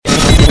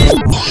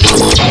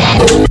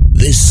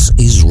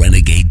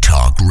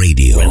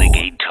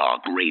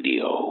Talk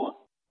Radio.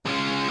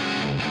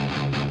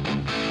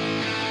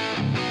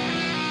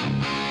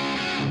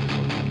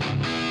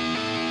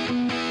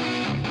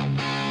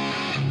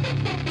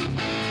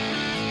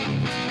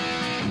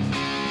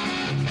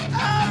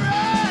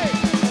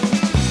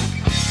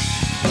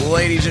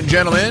 Ladies and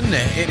gentlemen,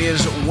 it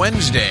is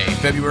Wednesday,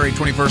 February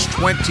 21st,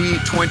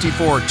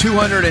 2024.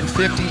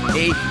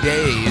 258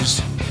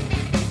 days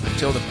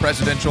until the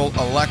presidential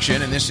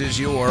election, and this is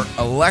your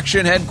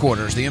election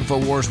headquarters, the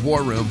InfoWars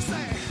War Room,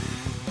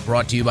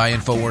 brought to you by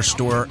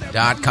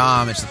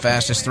InfoWarsStore.com. It's the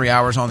fastest 3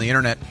 hours on the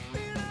internet,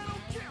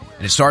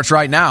 and it starts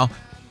right now.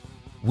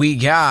 We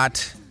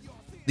got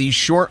the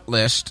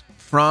shortlist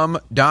from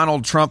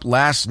Donald Trump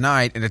last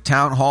night at a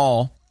town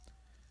hall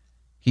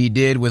he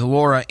did with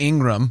Laura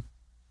Ingraham.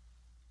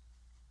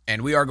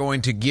 And we are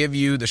going to give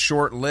you the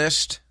short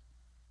list,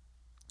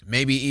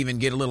 maybe even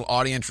get a little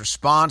audience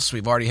response.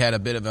 We've already had a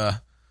bit of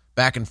a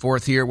back and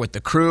forth here with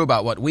the crew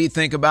about what we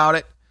think about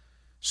it.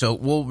 So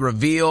we'll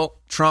reveal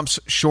Trump's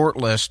short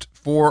list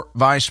for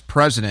vice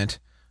president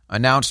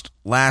announced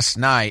last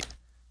night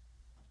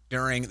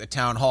during the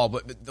town hall.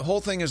 But the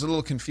whole thing is a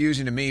little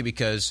confusing to me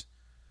because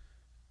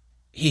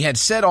he had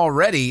said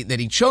already that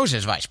he chose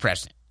his vice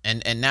president.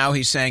 And now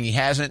he's saying he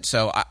hasn't.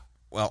 So,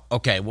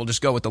 okay, we'll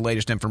just go with the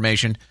latest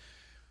information.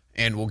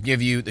 And we'll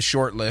give you the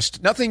short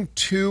list. Nothing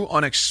too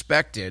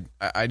unexpected.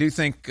 I do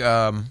think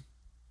I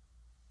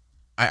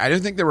do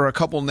think there were a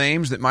couple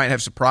names that might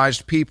have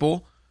surprised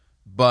people,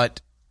 but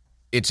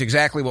it's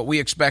exactly what we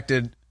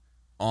expected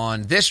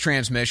on this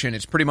transmission.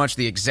 It's pretty much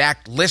the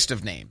exact list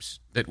of names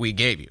that we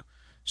gave you.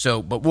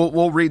 So, but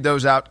we'll read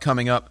those out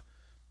coming up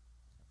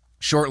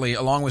shortly,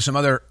 along with some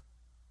other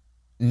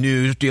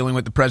news dealing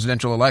with the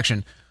presidential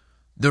election.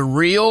 The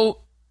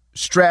real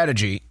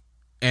strategy.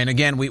 And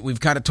again, we've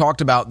kind of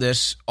talked about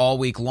this all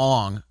week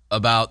long,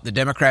 about the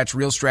Democrats'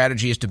 real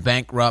strategy is to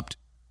bankrupt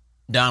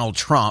Donald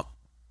Trump.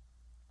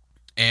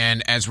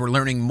 And as we're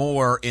learning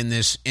more in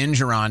this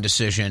Engeron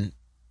decision,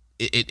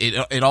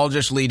 it all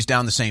just leads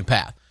down the same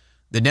path.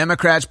 The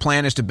Democrats'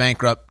 plan is to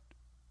bankrupt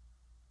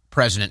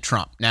President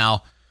Trump.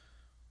 Now,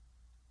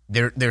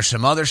 there's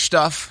some other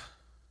stuff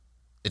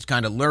that's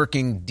kind of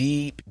lurking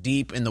deep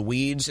in the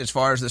weeds as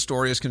far as the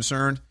story is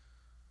concerned,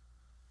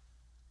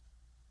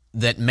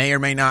 that may or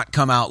may not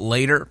come out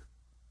later.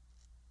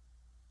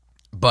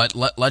 But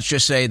let's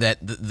just say that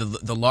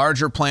the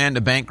larger plan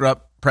to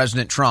bankrupt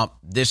President Trump,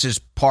 this is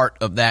part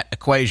of that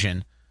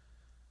equation.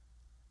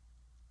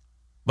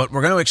 But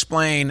we're going to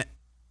explain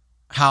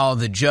how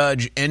the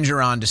Judge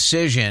Engeron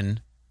decision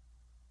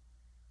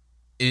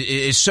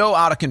is so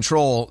out of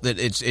control that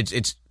it's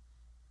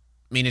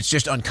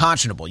just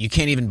unconscionable. You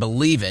can't even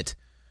believe it.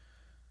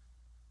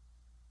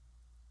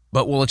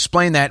 But we'll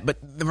explain that. But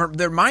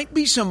there might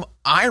be some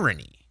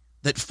irony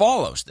that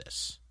follows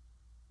this.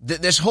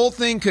 This whole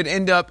thing could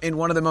end up in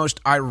one of the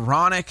most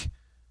ironic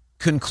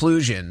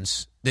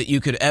conclusions that you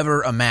could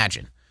ever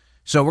imagine.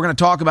 So we're going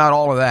to talk about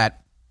all of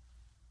that.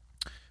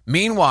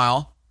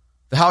 Meanwhile,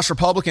 the House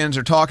Republicans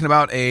are talking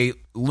about a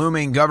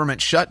looming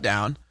government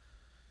shutdown.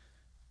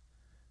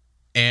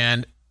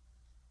 And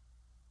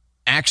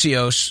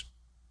Axios,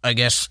 I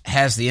guess,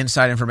 has the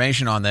inside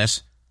information on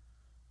this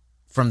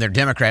from their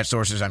Democrat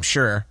sources, I'm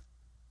sure.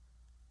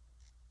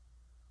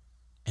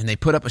 And they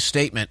put up a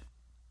statement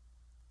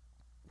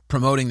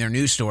promoting their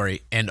news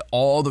story, and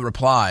all the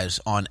replies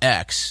on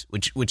X,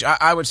 which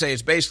I would say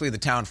is basically the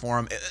town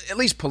forum, at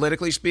least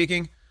politically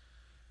speaking.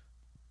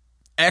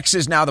 X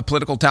is now the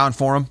political town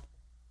forum.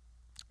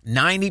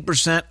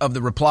 90% of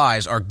the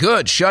replies are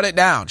good. Shut it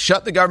down.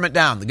 Shut the government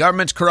down. The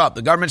government's corrupt.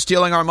 The government's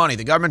stealing our money.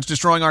 The government's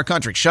destroying our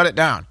country. Shut it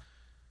down.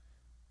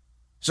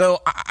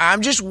 So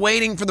I'm just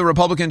waiting for the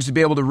Republicans to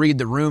be able to read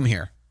the room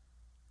here.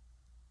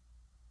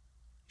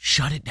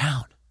 Shut it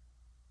down.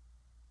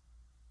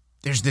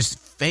 There's this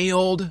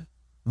failed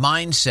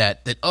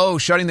mindset that,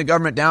 shutting the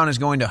government down is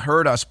going to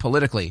hurt us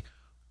politically.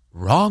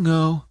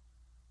 Wrong-o.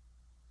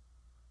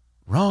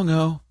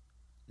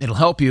 It'll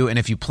help you, and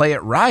if you play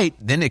it right,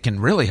 then it can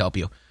really help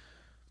you.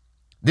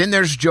 Then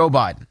there's Joe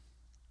Biden.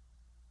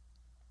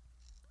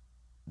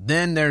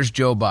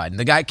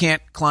 The guy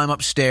can't climb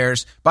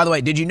upstairs. By the way,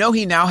 did you know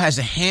he now has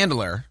a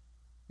handler?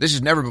 This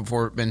has never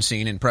before been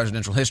seen in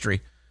presidential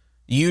history.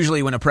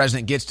 Usually when a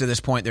president gets to this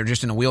point, they're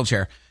just in a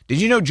wheelchair. Did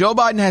you know Joe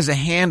Biden has a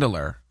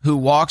handler who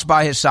walks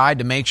by his side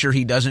to make sure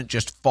he doesn't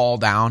just fall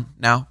down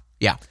now?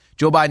 Yeah.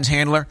 Joe Biden's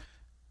handler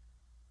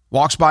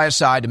walks by his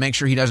side to make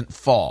sure he doesn't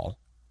fall.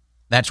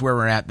 That's where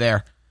we're at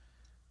there.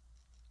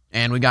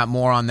 And we got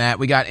more on that.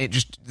 We got it.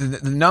 Just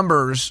the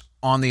numbers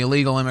on the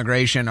illegal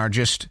immigration are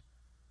just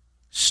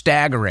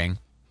staggering.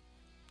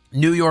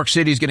 New York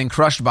City's getting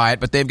crushed by it,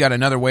 but they've got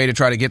another way to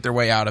try to get their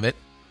way out of it.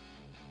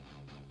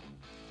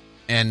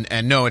 And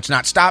no, it's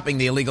not stopping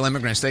the illegal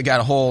immigrants. They got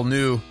a whole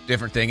new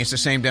different thing. It's the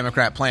same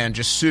Democrat plan.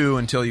 Just sue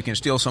until you can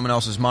steal someone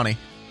else's money.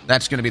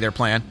 That's going to be their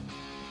plan.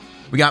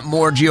 We got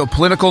more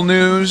geopolitical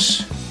news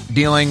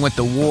dealing with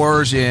the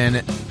wars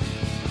in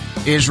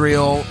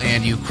Israel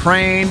and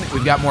Ukraine.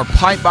 We've got more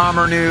pipe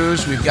bomber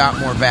news. We've got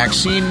more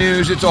vaccine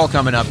news. It's all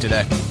coming up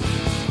today.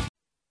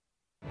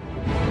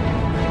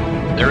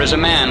 There is a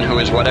man who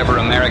is whatever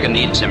America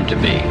needs him to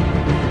be.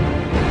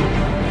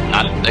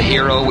 Not the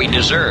hero we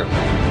deserve,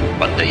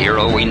 but the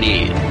hero we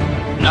need.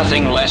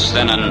 Nothing less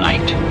than a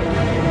knight,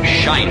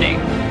 shining.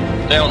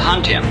 They'll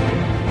hunt him.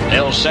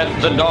 They'll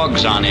set the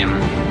dogs on him.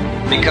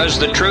 Because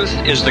the truth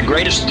is the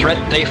greatest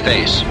threat they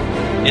face.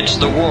 It's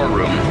the war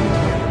room.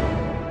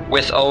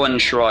 With Owen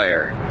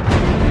Schroyer.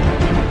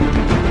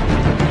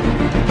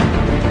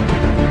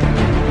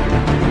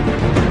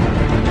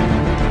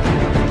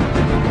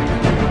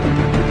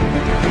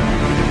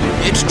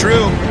 It's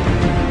true.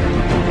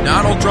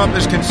 Donald Trump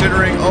is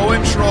considering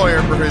Owen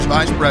Schroyer for his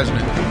vice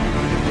president.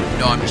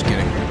 No, I'm just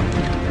kidding.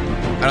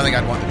 I don't think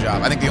I'd want the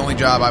job. I think the only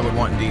job I would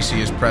want in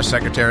D.C. is press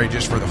secretary,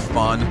 just for the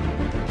fun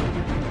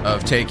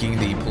of taking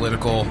the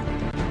political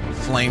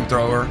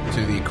flamethrower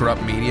to the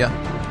corrupt media.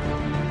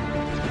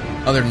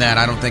 Other than that,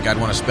 I don't think I'd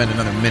want to spend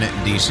another minute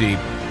in D.C.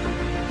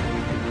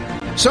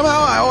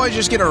 Somehow, I always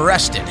just get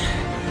arrested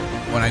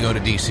when I go to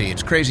D.C.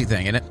 It's a crazy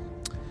thing, isn't it?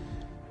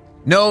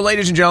 No,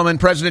 ladies and gentlemen,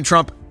 President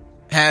Trump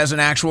has an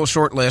actual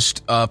short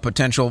list of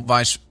potential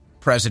vice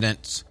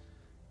presidents,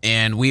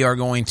 and we are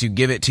going to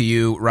give it to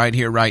you right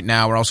here, right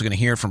now. We're also going to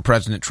hear from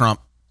President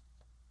Trump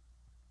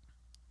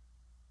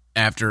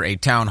after a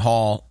town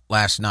hall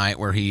last night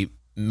where he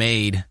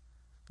made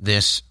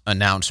this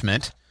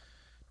announcement.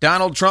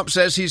 Donald Trump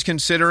says he's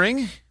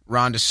considering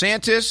Ron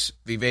DeSantis,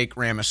 Vivek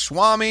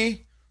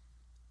Ramaswamy,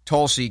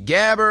 Tulsi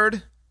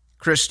Gabbard,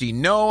 Kristi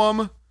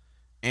Noem,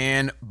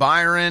 and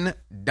Byron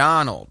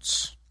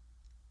Donalds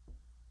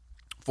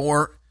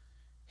for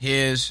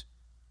his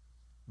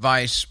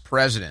vice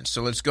president.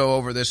 So let's go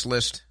over this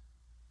list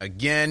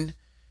again.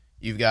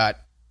 You've got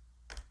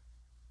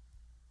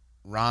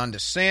Ron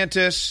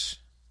DeSantis.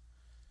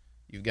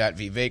 You've got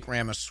Vivek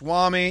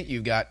Ramaswamy.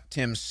 You've got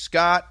Tim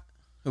Scott,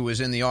 who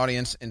was in the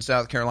audience in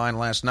South Carolina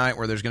last night,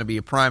 where there's going to be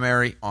a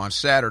primary on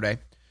Saturday.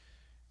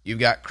 You've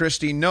got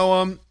Kristi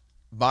Noem,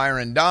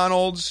 Byron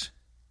Donalds,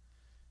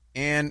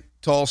 and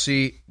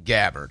Tulsi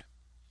Gabbard.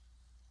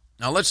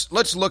 Now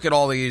let's look at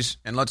all these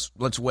and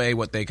let's weigh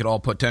what they could all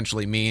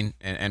potentially mean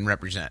and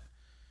represent.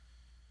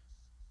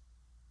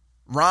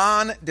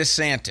 Ron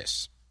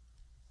DeSantis.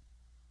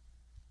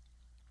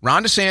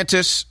 Ron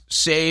DeSantis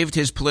saved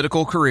his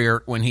political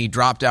career when he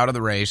dropped out of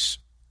the race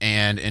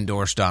and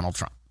endorsed Donald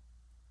Trump.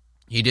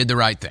 He did the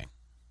right thing.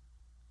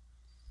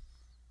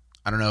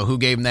 I don't know who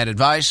gave him that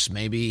advice.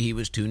 Maybe he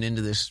was tuned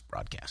into this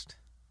broadcast.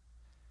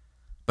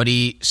 But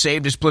he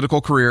saved his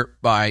political career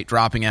by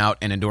dropping out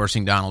and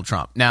endorsing Donald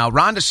Trump. Now,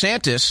 Ron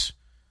DeSantis,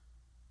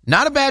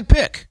 not a bad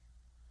pick.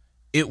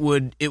 It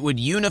would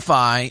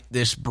unify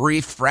this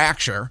brief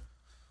fracture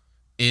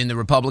in the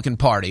Republican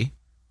Party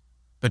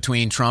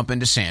between Trump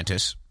and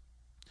DeSantis,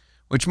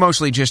 which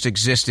mostly just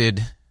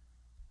existed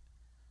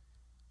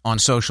on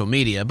social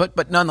media.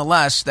 But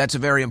nonetheless, that's a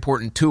very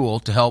important tool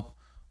to help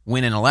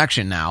win an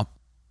election now.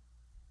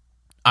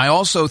 I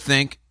also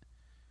think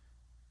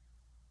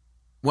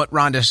what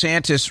Ron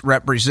DeSantis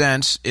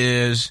represents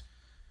is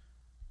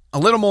a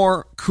little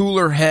more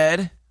cooler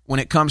head when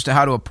it comes to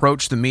how to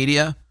approach the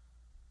media,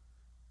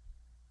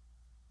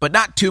 but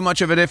not too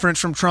much of a difference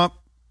from Trump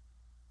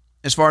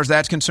as far as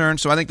that's concerned.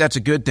 So I think that's a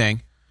good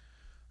thing.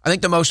 I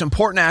think the most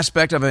important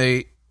aspect of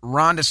a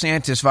Ron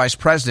DeSantis vice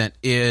president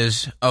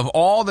is, of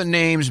all the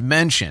names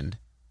mentioned,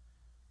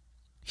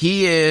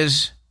 he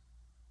is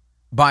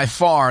by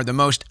far the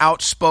most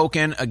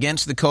outspoken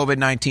against the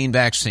COVID-19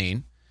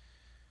 vaccine.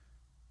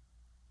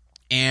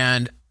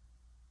 And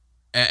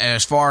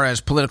as far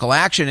as political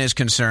action is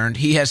concerned,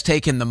 he has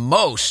taken the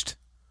most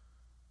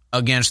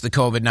against the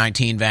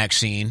COVID-19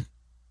 vaccine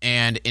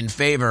and in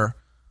favor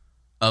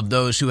of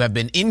those who have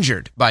been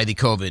injured by the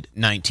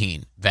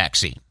COVID-19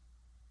 vaccine.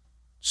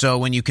 So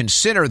when you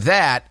consider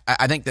that,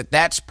 I think that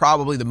that's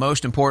probably the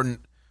most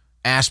important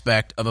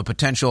aspect of a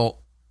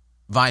potential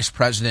Vice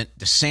President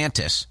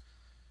DeSantis.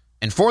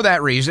 And for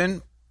that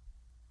reason,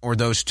 or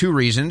those two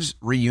reasons,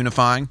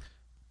 reunifying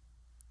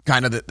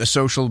kind of the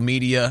social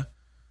media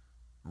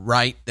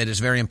right that is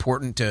very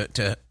important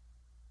to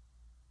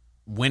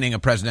winning a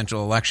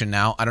presidential election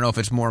now. I don't know if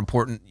it's more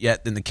important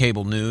yet than the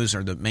cable news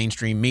or the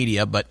mainstream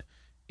media, but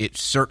it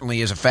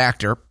certainly is a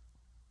factor.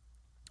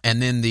 And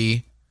then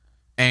the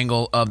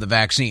angle of the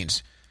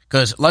vaccines.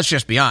 Because let's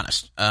just be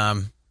honest,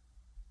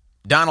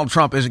 Donald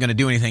Trump isn't going to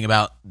do anything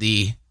about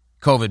the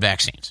COVID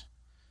vaccines.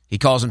 He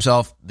calls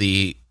himself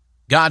the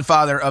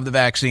godfather of the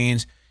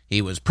vaccines.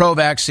 He was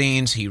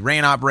pro-vaccines. He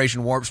ran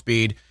Operation Warp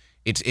Speed.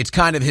 It's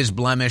kind of his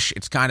blemish.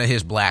 It's kind of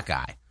his black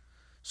eye.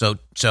 So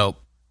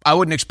I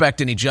wouldn't expect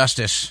any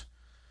justice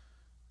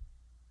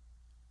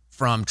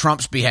from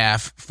Trump's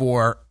behalf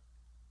for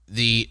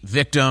the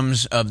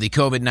victims of the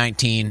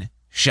COVID-19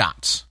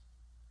 shots.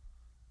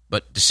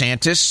 But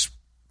DeSantis,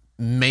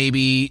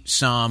 maybe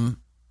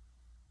some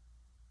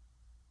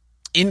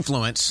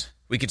influence,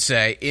 we could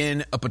say,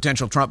 in a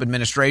potential Trump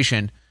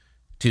administration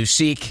to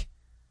seek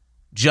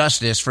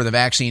justice for the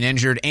vaccine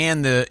injured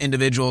and the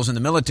individuals in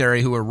the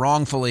military who were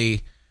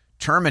wrongfully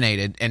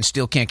terminated and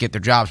still can't get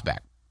their jobs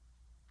back.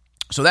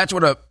 So that's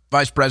what a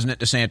Vice President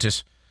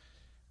DeSantis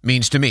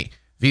means to me.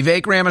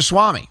 Vivek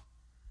Ramaswamy.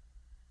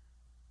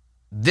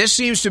 This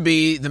seems to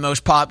be the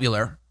most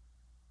popular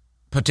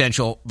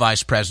potential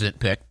vice president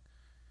pick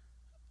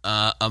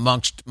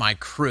amongst my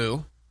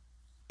crew.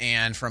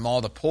 And from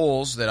all the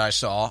polls that I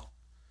saw,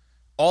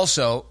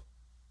 also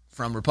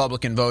from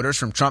Republican voters,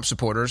 from Trump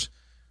supporters,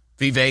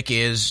 Vivek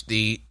is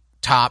the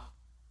top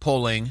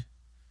polling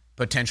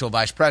potential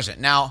vice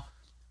president. Now,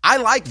 I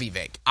like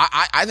Vivek.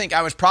 I think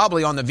I was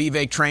probably on the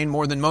Vivek train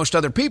more than most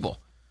other people.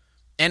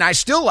 And I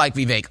still like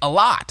Vivek a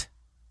lot.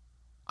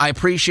 I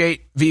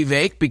appreciate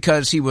Vivek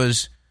because he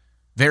was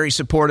very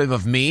supportive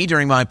of me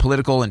during my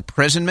political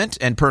imprisonment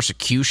and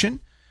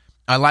persecution.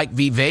 I like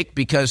Vivek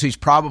because he's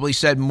probably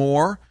said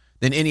more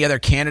than any other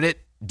candidate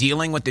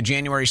dealing with the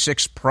January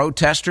 6th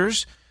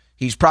protesters.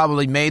 He's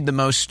probably made the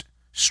most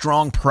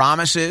strong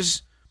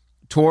promises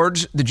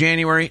towards the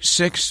January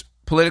 6th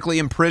politically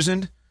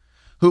imprisoned,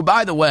 who,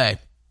 by the way,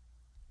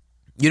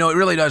 it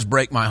really does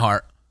break my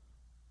heart.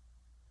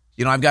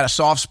 I've got a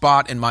soft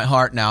spot in my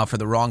heart now for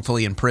the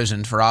wrongfully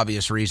imprisoned for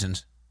obvious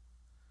reasons.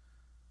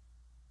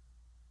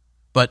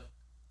 But,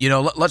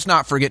 let's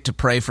not forget to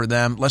pray for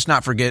them. Let's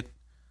not forget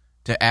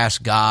to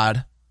ask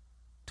God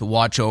to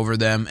watch over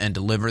them and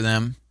deliver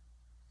them.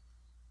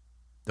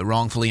 The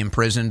wrongfully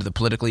imprisoned, the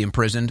politically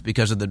imprisoned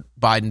because of the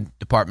Biden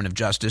Department of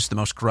Justice, the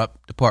most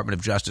corrupt Department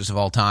of Justice of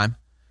all time,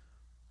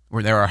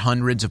 where there are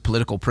hundreds of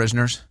political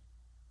prisoners.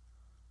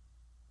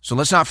 So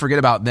let's not forget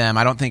about them.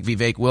 I don't think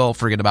Vivek will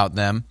forget about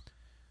them.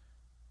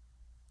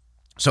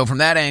 So from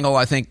that angle,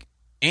 I think,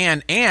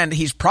 and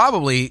he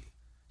probably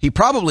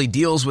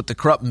deals with the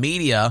corrupt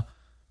media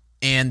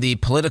and the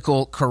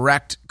political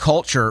correct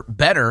culture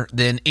better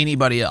than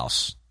anybody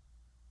else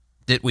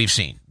that we've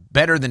seen.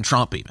 Better than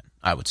Trump even,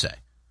 I would say.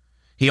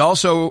 He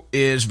also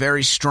is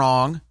very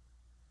strong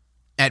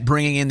at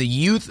bringing in the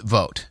youth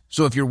vote.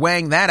 So if you're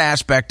weighing that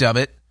aspect of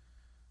it,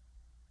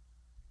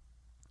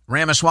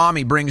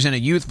 Ramaswamy brings in a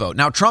youth vote.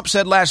 Now, Trump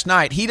said last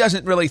night he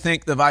doesn't really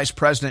think the vice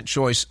president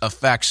choice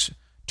affects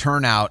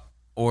turnout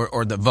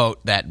or the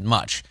vote that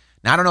much.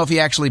 Now, I don't know if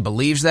he actually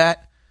believes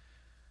that.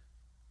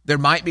 There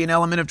might be an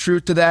element of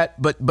truth to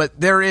that, but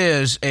there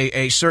is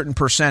a certain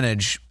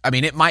percentage. I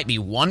mean, it might be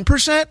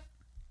 1%,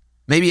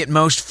 maybe at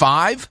most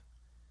 5%.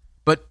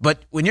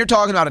 But when you're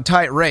talking about a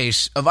tight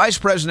race, a vice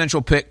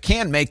presidential pick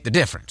can make the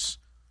difference.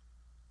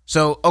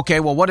 So, okay,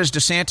 well, what does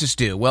DeSantis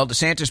do? Well,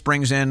 DeSantis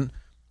brings in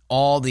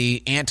all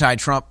the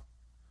anti-Trump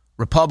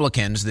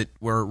Republicans that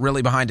were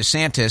really behind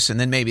DeSantis, and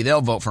then maybe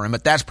they'll vote for him,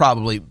 but that's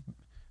probably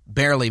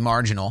barely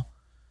marginal.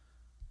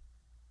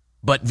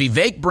 But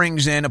Vivek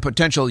brings in a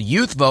potential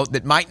youth vote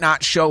that might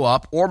not show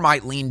up or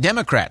might lean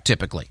Democrat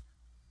typically.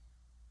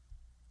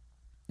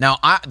 Now,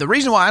 the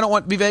reason why I don't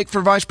want Vivek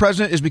for vice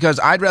president is because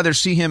I'd rather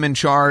see him in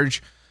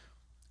charge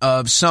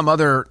of some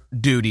other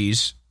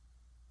duties,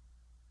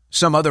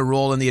 some other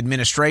role in the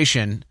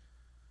administration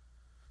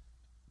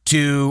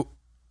to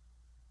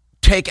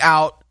take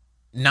out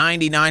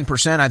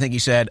 99%, I think he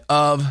said,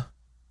 of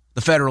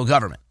the federal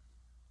government.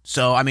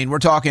 So, I mean, we're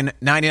talking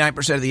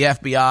 99% of the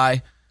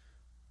FBI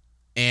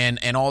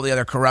and all the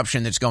other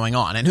corruption that's going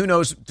on. And who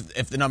knows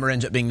if the number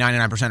ends up being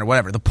 99% or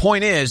whatever. The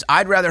point is,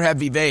 I'd rather have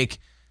Vivek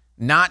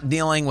not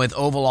dealing with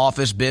Oval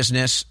Office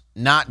business,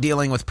 not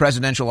dealing with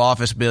presidential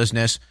office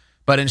business,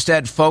 but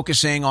instead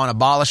focusing on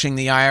abolishing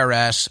the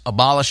IRS,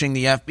 abolishing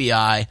the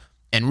FBI,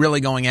 and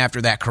really going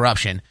after that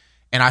corruption.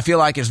 And I feel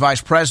like as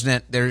vice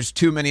president, there's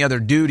too many other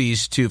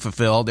duties to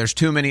fulfill. There's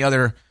too many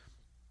other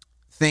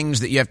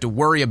things that you have to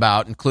worry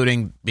about,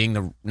 including being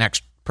the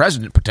next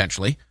president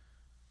potentially.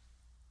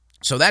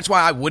 So that's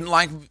why I wouldn't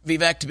like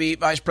Vivek to be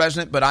vice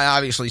president, but I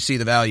obviously see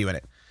the value in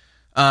it.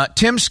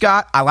 Tim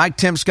Scott, I like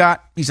Tim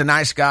Scott. He's a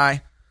nice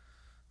guy.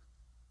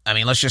 I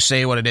mean, let's just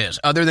say what it is.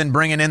 Other than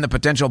bringing in the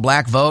potential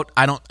black vote,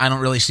 I don't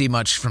really see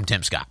much from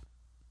Tim Scott.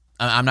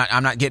 I'm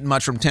not getting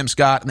much from Tim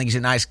Scott. I think he's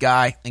a nice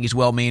guy. I think he's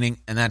well-meaning,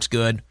 and that's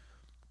good.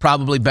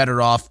 Probably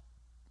better off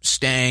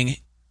staying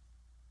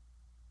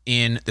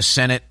in the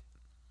Senate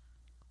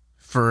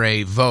for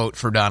a vote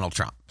for Donald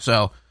Trump.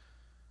 So,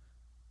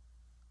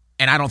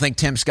 and I don't think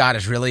Tim Scott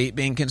is really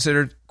being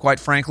considered, quite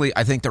frankly.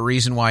 I think the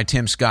reason why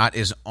Tim Scott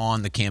is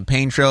on the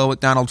campaign trail with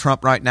Donald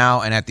Trump right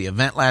now and at the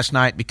event last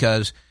night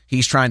because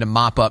he's trying to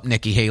mop up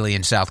Nikki Haley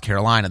in South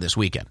Carolina this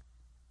weekend.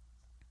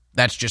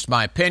 That's just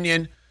my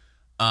opinion.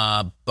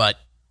 But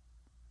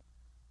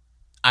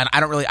I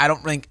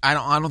don't think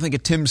a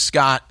Tim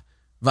Scott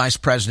vice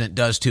president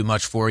does too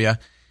much for you.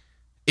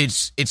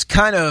 It's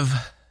kind of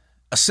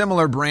a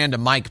similar brand to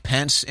Mike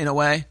Pence in a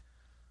way.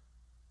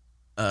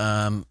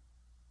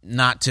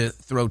 Not to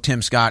throw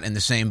Tim Scott in the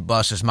same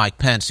bus as Mike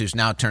Pence, who's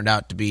now turned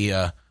out to be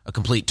a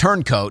complete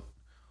turncoat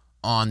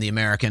on the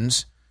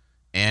Americans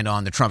and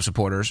on the Trump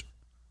supporters.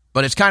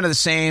 But it's kind of the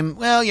same.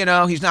 Well,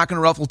 he's not going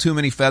to ruffle too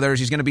many feathers.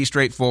 He's going to be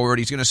straightforward.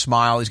 He's going to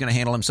smile. He's going to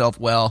handle himself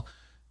well,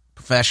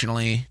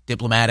 professionally,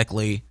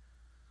 diplomatically.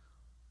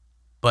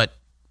 But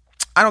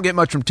I don't get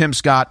much from Tim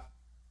Scott.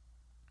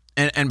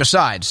 And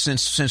besides,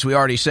 since we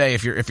already say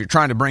if you're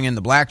trying to bring in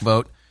the black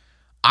vote,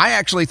 I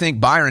actually think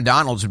Byron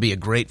Donalds would be a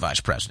great vice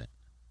president.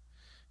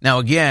 Now,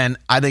 again,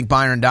 I think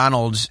Byron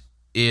Donalds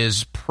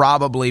is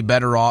probably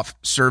better off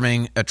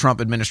serving a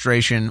Trump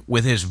administration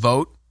with his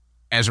vote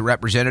as a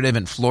representative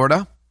in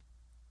Florida.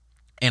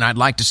 And I'd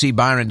like to see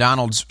Byron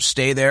Donalds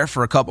stay there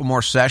for a couple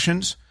more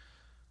sessions.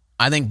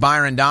 I think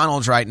Byron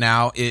Donalds right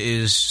now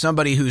is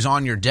somebody who's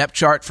on your depth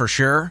chart for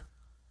sure.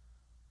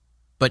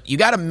 But you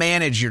got to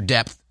manage your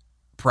depth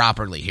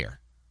properly here.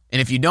 And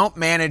if you don't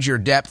manage your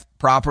depth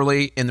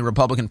properly in the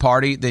Republican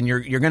Party, then you're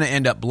going to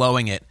end up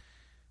blowing it.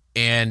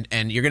 And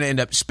you're going to end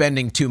up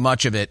spending too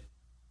much of it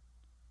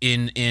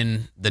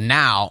in the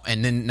now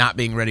and then not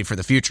being ready for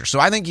the future. So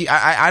I think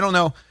I don't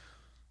know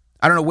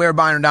where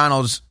Byron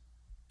Donalds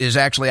is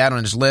actually at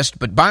on his list,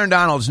 but Byron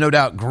Donalds, no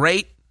doubt,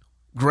 great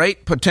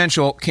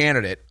potential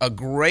candidate, a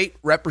great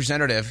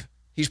representative.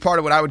 He's part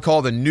of what I would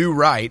call the new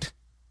right,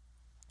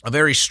 a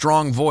very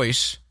strong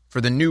voice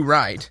for the new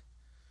right.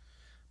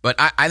 But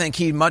I think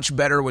he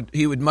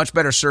would much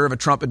better serve a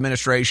Trump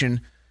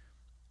administration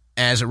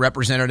as a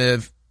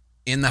representative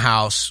in the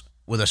House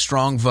with a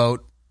strong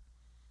vote,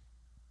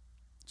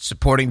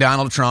 supporting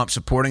Donald Trump,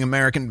 supporting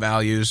American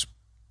values.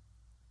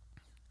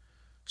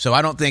 So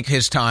I don't think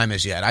his time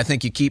is yet. I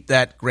think you keep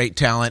that great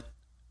talent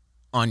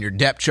on your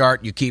depth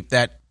chart. You keep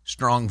that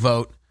strong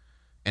vote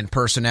and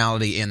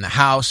personality in the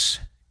House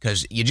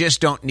because you just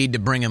don't need to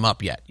bring him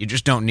up yet. You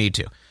just don't need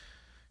to.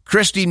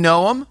 Kristi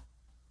Noem,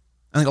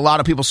 I think a lot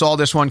of people saw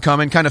this one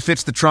coming. Kind of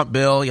fits the Trump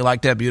bill. You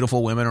like to have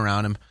beautiful women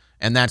around him,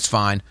 and that's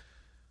fine.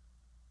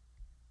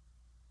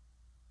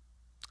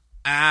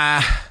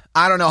 I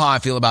don't know how I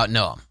feel about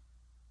Noem.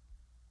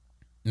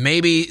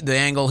 Maybe the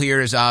angle here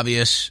is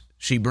obvious.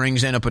 She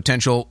brings in a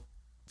potential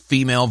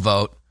female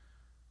vote.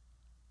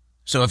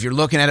 So if you're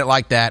looking at it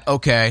like that,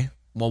 okay,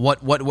 well,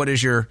 what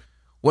is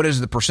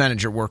the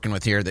percentage you're working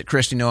with here that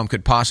Kristi Noem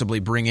could possibly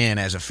bring in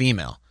as a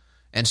female?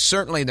 And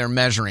certainly they're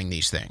measuring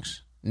these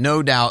things.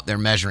 No doubt they're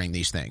measuring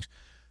these things.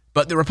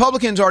 But the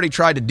Republicans already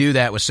tried to do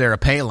that with Sarah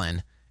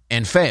Palin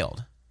and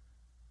failed.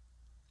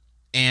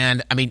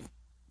 And, I mean,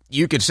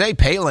 you could say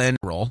Palin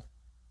role.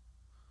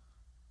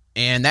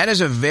 And that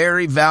is a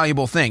very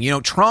valuable thing. You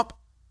know, Trump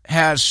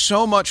has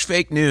so much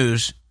fake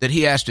news that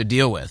he has to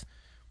deal with.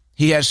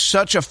 He has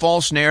such a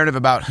false narrative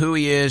about who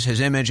he is, his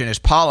image, and his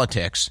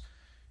politics.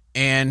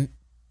 And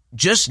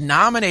just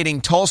nominating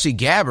Tulsi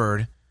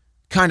Gabbard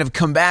kind of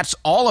combats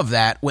all of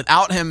that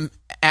without him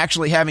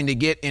actually having to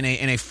get in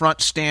a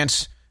front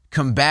stance,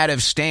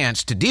 combative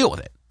stance to deal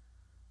with it.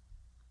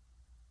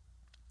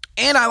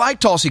 And I like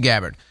Tulsi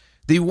Gabbard.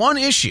 The one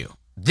issue,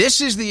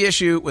 this is the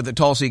issue with the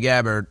Tulsi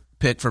Gabbard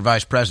pick for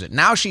vice president.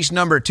 Now she's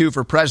number 2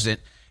 for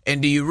president.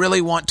 And do you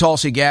really want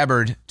Tulsi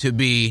Gabbard to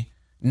be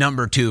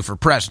number 2 for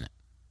president?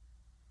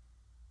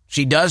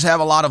 She does have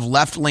a lot of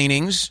left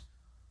leanings.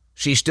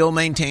 She still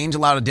maintains a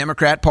lot of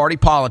Democrat Party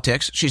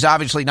politics. She's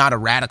obviously not a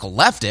radical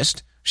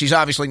leftist. She's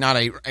obviously not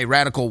a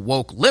radical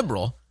woke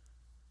liberal.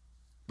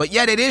 But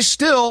yet it is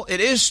still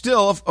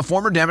a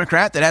former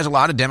Democrat that has a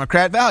lot of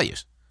Democrat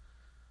values.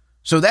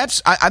 So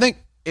I think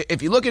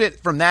if you look at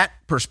it from that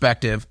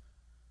perspective,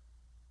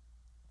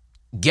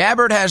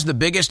 Gabbard has the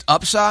biggest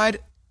upside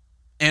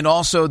and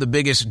also the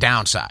biggest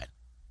downside.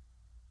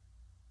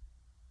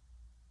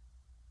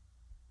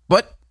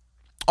 But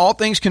all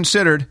things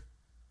considered,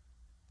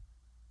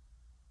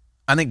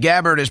 I think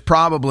Gabbard is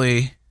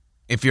probably,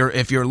 if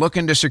you're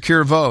looking to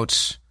secure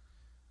votes,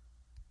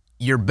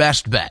 your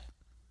best bet.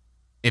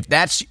 If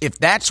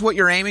that's what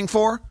you're aiming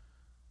for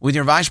with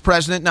your vice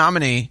president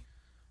nominee,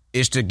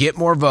 is to get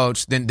more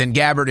votes, then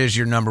Gabbard is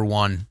your number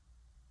one.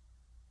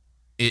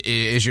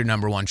 Is your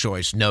number one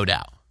choice, no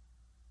doubt.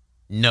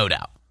 No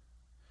doubt.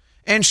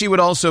 And she would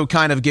also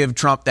kind of give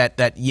Trump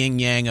that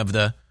yin-yang of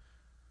the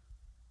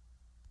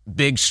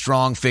big,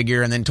 strong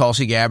figure, and then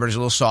Tulsi Gabbard is a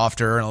little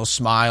softer and a little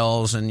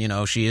smiles, and, you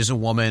know, she is a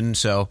woman,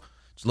 so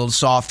it's a little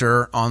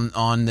softer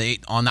on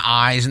the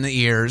eyes and the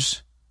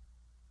ears.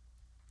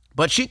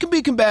 But she can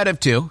be combative,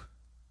 too.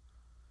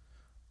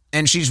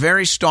 And she's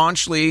very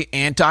staunchly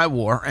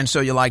anti-war, and so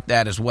you like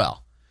that as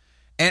well.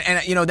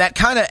 And you know, that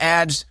kind of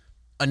adds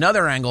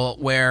another angle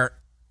where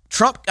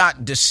Trump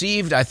got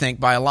deceived, I think,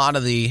 by a lot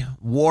of the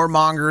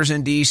warmongers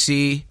in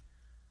D.C.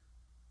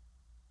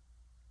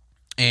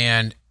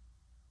 and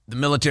the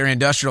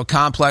military-industrial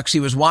complex. He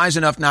was wise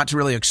enough not to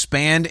really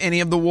expand any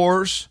of the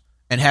wars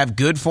and have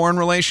good foreign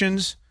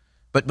relations.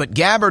 But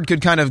Gabbard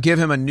could kind of give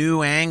him a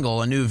new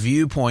angle, a new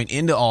viewpoint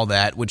into all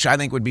that, which I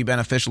think would be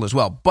beneficial as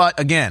well. But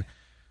again,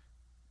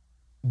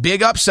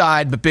 big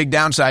upside, but big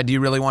downside. Do you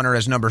really want her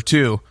as number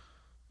 2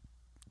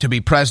 to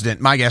be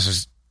president? My guess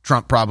is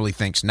Trump probably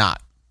thinks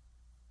not.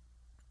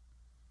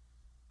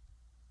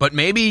 But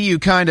maybe you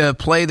kind of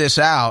play this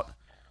out,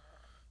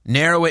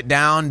 narrow it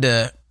down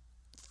to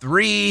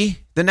 3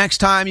 the next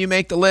time you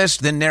make the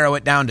list, then narrow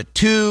it down to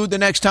 2 the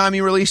next time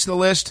you release the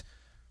list,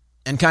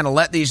 and kind of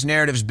let these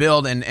narratives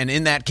build. And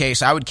in that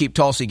case, I would keep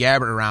Tulsi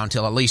Gabbard around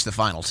till at least the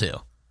final 2.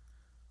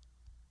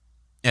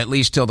 At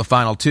least till the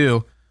final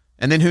 2.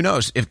 And then who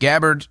knows? If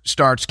Gabbard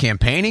starts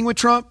campaigning with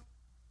Trump,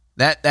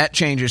 that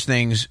changes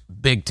things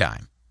big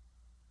time.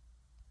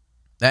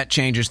 That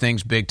changes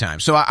things big time.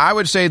 So I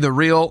would say the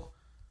real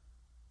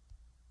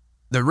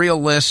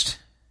list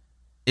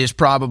is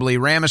probably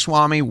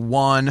Ramaswamy,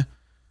 1.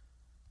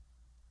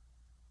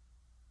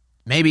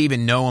 Maybe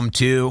even Noam,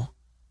 2.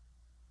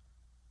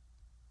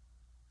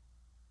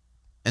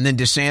 And then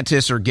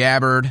DeSantis or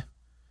Gabbard.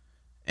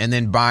 And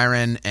then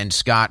Byron and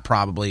Scott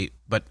probably.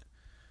 But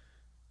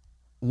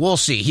we'll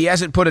see. He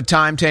hasn't put a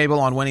timetable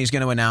on when he's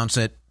going to announce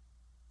it.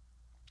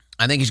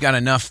 I think he's got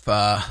enough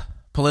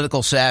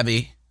political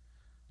savvy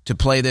to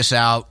play this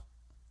out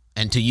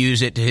and to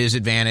use it to his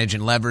advantage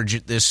and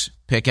leverage this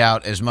pick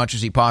out as much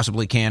as he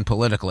possibly can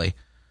politically.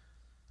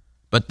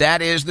 But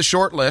that is the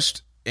short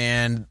list,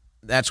 and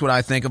that's what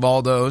I think of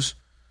all those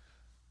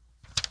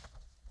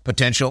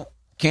potential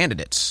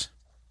candidates.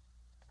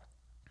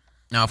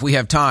 Now, if we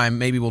have time,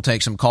 maybe we'll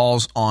take some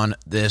calls on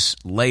this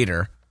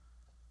later.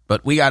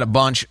 But we got a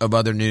bunch of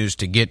other news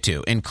to get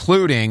to,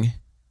 including,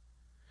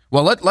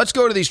 well, let's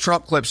go to these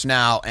Trump clips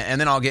now,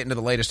 and then I'll get into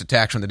the latest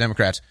attacks from the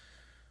Democrats.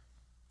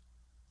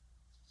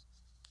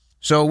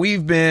 So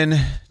we've been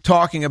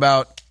talking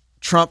about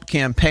Trump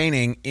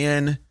campaigning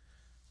in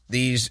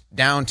these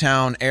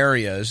downtown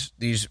areas,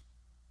 these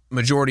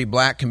majority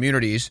black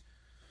communities,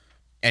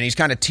 and he's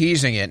kind of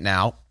teasing it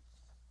now.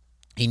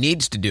 He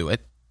needs to do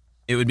it.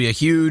 It would be a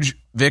huge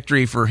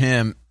victory for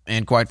him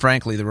and, quite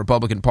frankly, the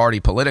Republican Party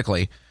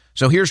politically.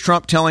 So here's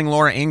Trump telling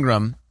Laura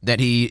Ingraham that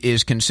he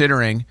is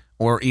considering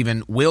or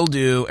even will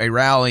do a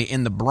rally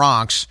in the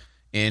Bronx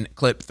in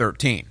clip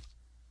 13.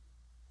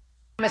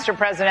 Mr.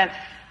 President,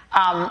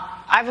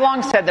 I've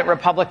long said that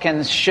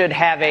Republicans should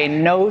have a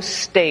no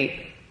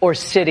state or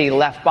city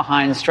left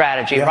behind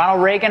strategy. Yeah.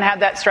 Ronald Reagan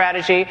had that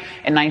strategy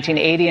in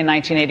 1980 and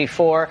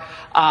 1984.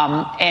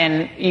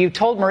 And you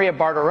told Maria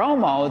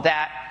Bartiromo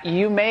that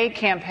you may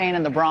campaign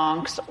in the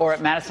Bronx or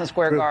at Madison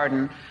Square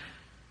Garden.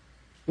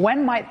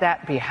 When might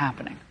that be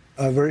happening?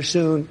 Very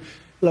soon.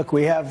 Look,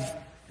 we have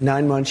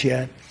 9 months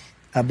yet,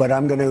 but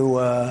I'm going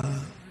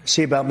to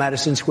see about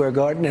Madison Square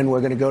Garden, and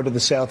we're going to go to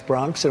the South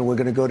Bronx, and we're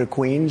going to go to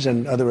Queens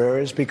and other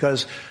areas,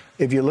 because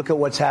if you look at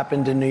what's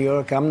happened in New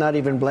York, I'm not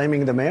even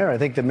blaming the mayor. I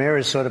think the mayor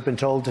has sort of been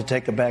told to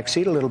take a back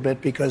seat a little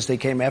bit because they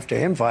came after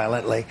him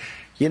violently.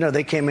 You know,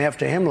 they came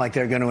after him like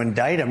they're going to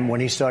indict him when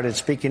he started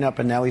speaking up,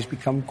 and now he's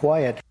become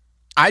quiet.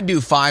 I'd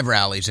do 5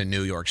 rallies in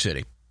New York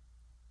City.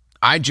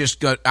 I'd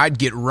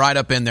get right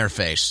up in their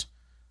face.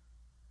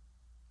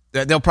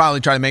 They'll probably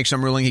try to make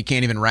some ruling he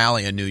can't even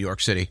rally in New York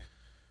City.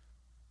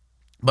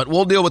 But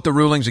we'll deal with the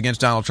rulings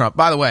against Donald Trump.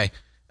 By the way,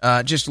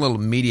 just a little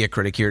media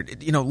critic here.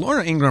 You know,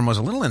 Laura Ingraham was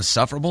a little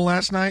insufferable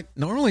last night.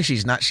 Normally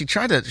she's not. She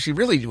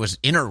really was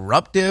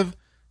interruptive.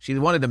 She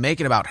wanted to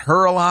make it about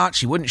her a lot.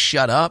 She wouldn't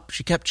shut up.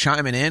 She kept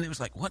chiming in. It was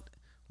like, what?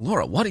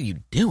 Laura, what are you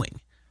doing?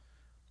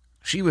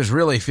 She was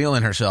really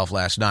feeling herself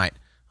last night.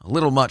 A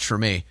little much for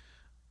me.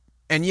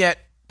 And yet,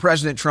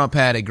 President Trump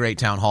had a great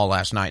town hall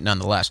last night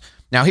nonetheless.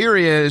 Now, here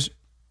he is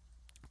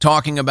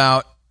talking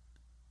about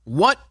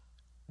what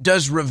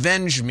does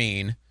revenge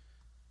mean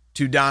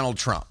to Donald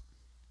Trump.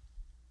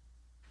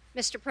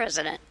 Mr.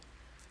 President,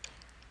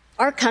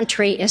 our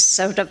country is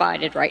so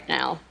divided right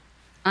now.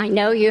 I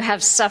know you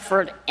have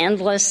suffered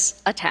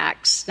endless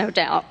attacks, no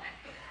doubt,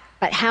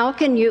 but how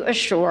can you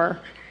assure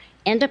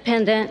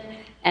independent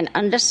and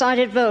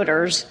undecided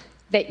voters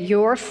that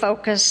your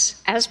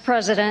focus as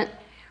president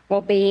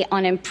will be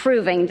on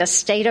improving the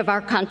state of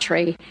our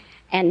country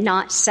and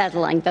not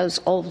settling those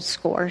old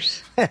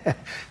scores?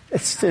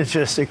 It's an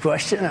interesting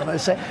question, I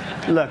must say.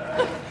 Look,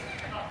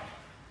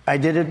 I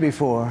did it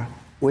before.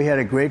 We had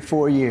a great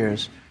 4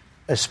 years,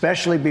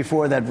 especially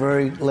before that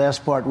very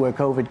last part where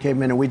COVID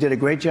came in, and we did a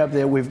great job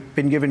there. We've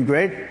been given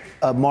great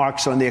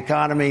marks on the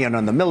economy and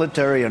on the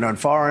military and on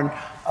foreign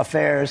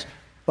affairs,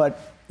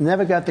 but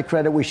never got the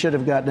credit we should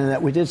have gotten in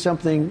that. We did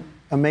something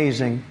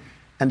amazing,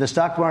 and the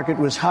stock market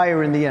was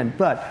higher in the end.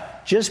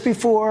 But just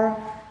before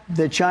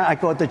I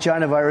call it the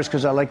China virus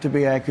because I like to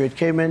be accurate,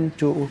 came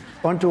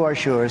onto our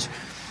shores,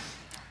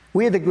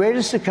 we had the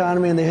greatest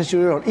economy in the history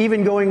of the world,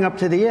 even going up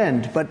to the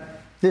end. But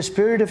this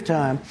period of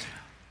time,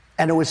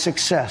 and it was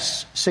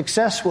success.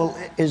 Successful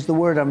is the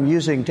word I'm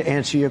using to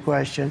answer your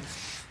question.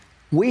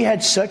 We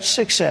had such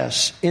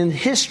success in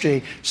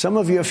history. Some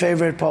of your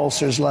favorite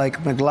pollsters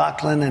like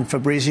McLaughlin and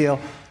Fabrizio,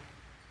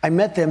 I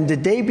met them the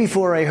day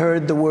before I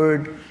heard the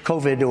word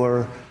COVID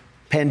or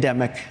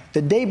pandemic,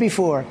 the day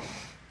before.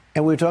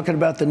 And we were talking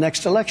about the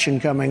next election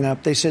coming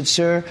up. They said,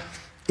 sir,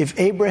 if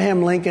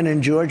Abraham Lincoln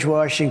and George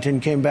Washington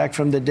came back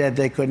from the dead,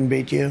 they couldn't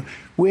beat you.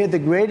 We had the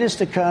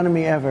greatest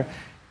economy ever.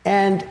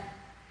 And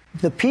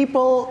the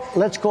people,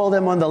 let's call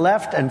them on the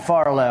left and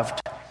far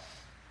left,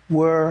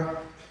 were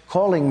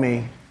calling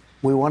me,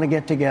 we want to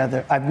get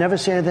together. I've never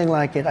seen anything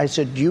like it. I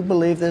said, do you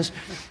believe this?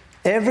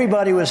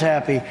 Everybody was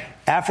happy.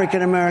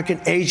 African American,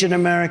 Asian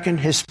American,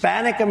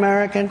 Hispanic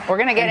American. We're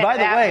going to get into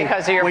that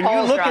because of your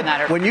polls on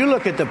that. When you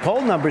look at the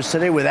poll numbers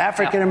today with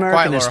African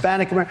American,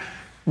 Hispanic American,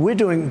 We're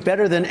doing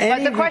better than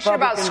any. But the question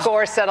about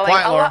score settling,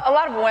 a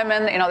lot of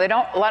women, a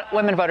lot of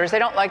women voters, they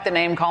don't like the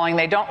name calling,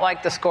 they don't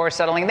like the score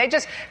settling. They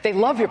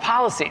love your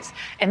policies,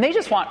 and they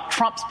just want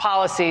Trump's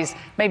policies,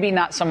 maybe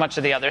not so much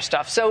of the other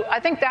stuff. So I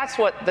think that's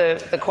what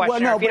the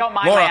question, if you don't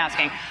mind my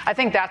asking, I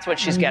think that's what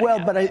she's getting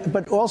at.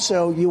 But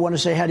also you want to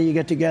say, how do you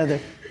get together?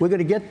 We're going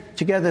to get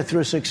together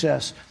through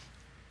success.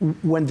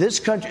 When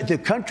the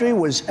country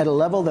was at a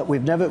level that we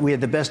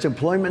had the best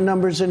employment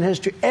numbers in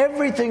history,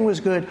 everything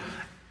was good.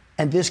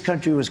 And this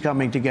country was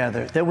coming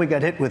together. Then we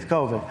got hit with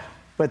COVID.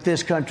 But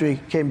this country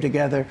came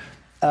together.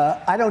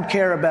 I don't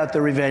care about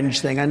the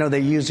revenge thing. I know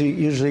they usually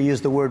use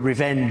the word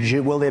revenge.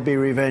 Will there be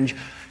revenge?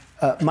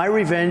 My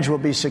revenge will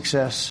be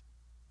success.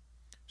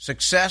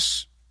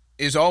 Success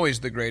is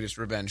always the greatest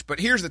revenge. But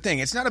here's the thing.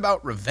 It's not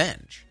about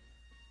revenge.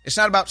 It's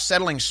not about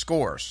settling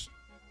scores.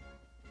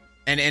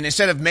 And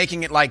instead of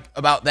making it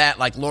about that,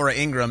 like Laura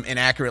Ingraham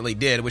inaccurately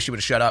did, I wish she would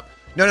have shut up.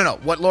 No.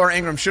 What Laura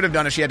Ingraham should have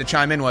done if she had to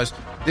chime in was,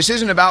 this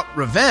isn't about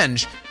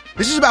revenge.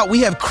 This is about we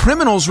have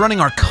criminals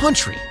running our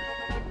country.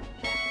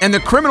 And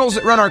the criminals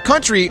that run our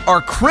country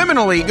are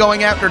criminally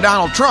going after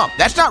Donald Trump.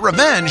 That's not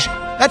revenge.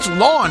 That's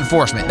law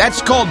enforcement.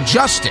 That's called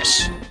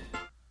justice.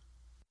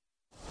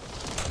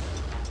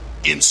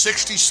 In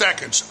 60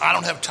 seconds, I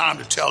don't have time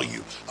to tell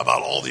you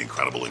about all the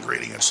incredible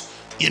ingredients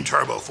in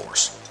Turbo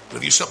Force. But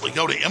if you simply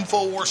go to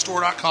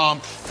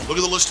InfoWarsStore.com and look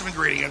at the list of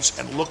ingredients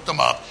and look them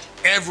up,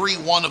 every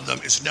one of them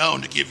is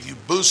known to give you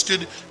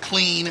boosted,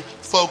 clean,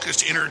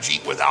 focused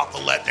energy without the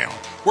letdown.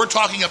 We're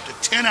talking up to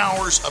 10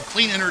 hours of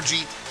clean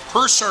energy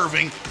per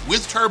serving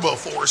with Turbo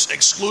Force,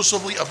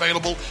 exclusively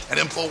available at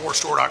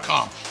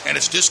InfoWarsStore.com. And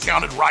it's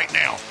discounted right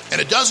now. And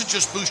it doesn't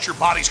just boost your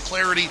body's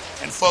clarity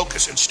and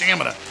focus and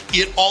stamina.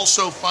 It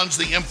also funds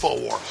the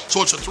InfoWar.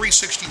 So it's a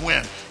 360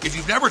 win. If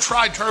you've never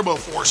tried Turbo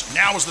Force,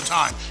 now is the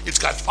time. It's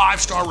got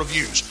 5-star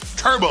reviews.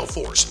 Turbo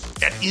Force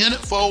at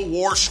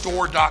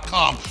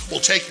InfoWarsStore.com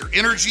will take your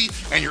energy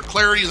and your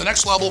clarity to the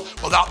next level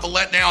without the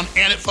letdown,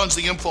 and it funds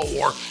the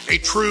InfoWar, a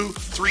true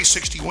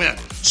 360 win.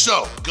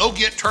 So go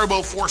get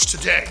Turbo Force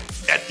today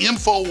at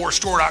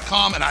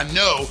InfoWarsStore.com, and I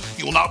know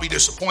you will not be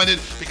disappointed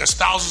because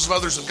thousands of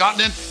others have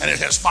gotten it, and it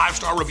has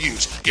 5-star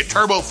reviews. Get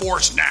Turbo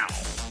Force now.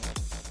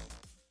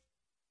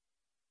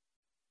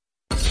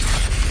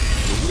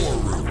 The War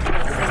Room.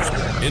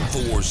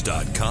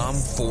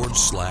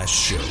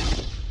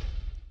 Infowars.com/show.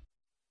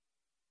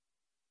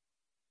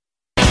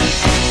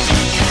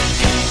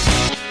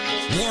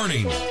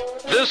 Warning.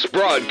 This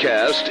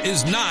broadcast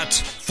is not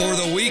for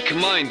the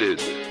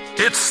weak-minded.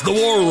 It's The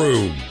War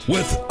Room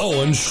with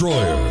Owen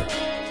Schroyer.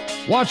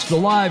 Watch the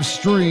live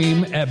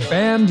stream at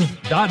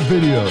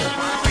band.video. All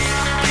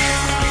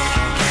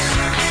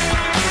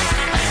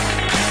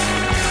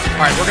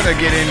right, we're going to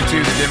get into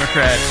the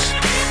Democrats'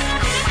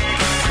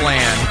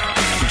 plan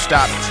to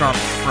stop Trump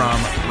from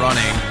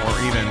running or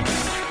even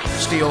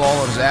steal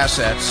all of his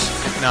assets,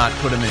 if not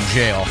put him in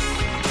jail.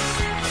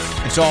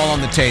 It's all on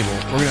the table.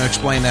 We're going to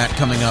explain that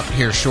coming up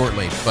here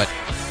shortly. But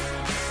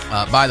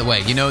by the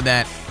way, you know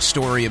that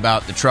story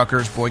about the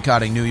truckers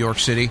boycotting New York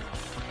City?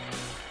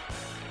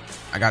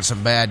 I got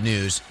some bad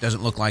news.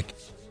 Doesn't look like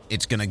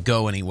it's going to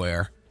go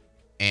anywhere.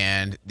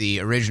 And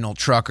the original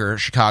trucker,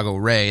 Chicago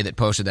Ray, that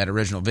posted that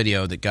original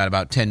video that got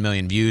about 10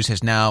 million views,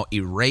 has now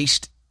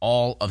erased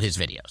all of his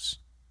videos.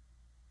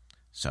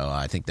 So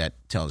I think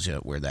that tells you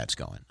where that's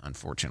going,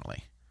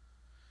 unfortunately.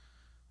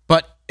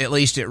 But at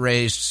least it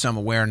raised some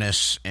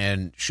awareness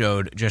and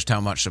showed just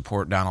how much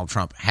support Donald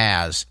Trump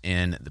has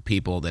in the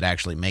people that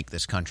actually make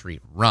this country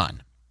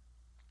run.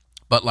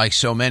 But like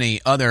so many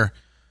other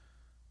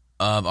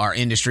of our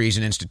industries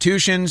and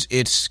institutions,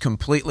 it's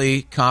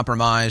completely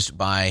compromised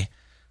by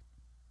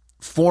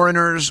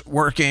foreigners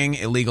working,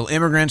 illegal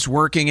immigrants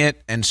working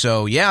it. And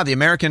so, yeah, the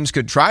Americans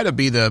could try to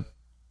be the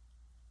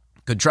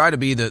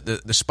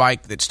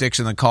spike that sticks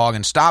in the cog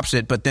and stops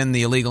it, but then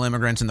the illegal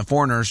immigrants and the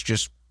foreigners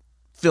just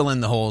fill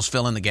in the holes,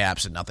 fill in the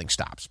gaps, and nothing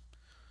stops.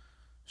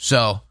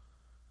 So,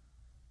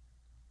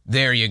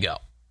 there you go.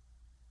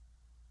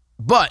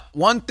 But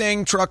one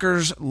thing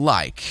truckers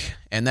like,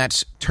 and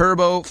that's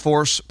Turbo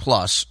Force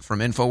Plus from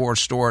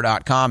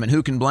InfoWarsStore.com, and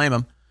who can blame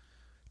them?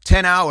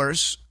 10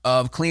 hours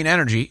of clean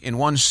energy in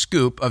one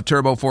scoop of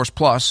Turbo Force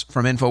Plus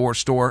from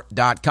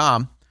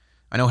InfoWarsStore.com.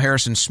 I know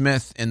Harrison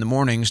Smith in the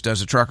mornings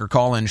does a trucker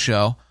call-in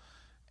show,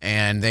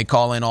 and they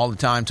call in all the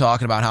time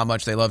talking about how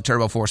much they love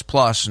Turbo Force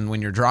Plus, and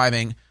when you're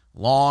driving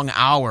long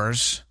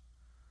hours,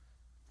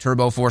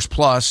 Turbo Force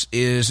Plus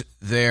is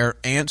their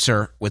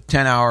answer with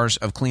 10 hours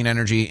of clean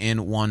energy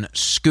in one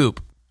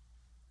scoop.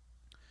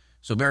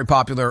 So very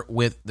popular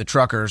with the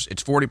truckers.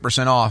 It's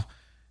 40% off.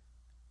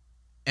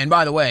 And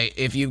by the way,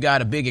 if you've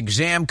got a big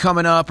exam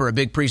coming up or a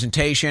big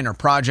presentation or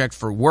project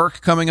for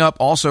work coming up,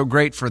 also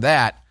great for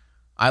that.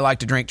 I like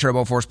to drink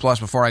Turbo Force Plus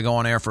before I go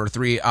on air for a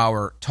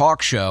 3-hour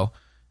talk show.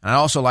 And I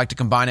also like to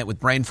combine it with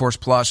Brain Force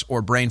Plus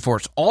or Brain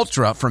Force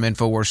Ultra from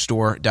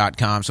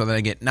InfoWarsStore.com so that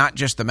I get not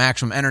just the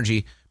maximum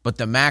energy, but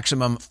the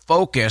maximum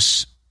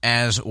focus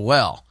as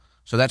well.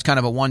 So that's kind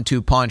of a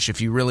 1-2 punch if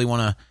you really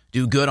want to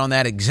do good on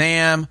that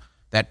exam,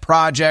 that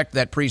project,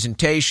 that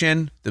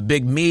presentation, the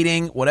big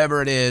meeting,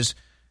 whatever it is,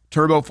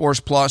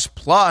 TurboForce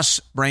plus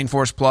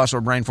BrainForce Plus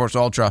or BrainForce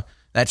Ultra.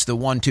 That's the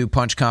 1-2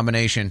 punch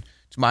combination.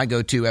 It's my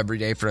go-to every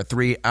day for a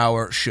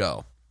 3-hour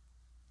show.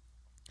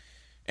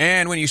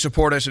 And when you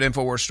support us at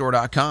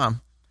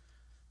InfoWarsStore.com,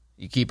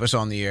 you keep us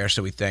on the air,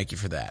 so we thank you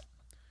for that.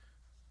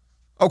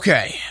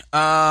 Okay,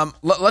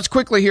 let's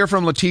quickly hear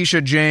from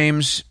Letitia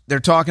James. They're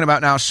talking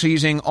about now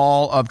seizing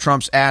all of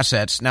Trump's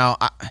assets. Now,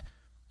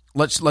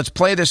 let's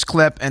play this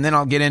clip, and then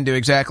I'll get into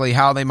exactly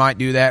how they might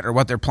do that or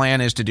what their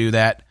plan is to do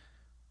that,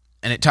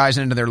 and it ties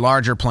into their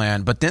larger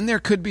plan. But then there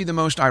could be the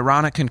most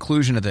ironic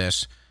conclusion of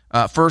this.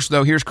 First,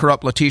 though, here's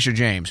corrupt Letitia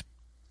James.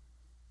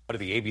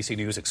 The ABC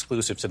News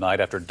exclusive tonight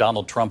after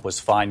Donald Trump was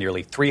fined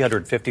nearly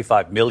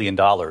 $355 million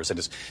in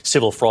his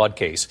civil fraud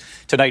case.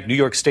 Tonight, New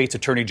York State's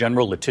Attorney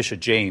General Letitia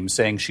James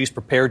saying she's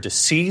prepared to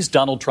seize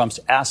Donald Trump's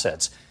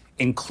assets,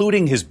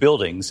 including his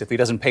buildings, if he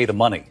doesn't pay the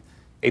money.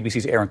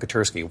 ABC's Aaron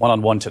Katersky,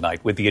 one-on-one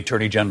tonight with the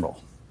Attorney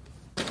General.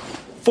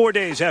 4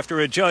 days after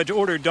a judge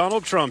ordered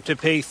Donald Trump to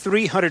pay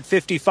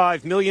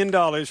 $355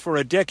 million for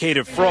a decade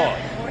of fraud,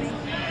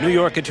 New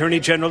York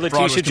Attorney General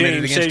Letitia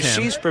James says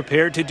she's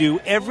prepared to do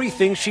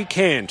everything she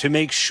can to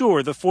make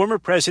sure the former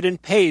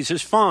president pays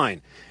his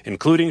fine,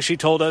 including, she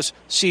told us,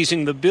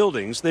 seizing the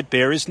buildings that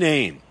bear his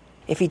name.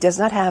 If he does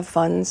not have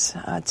funds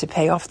to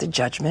pay off the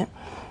judgment,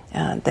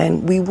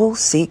 then we will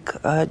seek,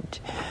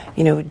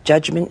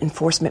 judgment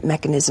enforcement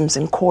mechanisms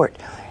in court,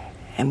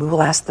 and we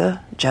will ask the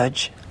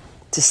judge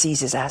to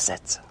seize his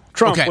assets.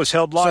 Trump was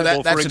held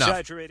liable for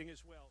exaggerating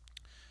as well.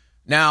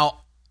 Now,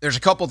 there's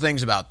a couple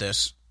things about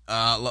this.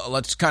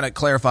 Let's kind of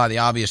clarify the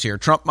obvious here.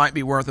 Trump might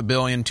be worth $1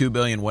 billion, $2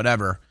 billion,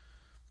 whatever,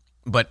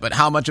 but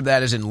how much of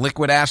that is in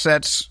liquid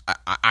assets?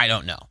 I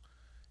don't know.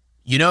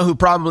 You know who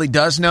probably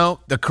does know?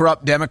 The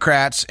corrupt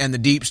Democrats and the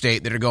deep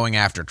state that are going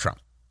after Trump.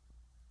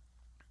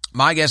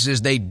 My guess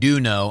is they do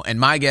know, and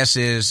my guess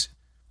is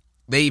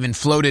they even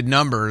floated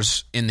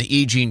numbers in the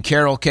E. Jean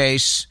Carroll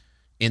case,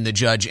 in the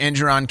Judge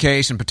Engeron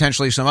case, and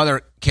potentially some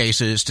other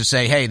cases to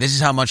say, hey, this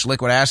is how much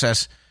liquid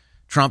assets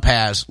Trump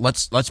has.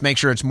 Let's make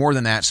sure it's more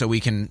than that so we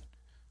can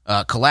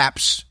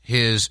collapse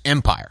his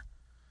empire.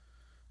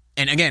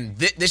 And again,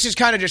 this is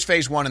kind of just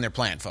phase one in their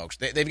plan, folks.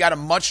 They've got a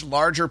much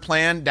larger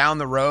plan down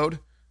the road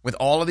with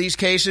all of these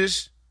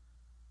cases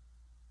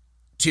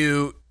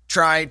to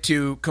try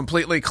to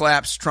completely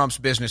collapse Trump's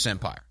business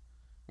empire.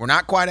 We're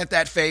not quite at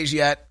that phase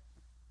yet,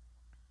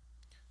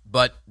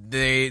 but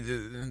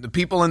the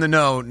people in the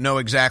know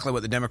exactly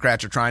what the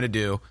Democrats are trying to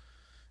do,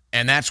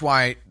 and that's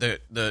why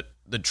the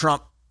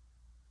Trump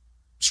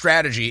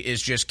strategy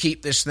is just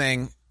keep this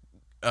thing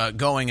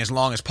going as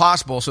long as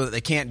possible so that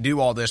they can't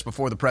do all this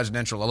before the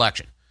presidential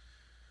election.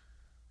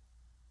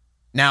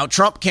 Now,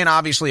 Trump can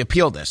obviously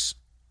appeal this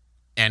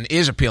and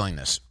is appealing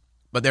this,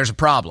 but there's a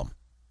problem.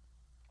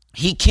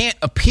 He can't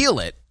appeal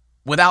it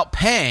without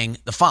paying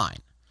the fine.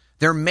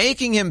 They're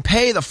making him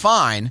pay the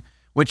fine,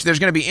 which there's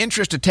going to be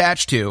interest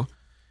attached to,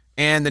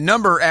 and the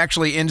number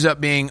actually ends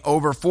up being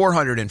over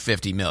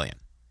 $450 million.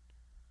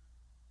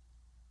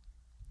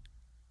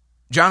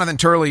 Jonathan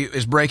Turley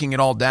is breaking it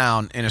all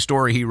down in a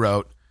story he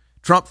wrote.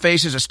 Trump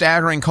faces a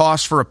staggering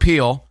cost for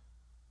appeal,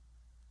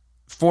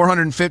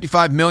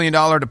 $455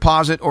 million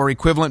deposit or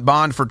equivalent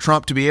bond for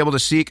Trump to be able to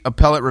seek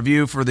appellate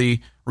review for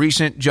the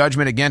recent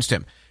judgment against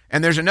him.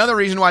 And there's another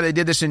reason why they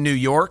did this in New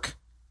York,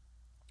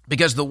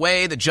 because the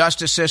way the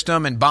justice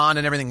system and bond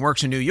and everything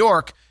works in New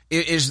York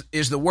is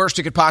the worst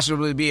it could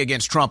possibly be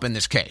against Trump in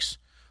this case.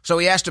 So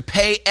he has to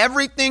pay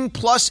everything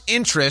plus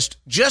interest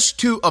just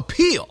to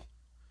appeal.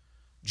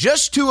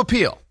 Just to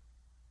appeal.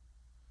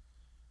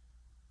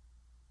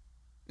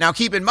 Now,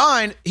 keep in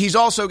mind, he's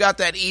also got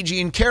that E.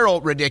 Jean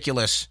Carroll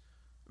ridiculous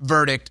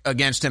verdict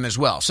against him as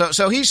well.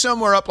 So he's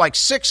somewhere up like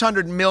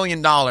 $600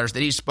 million that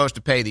he's supposed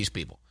to pay these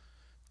people.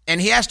 And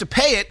he has to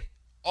pay it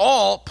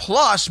all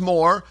plus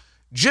more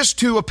just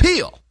to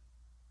appeal.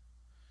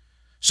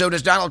 So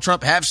does Donald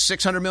Trump have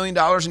 $600 million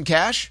in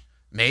cash?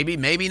 Maybe,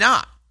 maybe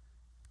not.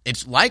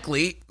 It's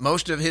likely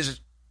most of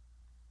his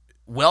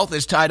wealth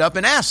is tied up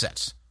in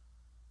assets,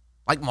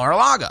 like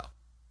Mar-a-Lago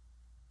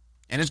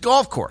and his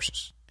golf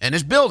courses and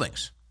his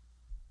buildings.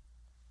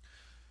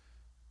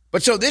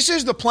 But so this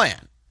is the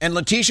plan. And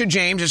Letitia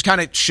James is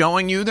kind of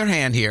showing you their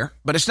hand here,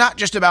 but it's not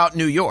just about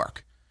New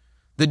York.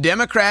 The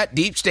Democrat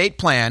deep state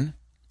plan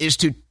is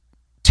to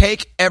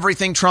take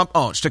everything Trump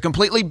owns, to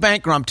completely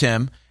bankrupt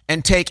him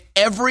and take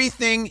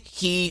everything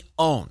he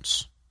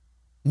owns.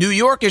 New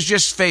York is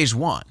just phase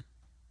one.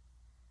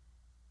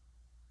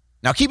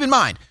 Now, keep in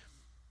mind,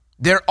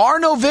 there are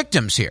no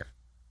victims here.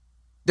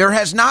 There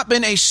has not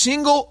been a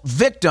single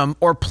victim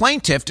or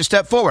plaintiff to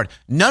step forward.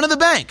 None of the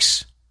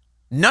banks.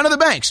 None of the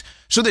banks.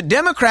 So the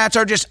Democrats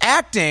are just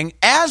acting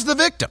as the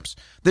victims.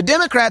 The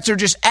Democrats are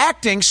just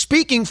acting,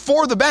 speaking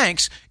for the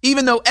banks,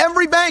 even though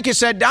every bank has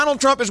said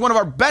Donald Trump is one of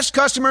our best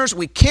customers.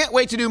 We can't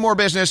wait to do more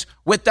business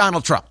with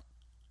Donald Trump.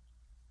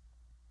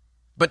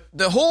 But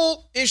the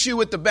whole issue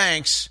with the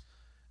banks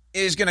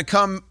is going to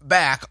come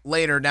back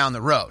later down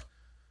the road.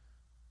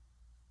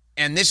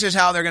 And this is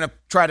how they're going to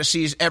try to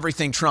seize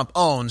everything Trump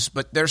owns,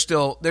 but they're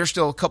still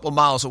a couple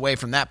miles away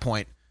from that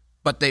point.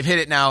 But they've hit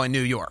it now in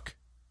New York.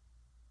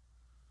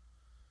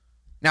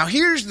 Now,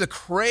 here's the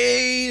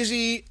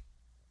crazy,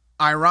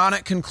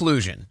 ironic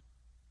conclusion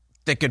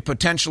that could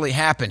potentially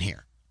happen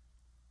here.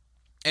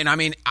 And I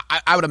mean,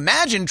 I would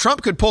imagine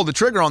Trump could pull the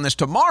trigger on this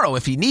tomorrow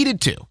if he needed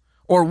to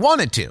or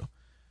wanted to.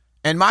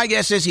 And my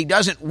guess is he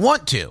doesn't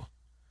want to.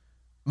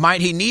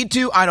 Might he need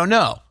to? I don't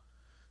know.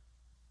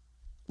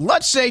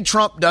 Let's say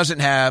Trump doesn't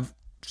have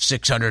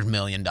 $600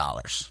 million.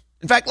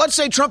 In fact, let's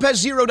say Trump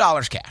has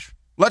 $0 cash.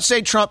 Let's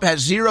say Trump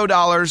has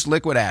 $0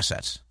 liquid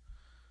assets.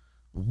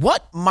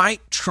 What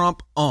might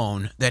Trump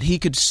own that he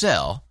could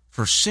sell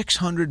for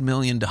 $600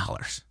 million?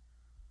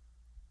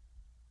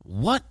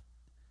 What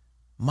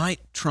might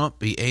Trump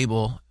be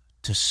able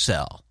to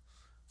sell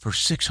for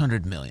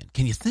 $600 million?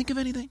 Can you think of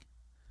anything?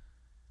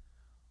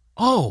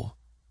 Oh,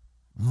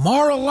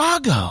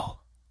 Mar-a-Lago.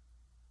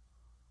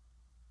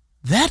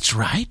 That's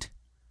right.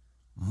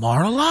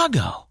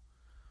 Mar-a-Lago.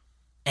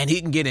 And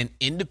he can get an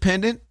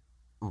independent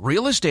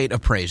real estate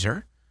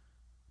appraiser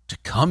to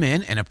come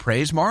in and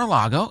appraise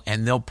Mar-a-Lago,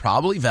 and they'll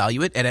probably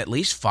value it at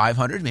least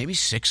 500, maybe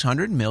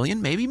 600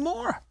 million, maybe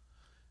more.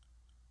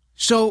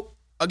 So,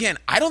 again,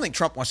 I don't think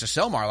Trump wants to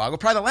sell Mar-a-Lago,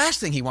 probably the last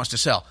thing he wants to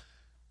sell.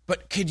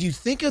 But could you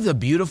think of the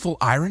beautiful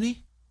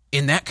irony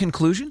in that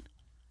conclusion?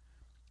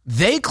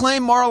 They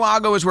claim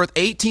Mar-a-Lago is worth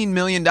 $18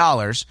 million,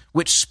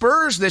 which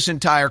spurs this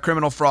entire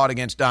criminal fraud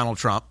against Donald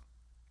Trump.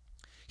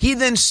 He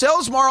then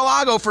sells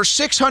Mar-a-Lago for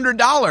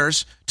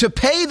 $600 to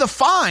pay the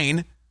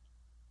fine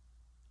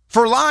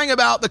for lying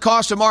about the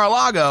cost of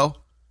Mar-a-Lago,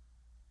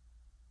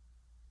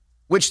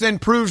 which then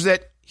proves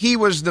that he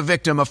was the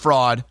victim of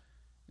fraud,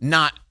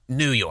 not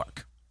New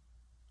York.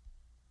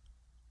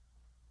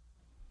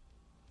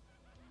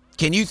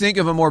 Can you think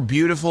of a more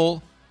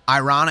beautiful,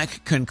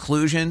 ironic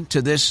conclusion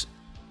to this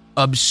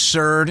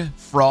absurd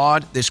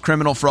fraud, this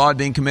criminal fraud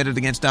being committed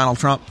against Donald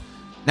Trump?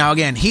 Now,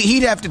 again,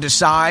 he'd have to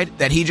decide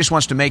that he just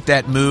wants to make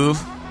that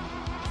move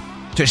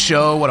to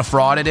show what a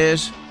fraud it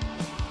is.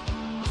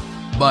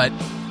 But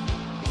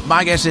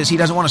my guess is he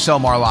doesn't want to sell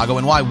Mar-a-Lago,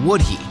 and why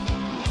would he?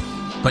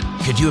 But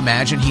could you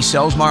imagine he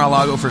sells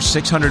Mar-a-Lago for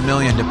 $600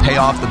 million to pay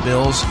off the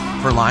bills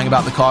for lying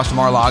about the cost of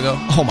Mar-a-Lago?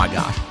 Oh, my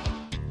gosh.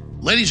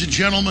 Ladies and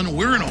gentlemen,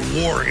 we're in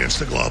a war against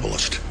the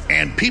globalist,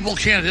 and people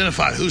can't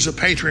identify who's a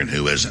patriot and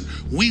who isn't.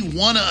 We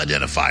want to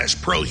identify as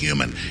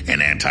pro-human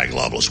and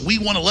anti-globalist. We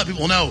want to let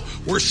people know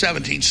we're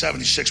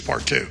 1776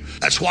 Part 2.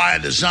 That's why I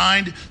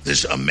designed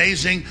this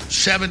amazing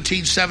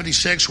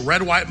 1776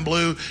 red, white, and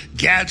blue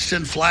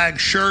Gadsden flag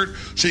shirt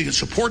so you can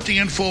support the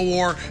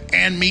InfoWar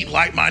and meet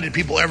like-minded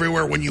people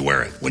everywhere when you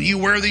wear it. When you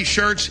wear these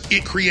shirts,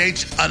 it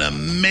creates an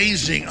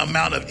amazing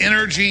amount of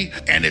energy,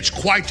 and it's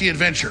quite the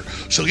adventure.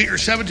 So get your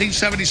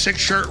 1776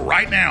 shirt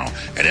right now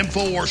at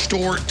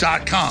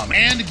InfoWarsStore.com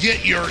and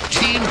get your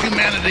Team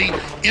Humanity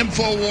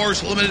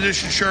InfoWars limited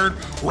edition shirt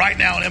right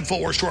now at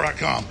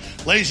InfoWarsStore.com.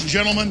 Ladies and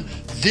gentlemen,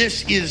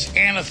 this is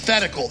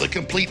antithetical, the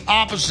complete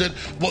opposite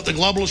of what the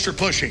globalists are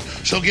pushing.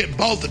 So get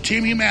both the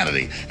Team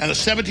Humanity and the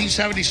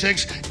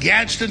 1776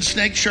 Gadsden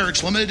Snake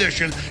shirts limited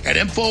edition at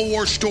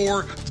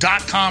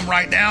InfoWarsStore.com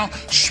right now.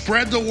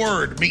 Spread the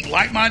word, meet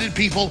like-minded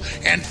people,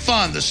 and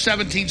fund the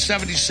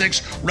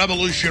 1776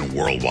 revolution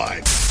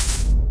worldwide.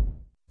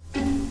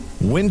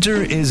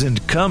 Winter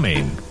isn't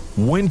coming.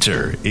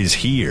 Winter is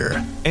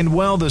here. And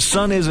while the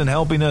sun isn't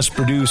helping us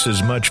produce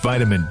as much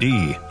vitamin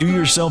D, do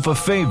yourself a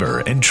favor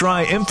and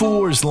try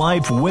InfoWars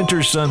Life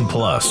Winter Sun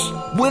Plus.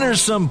 Winter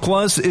Sun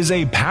Plus is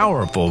a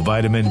powerful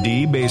vitamin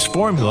D-based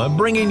formula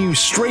bringing you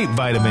straight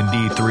vitamin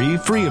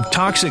D3 free of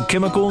toxic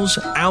chemicals,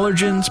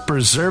 allergens,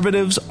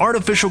 preservatives,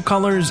 artificial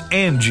colors,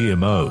 and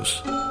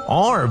GMOs.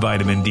 Our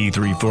vitamin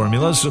D3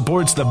 formula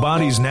supports the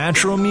body's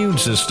natural immune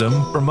system,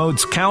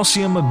 promotes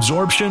calcium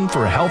absorption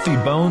for healthy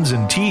bones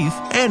and teeth,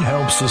 and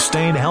helps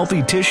sustain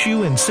healthy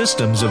tissue and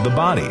systems of the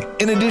body.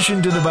 In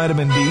addition to the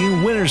vitamin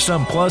D, Winter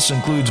Sun Plus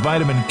includes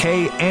vitamin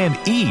K and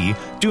E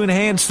to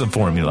enhance the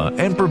formula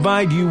and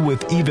provide you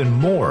with even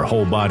more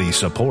whole body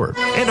support.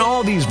 And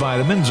all these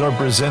vitamins are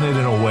presented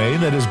in a way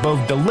that is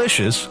both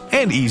delicious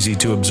and easy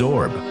to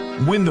absorb.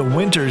 When the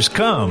winters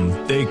come,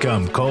 they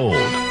come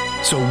cold.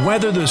 So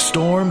weather the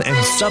storm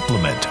and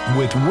supplement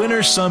with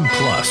Winter Sun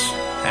Plus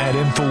at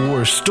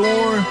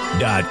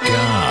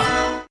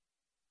InfoWarsStore.com.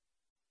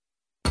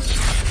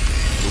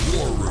 The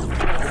War Room.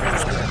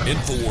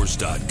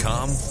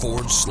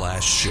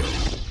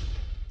 InfoWars.com/show.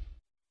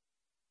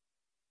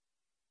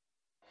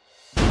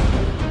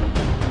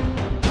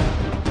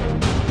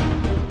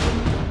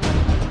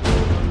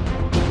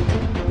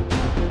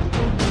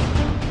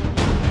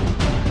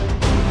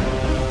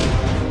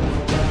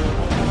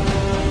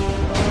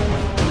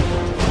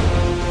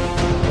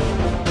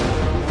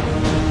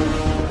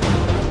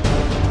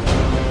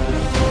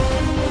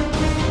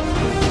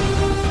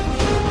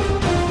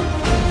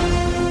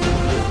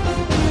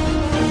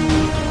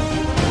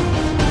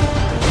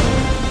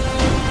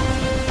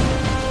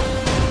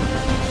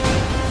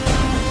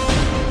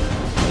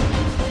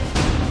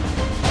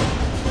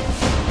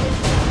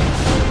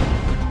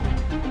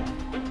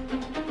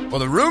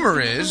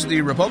 rumor is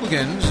the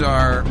Republicans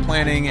are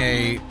planning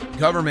a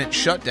government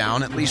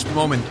shutdown, at least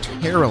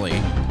momentarily.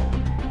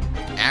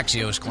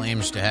 Axios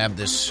claims to have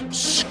this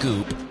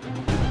scoop.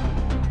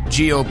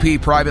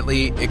 GOP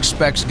privately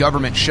expects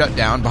government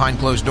shutdown. Behind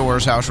closed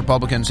doors, House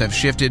Republicans have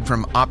shifted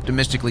from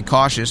optimistically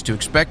cautious to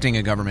expecting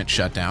a government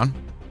shutdown.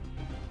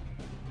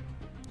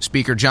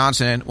 Speaker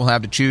Johnson will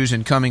have to choose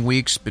in coming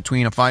weeks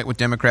between a fight with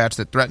Democrats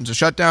that threatens a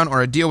shutdown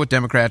or a deal with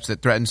Democrats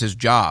that threatens his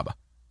job.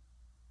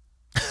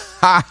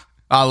 Ha!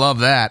 I love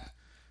that.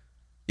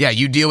 Yeah,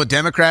 you deal with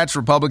Democrats,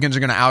 Republicans are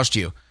going to oust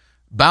you.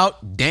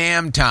 About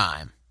damn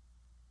time.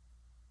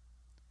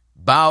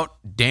 About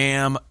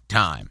damn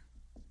time.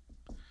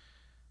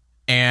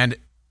 And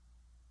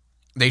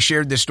they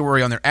shared this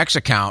story on their X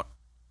account.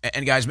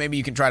 And guys, maybe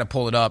you can try to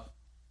pull it up.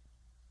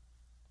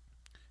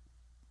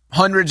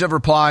 Hundreds of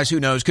replies, who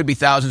knows, could be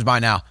thousands by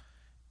now.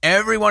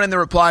 Everyone in the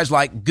replies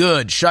like,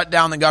 good, shut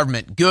down the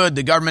government. Good,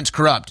 the government's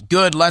corrupt.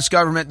 Good, less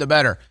government, the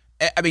better.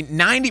 I mean,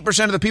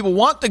 90% of the people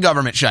want the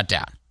government shut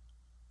down.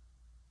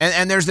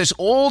 And there's this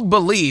old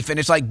belief, and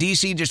it's like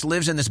D.C. just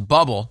lives in this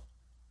bubble.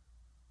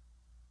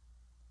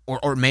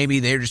 Or maybe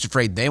they're just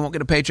afraid they won't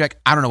get a paycheck.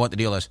 I don't know what the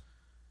deal is.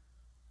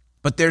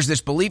 But there's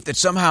this belief that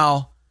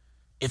somehow,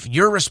 if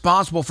you're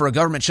responsible for a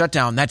government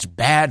shutdown, that's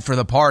bad for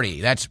the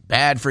party. That's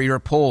bad for your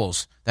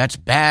polls. That's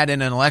bad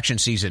in an election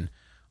season.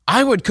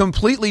 I would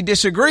completely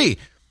disagree.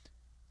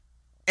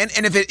 And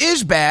if it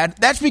is bad,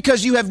 that's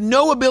because you have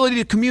no ability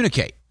to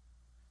communicate.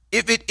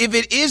 If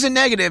it is a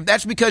negative,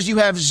 that's because you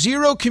have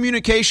zero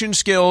communication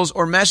skills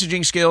or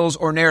messaging skills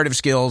or narrative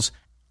skills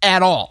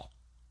at all.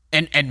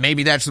 And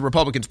maybe that's the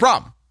Republicans'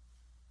 problem.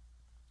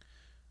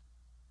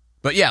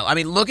 But yeah, I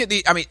mean,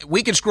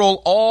 we can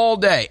scroll all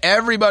day.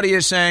 Everybody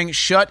is saying,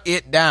 shut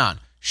it down,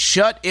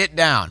 shut it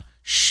down,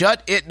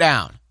 shut it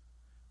down.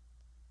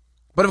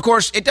 But of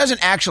course, it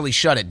doesn't actually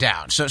shut it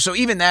down. So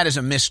even that is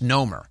a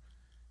misnomer.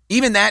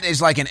 Even that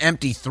is like an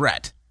empty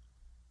threat.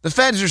 The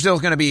feds are still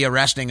going to be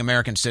arresting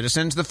American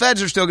citizens. The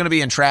feds are still going to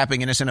be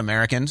entrapping innocent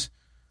Americans.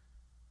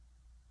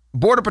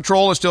 Border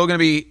Patrol is still going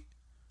to be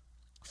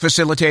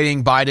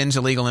facilitating Biden's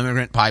illegal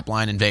immigrant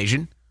pipeline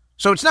invasion.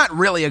 So it's not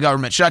really a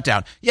government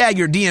shutdown. Yeah,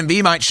 your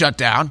DMV might shut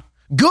down.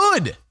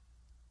 Good.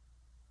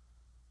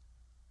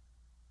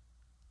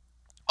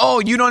 Oh,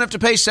 you don't have to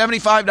pay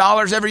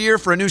 $75 every year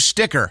for a new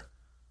sticker.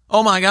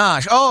 Oh my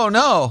gosh. Oh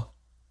no.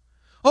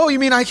 Oh, you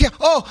mean I can't?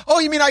 Oh,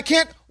 you mean I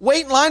can't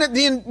wait in line at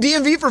the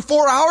DMV for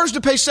 4 hours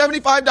to pay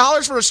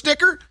 $75 for a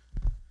sticker?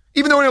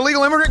 Even though an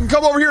illegal immigrant can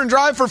come over here and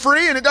drive for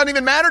free and it doesn't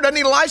even matter, doesn't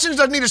need a license,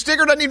 doesn't need a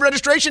sticker, doesn't need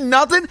registration,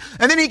 nothing.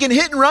 And then he can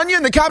hit and run you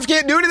and the cops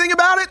can't do anything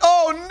about it?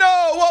 Oh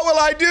no, what will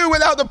I do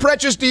without the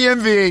precious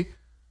DMV?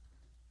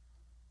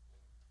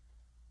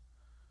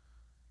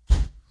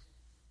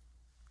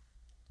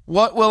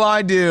 What will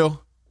I do?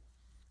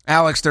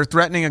 Alex, they're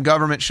threatening a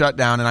government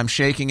shutdown and I'm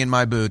shaking in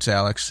my boots,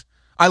 Alex.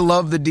 I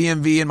love the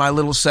DMV and my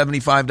little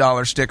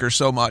 $75 sticker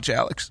so much,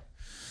 Alex.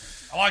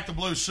 I like the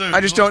blue suit. I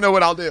just don't know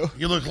what I'll do.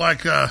 You look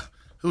like,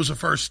 who was the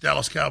first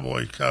Dallas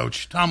Cowboy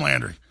coach? Tom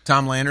Landry.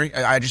 Tom Landry?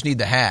 I just need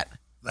the hat.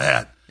 The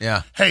hat.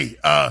 Yeah. Hey,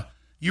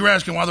 you were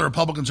asking why the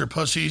Republicans are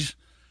pussies?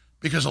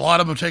 Because a lot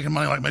of them have taken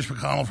money like Mitch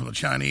McConnell from the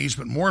Chinese,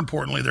 but more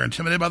importantly, they're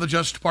intimidated by the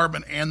Justice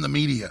Department and the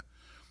media.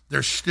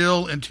 They're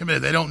still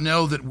intimidated. They don't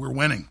know that we're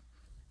winning.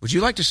 Would you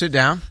like to sit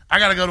down? I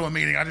got to go to a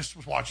meeting. I just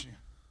was watching you.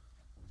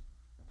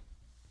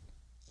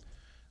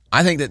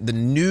 I think that the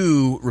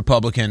new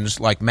Republicans,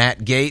 like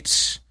Matt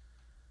Gaetz,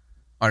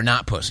 are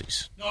not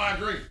pussies. No, I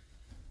agree.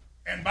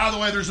 And by the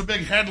way, there's a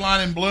big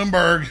headline in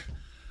Bloomberg.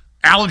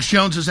 Alex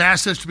Jones's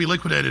assets to be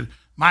liquidated.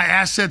 My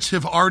assets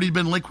have already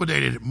been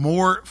liquidated.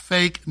 More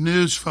fake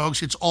news,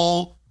 folks. It's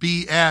all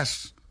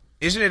BS.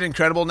 Isn't it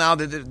incredible now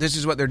that this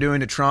is what they're doing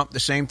to Trump? The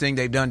same thing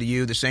they've done to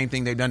you, the same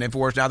thing they've done to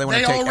InfoWars. Now they want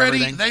to take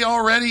everything. They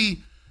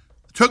already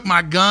took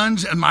my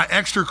guns and my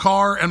extra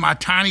car and my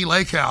tiny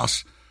lake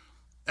house.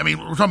 I mean,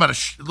 we're talking about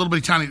a little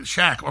bitty tiny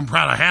shack. I'm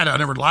proud I had it. I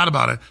never lied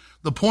about it.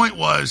 The point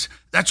was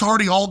that's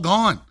already all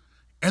gone.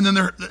 And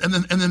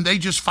then they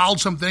just filed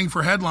something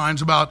for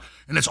headlines about,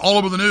 and it's all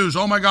over the news.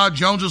 Oh my God,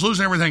 Jones is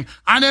losing everything.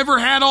 I never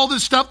had all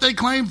this stuff they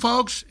claim,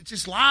 folks. It's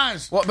just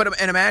lies. Well,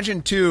 and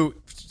imagine too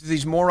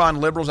these moron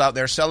liberals out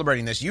there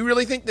celebrating this. You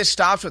really think this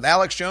stops with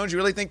Alex Jones? You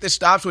really think this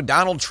stops with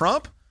Donald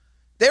Trump?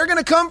 They're going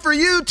to come for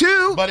you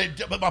too.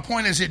 But my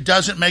point is, it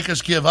doesn't make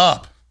us give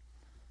up.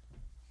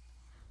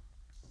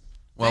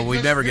 Well,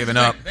 we've never given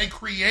up. They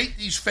create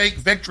these fake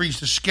victories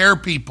to scare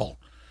people.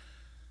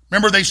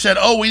 Remember, they said,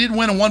 "Oh, we didn't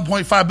win a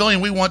 $1.5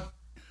 billion. We want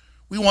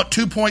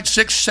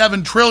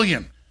 $2.67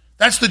 trillion."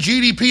 That's the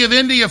GDP of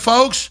India,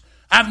 folks.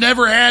 I've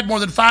never had more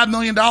than $5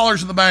 million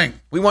in the bank.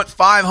 We want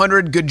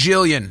 500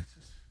 gajillion.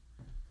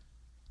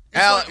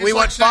 We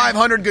want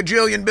 500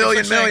 gajillion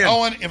billion million.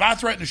 Owen, if I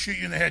threaten to shoot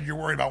you in the head, you're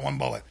worried about one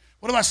bullet.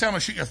 What if I say I'm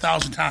going to shoot you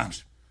 1,000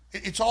 times?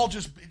 It's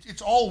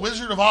all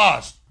Wizard of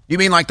Oz. You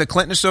mean like the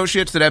Clinton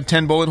associates that have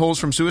 10 bullet holes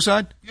from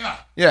suicide? Yeah.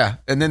 Yeah,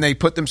 and then they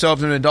put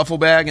themselves in a duffel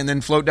bag and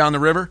then float down the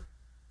river?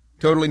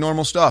 Totally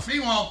normal stuff.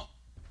 Meanwhile,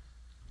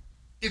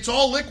 it's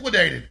all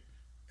liquidated.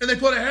 And they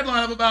put a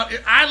headline up about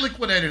it. I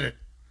liquidated it.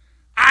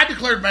 I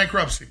declared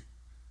bankruptcy.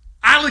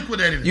 I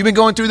liquidated it. You've been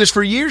going through this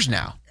for years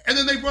now. And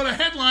then they brought a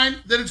headline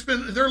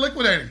that they're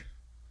liquidating.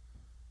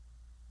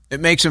 It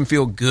makes them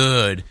feel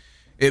good.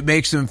 It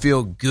makes them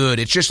feel good.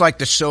 It's just like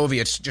the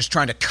Soviets just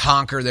trying to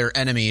conquer their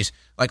enemies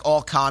like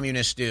all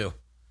communists do.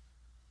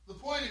 The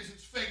point is,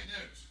 it's fake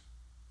news.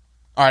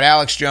 All right,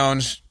 Alex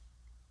Jones,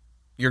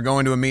 you're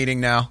going to a meeting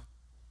now.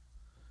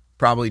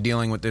 Probably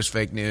dealing with this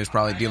fake news,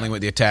 probably dealing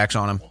with the attacks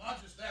on him. Well,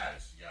 not just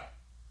that.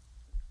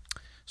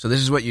 So this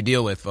is what you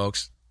deal with,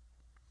 folks.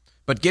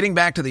 But getting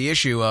back to the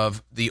issue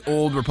of the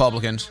old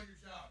Republicans.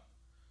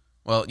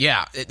 Well,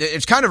 yeah,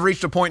 it's kind of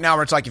reached a point now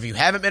where it's like if you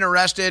haven't been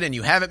arrested and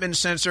you haven't been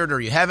censored or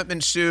you haven't been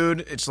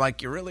sued, it's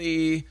like are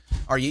you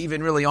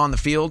even really on the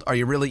field? Are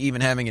you really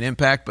even having an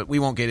impact? But we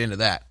won't get into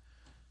that.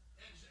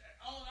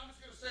 I'm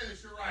just going to say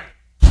this, you're right.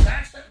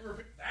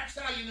 That's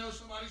how you know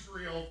somebody's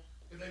real,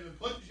 if they've been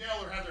put in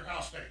jail or have their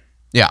house taken.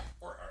 Yeah.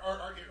 Or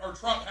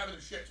Trump having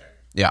his shit taken.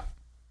 Yeah,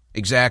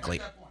 exactly.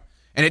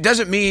 And it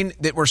doesn't mean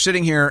that we're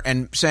sitting here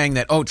and saying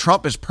that, oh,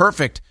 Trump is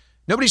perfect.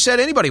 Nobody said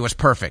anybody was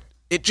perfect.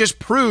 It just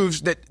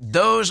proves that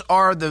those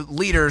are the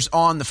leaders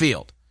on the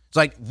field. It's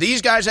like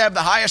these guys have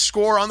the highest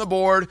score on the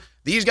board.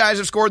 These guys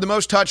have scored the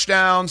most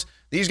touchdowns.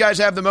 These guys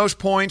have the most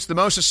points, the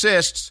most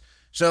assists.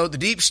 So the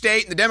deep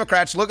state and the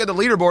Democrats look at the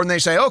leaderboard and they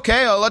say,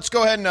 okay, let's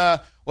go ahead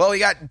and, you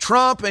got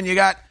Trump and you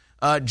got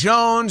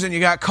Jones and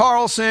you got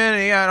Carlson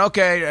and you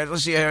got,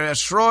 let's see,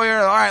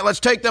 Schroyer. All right, let's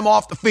take them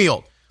off the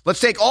field. Let's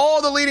take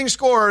all the leading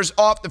scorers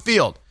off the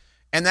field.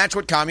 And that's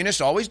what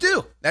communists always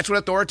do. That's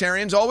what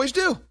authoritarians always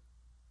do.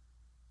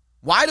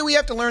 Why do we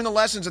have to learn the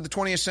lessons of the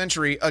 20th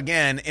century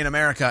again in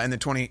America in the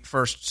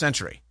 21st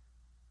century?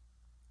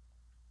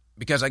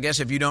 Because I guess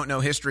if you don't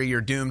know history,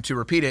 you're doomed to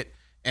repeat it.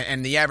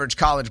 And the average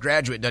college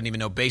graduate doesn't even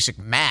know basic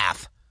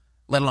math,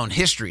 let alone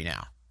history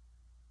now.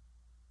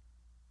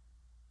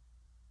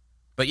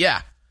 But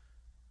yeah,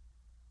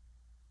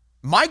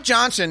 Mike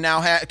Johnson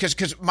now has,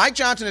 because Mike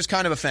Johnson is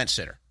kind of a fence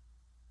sitter.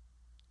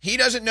 He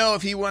doesn't know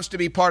if he wants to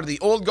be part of the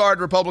old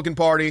guard Republican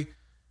Party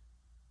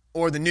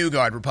or the new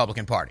guard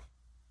Republican Party.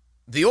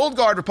 The old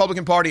guard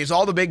Republican Party is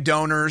all the big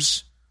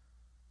donors,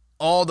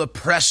 all the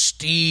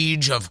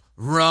prestige of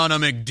Ronna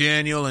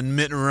McDaniel and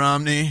Mitt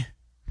Romney,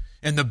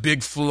 and the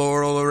big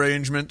floral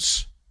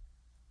arrangements.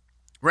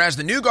 Whereas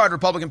the new guard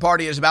Republican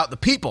Party is about the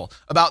people,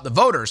 about the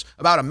voters,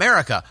 about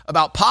America,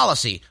 about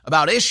policy,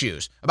 about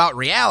issues, about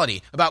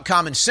reality, about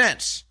common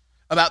sense,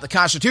 about the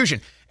Constitution.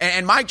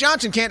 And Mike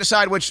Johnson can't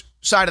decide which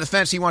side of the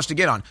fence he wants to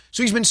get on.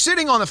 So he's been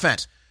sitting on the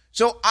fence.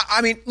 So,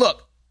 I mean,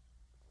 look,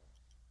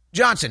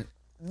 Johnson,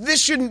 this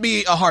shouldn't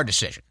be a hard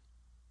decision.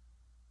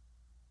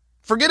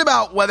 Forget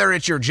about whether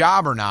it's your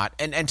job or not,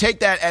 and take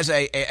that as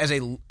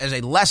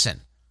a lesson.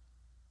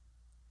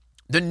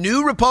 The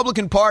new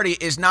Republican Party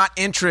is not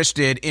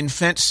interested in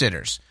fence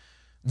sitters.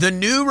 The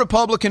new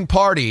Republican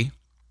Party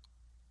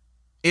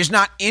is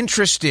not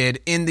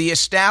interested in the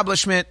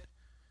establishment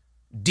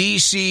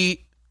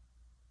D.C.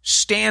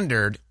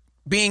 standard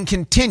being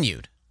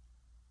continued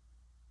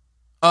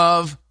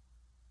of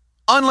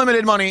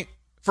unlimited money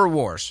for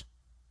wars,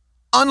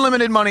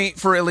 unlimited money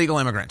for illegal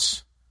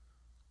immigrants,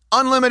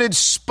 unlimited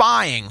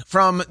spying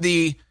from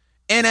the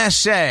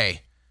NSA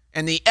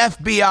and the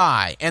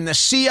FBI and the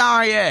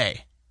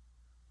CIA.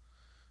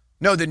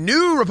 No, the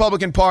new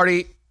Republican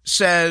Party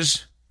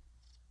says,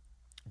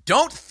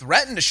 don't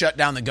threaten to shut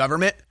down the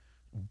government.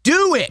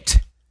 Do it.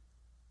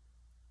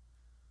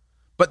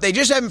 But they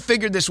just haven't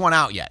figured this one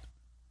out yet.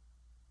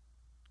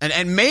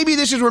 And maybe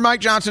this is where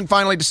Mike Johnson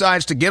finally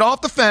decides to get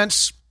off the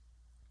fence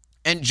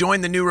and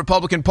join the new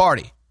Republican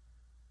Party.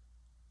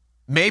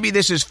 Maybe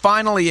this is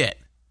finally it.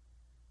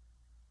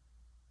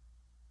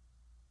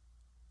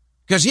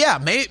 Because, yeah,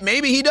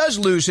 maybe he does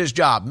lose his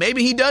job.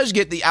 Maybe he does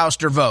get the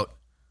ouster vote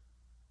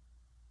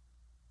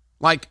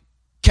like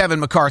Kevin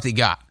McCarthy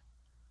got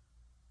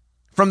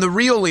from the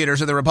real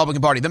leaders of the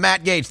Republican Party, the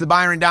Matt Gaetz, the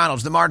Byron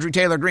Donalds, the Marjorie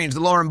Taylor Greens, the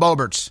Lauren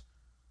Boeberts,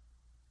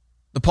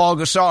 the Paul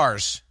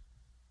Gosars,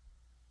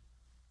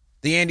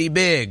 the Andy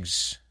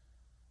Biggs,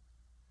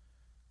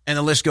 and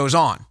the list goes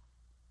on.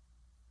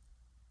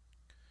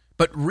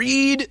 But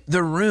read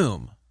the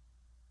room.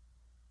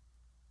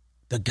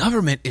 The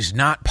government is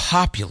not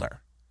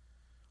popular.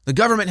 The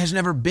government has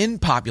never been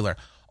popular.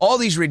 All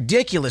these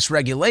ridiculous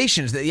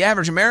regulations that the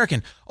average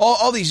American,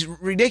 all these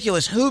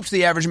ridiculous hoops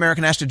the average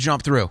American has to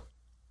jump through.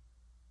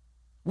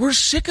 We're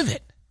sick of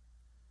it.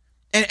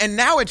 And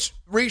now it's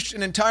reached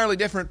an entirely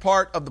different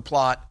part of the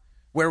plot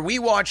where we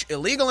watch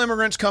illegal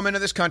immigrants come into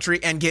this country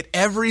and get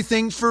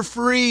everything for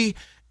free.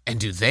 And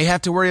do they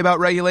have to worry about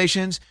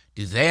regulations?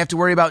 Do they have to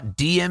worry about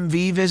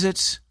DMV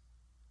visits?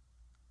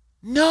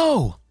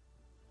 No.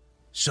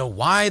 So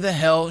why the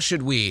hell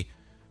should we?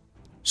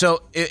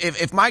 So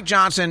if Mike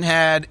Johnson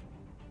had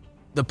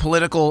the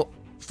political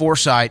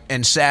foresight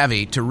and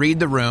savvy to read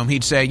the room,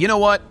 he'd say, you know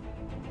what?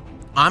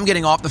 I'm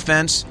getting off the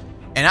fence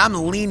and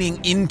I'm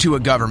leaning into a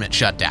government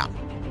shutdown.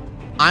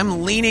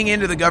 I'm leaning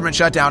into the government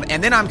shutdown,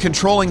 and then I'm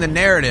controlling the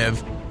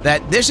narrative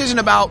that this isn't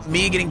about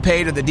me getting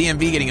paid or the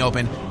DMV getting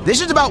open.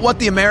 This is about what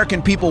the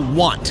American people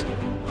want.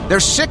 They're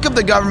sick of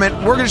the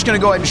government. We're just going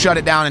to go ahead and shut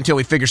it down until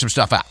we figure some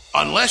stuff out.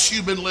 Unless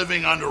you've been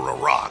living under a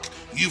rock,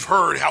 you've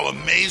heard how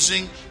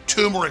amazing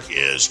turmeric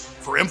is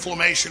for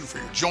inflammation, for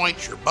your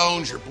joints, your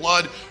bones, your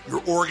blood,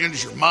 your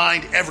organs, your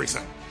mind,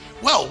 everything.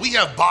 Well, we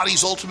have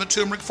Body's Ultimate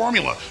Turmeric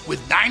Formula with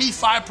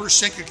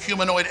 95%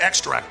 curcuminoid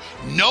extract.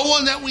 No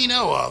one that we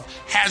know of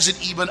has it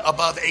even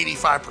above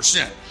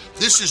 85%.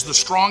 This is the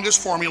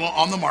strongest formula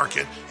on the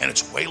market, and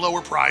it's way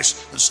lower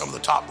price than some of the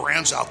top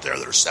brands out there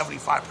that are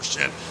 75%,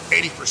 80%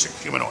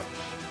 curcuminoid.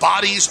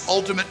 Body's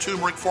Ultimate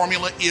Turmeric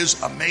Formula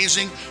is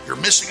amazing. You're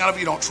missing out if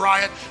you don't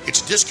try it.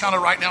 It's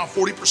discounted right now,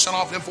 40%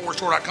 off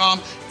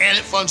InfoWarsStore.com, and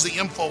it funds the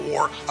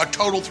InfoWar, a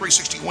total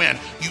 360 win.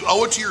 You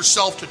owe it to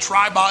yourself to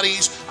try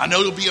Body's. I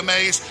know you'll be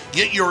amazed.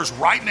 Get yours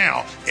right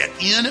now at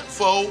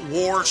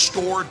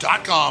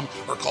InfoWarsStore.com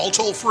or call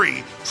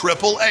toll-free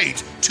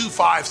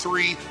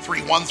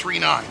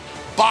 888-253-3139.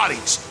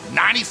 Body's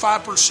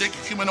 95%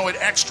 curcuminoid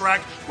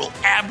extract will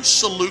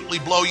absolutely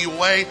blow you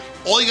away.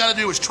 All you got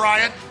to do is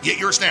try it. Get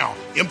yours now.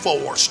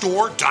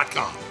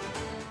 InfoWarsStore.com.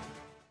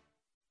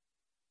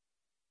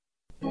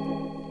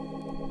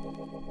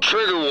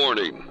 Trigger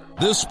warning.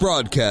 This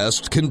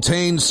broadcast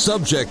contains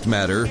subject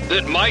matter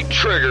that might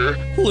trigger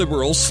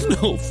liberal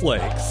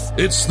snowflakes.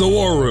 It's The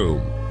War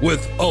Room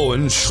with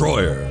Owen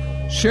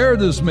Schroyer. Share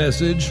this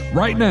message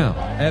right now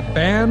at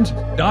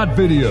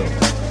band.video.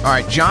 All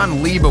right, John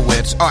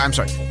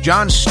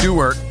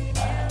Stewart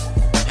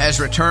has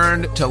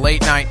returned to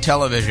late-night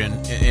television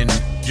in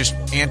just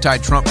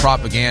anti-Trump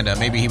propaganda.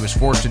 Maybe he was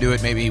forced to do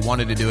it, maybe he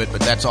wanted to do it,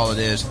 but that's all it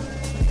is.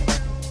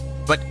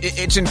 But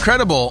it's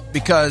incredible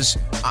because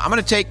I'm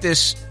going to take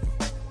this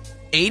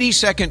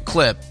 80-second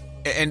clip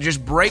and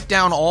just break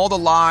down all the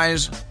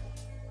lies,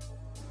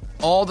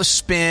 all the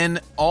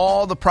spin,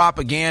 all the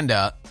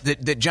propaganda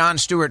that John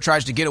Stewart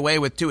tries to get away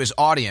with to his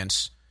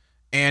audience.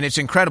 And it's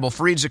incredible.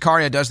 Fareed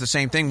Zakaria does the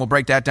same thing. We'll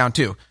break that down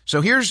too.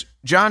 So here's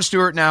John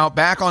Stewart now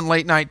back on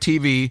late night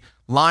TV,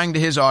 lying to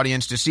his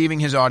audience,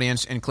 deceiving his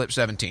audience in clip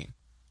 17.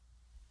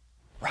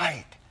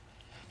 Right.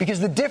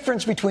 Because the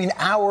difference between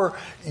our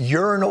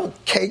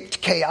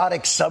urinal-caked,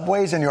 chaotic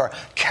subways and your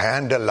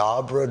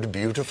candelabred,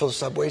 beautiful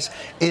subways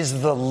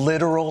is the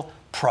literal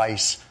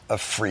price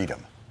of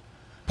freedom.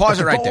 Pause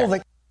it right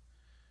there.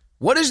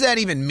 What does that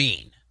even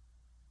mean?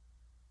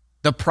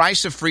 The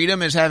price of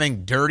freedom is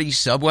having dirty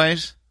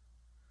subways?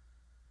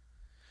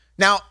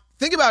 Now,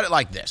 think about it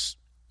like this.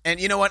 And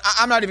you know what?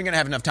 I'm not even going to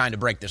have enough time to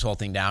break this whole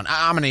thing down.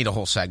 I'm going to need a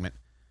whole segment.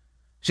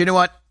 So you know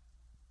what?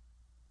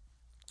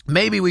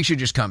 Maybe we should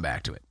just come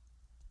back to it.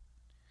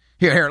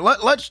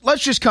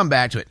 Let's just come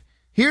back to it.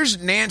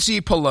 Here's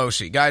Nancy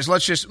Pelosi. Guys,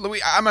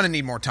 I'm going to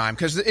need more time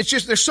because it's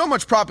just, there's so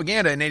much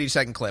propaganda in an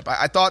 80-second clip.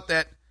 I thought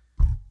that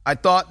I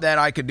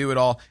could do it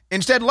all.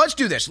 Instead, let's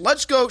do this.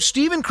 Let's go.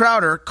 Steven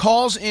Crowder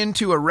calls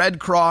into a Red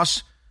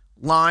Cross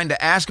line to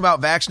ask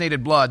about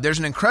vaccinated blood. There's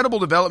an incredible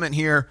development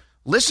here.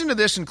 Listen to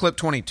this in clip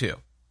 22.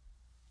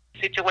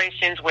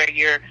 Situations where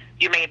you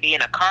may be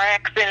in a car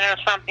accident or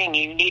something,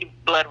 you need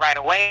blood right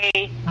away.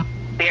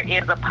 There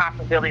is a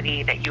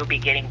possibility that you'll be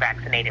getting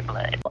vaccinated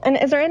blood. And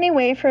is there any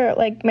way for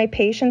my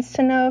patients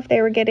to know if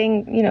they were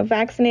getting,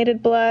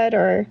 vaccinated blood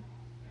or?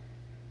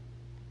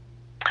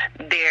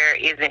 There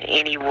isn't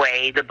any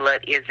way. The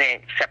blood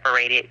isn't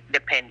separated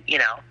depending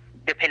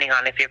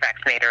on if you're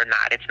vaccinated or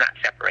not. It's not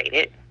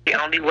separated. The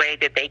only way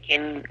that they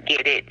can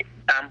get it,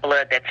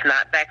 blood that's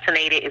not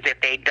vaccinated, is if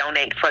they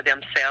donate for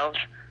themselves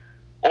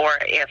or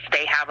if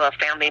they have a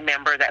family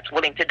member that's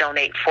willing to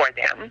donate for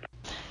them.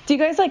 Do you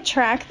guys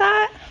track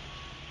that?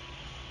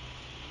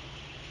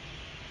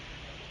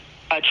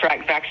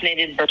 Track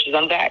vaccinated versus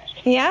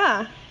unvaxxed?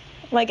 Yeah.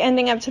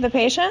 Ending up to the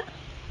patient?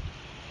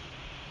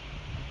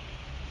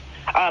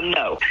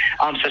 No.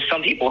 So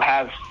some people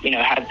have,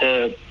 had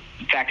the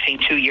vaccine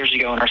 2 years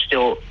ago and are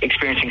still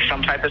experiencing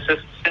some type of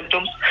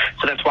symptoms.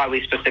 So that's why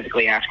we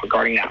specifically asked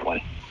regarding that one.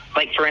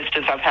 For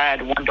instance, I've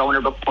had one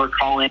donor before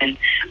call in,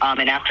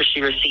 and after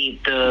she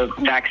received the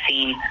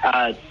vaccine,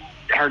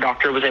 her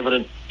doctor was able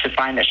to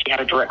find that she had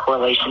a direct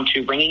correlation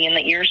to ringing in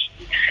the ears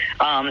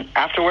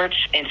afterwards.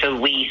 And so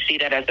we see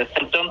that as a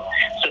symptom.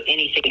 So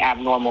anything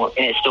abnormal,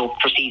 and it still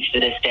proceeds to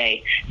this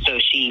day. So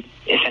she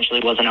essentially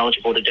wasn't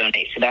eligible to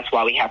donate. So that's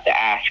why we have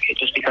to ask.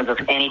 Just because of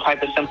any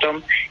type of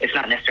symptom, it's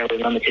not necessarily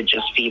limited to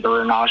just fever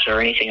or nausea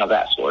or anything of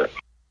that sort.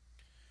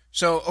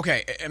 So,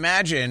 okay,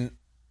 imagine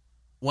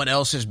what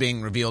else is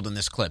being revealed in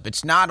this clip.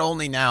 It's not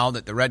only now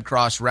that the Red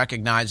Cross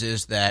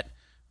recognizes that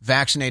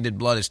vaccinated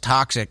blood is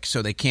toxic,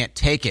 so they can't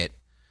take it.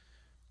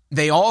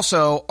 They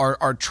also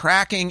are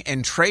tracking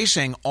and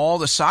tracing all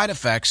the side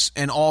effects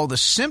and all the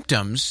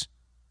symptoms,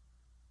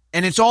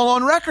 and it's all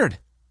on record.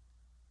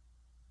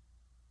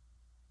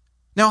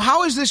 Now,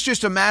 how is this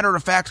just a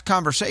matter-of-fact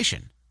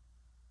conversation?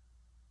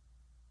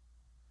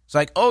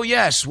 It's oh,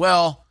 yes,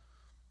 well,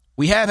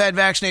 we have had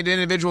vaccinated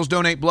individuals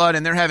donate blood,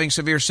 and they're having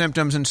severe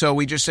symptoms, and so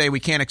we just say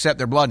we can't accept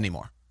their blood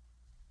anymore.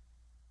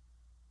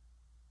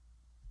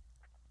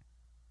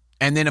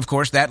 And then, of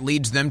course, that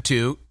leads them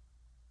to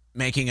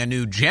making a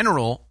new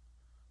general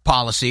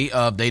policy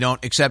of they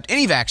don't accept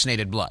any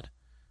vaccinated blood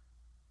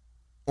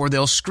or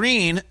they'll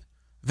screen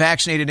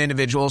vaccinated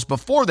individuals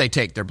before they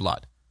take their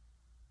blood.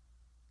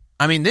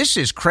 I mean, this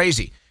is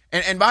crazy.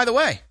 And by the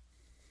way,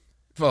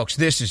 folks,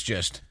 this is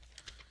just...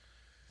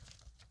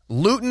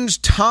 Luton's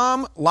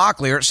Tom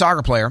Locklear,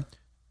 soccer player,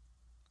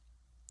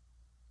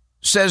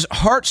 says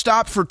heart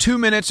stopped for 2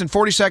 minutes and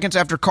 40 seconds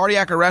after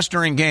cardiac arrest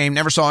during game.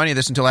 Never saw any of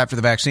this until after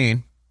the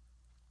vaccine.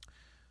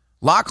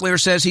 Locklear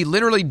says he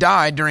literally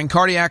died during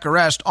cardiac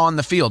arrest on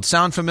the field.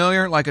 Sound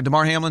familiar? Like a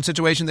Damar Hamlin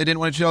situation they didn't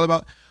want to tell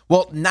about?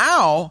 Well,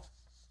 now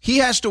he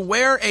has to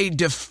wear a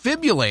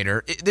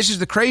defibrillator. This is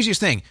the craziest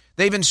thing.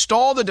 They've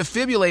installed a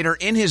defibrillator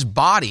in his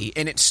body,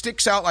 and it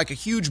sticks out like a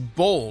huge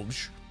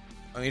bulge.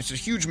 I mean, it's a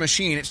huge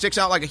machine. It sticks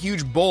out like a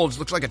huge bulge.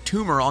 Looks like a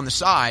tumor on the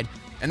side.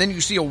 And then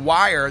you see a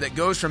wire that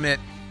goes from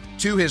it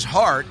to his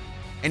heart.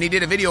 And he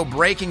did a video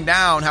breaking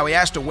down how he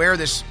has to wear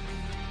this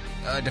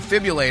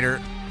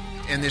defibrillator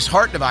and this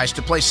heart device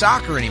to play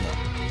soccer anymore.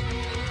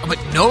 But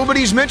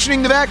nobody's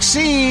mentioning the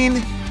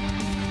vaccine.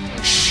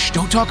 Shh,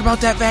 don't talk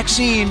about that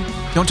vaccine.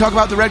 Don't talk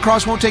about the Red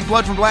Cross won't take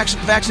blood from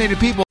vaccinated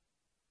people.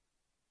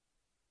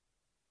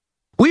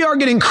 We are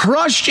getting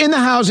crushed in the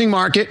housing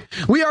market.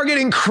 We are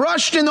getting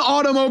crushed in the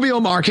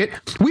automobile market.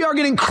 We are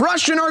getting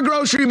crushed in our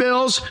grocery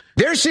bills.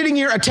 They're sitting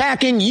here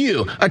attacking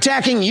you,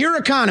 attacking your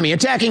economy,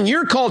 attacking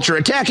your culture,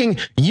 attacking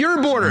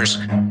your borders.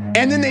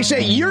 And then they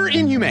say you're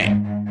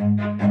inhumane.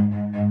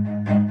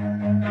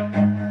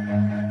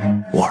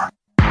 War.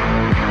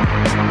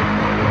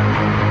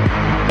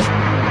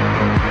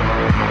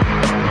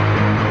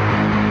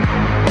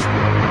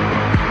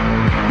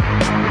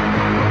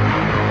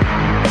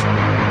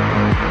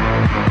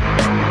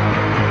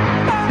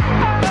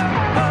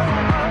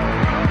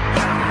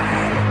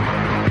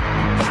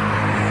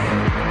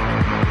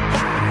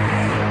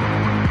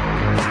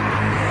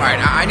 All right,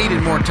 I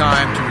needed more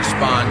time to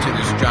respond to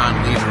this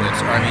Jon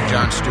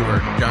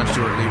Stewart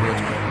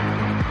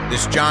Leibowitz,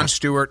 this Jon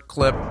Stewart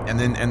clip, and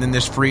then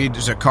this Fareed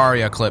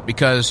Zakaria clip,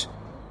 because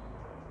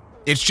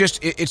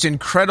it's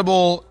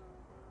incredible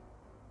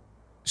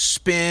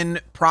spin,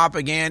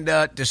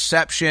 propaganda,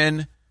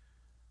 deception,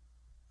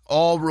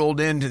 all rolled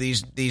into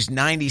these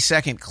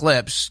 90-second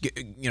clips,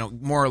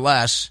 more or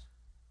less.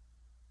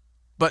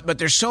 But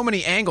there's so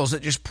many angles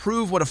that just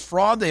prove what a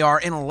fraud they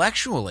are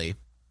intellectually.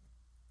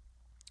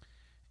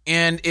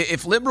 And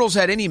if liberals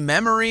had any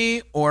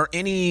memory or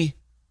any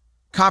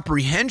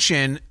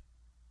comprehension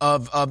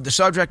of the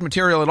subject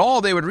material at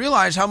all, they would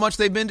realize how much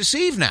they've been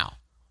deceived now.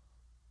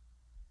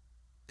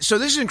 So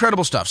this is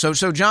incredible stuff.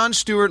 So Jon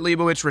Stewart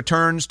Leibowitz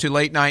returns to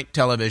late night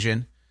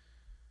television.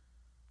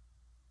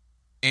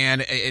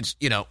 And it's,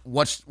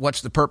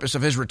 what's the purpose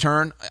of his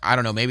return? I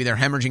don't know. Maybe they're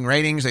hemorrhaging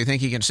ratings. They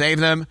think he can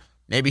save them.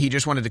 Maybe he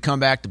just wanted to come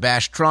back to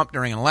bash Trump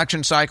during an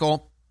election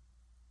cycle.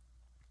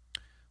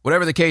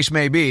 Whatever the case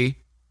may be.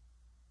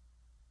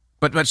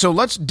 But so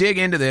let's dig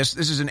into this.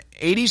 This is an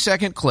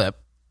 80-second clip,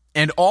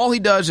 and all he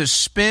does is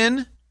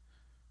spin,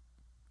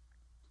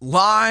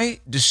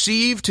 lie,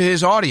 deceive to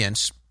his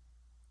audience.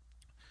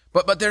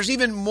 But there's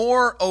even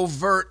more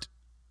overt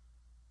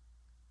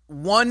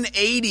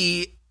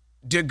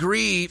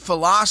 180-degree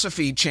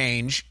philosophy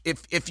change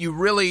if you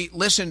really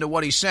listen to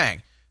what he's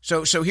saying.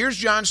 So here's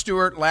Jon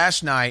Stewart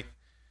last night,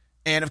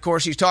 and of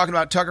course he's talking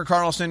about Tucker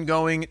Carlson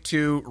going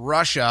to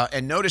Russia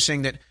and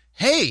noticing that,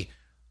 hey,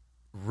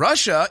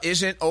 Russia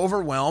isn't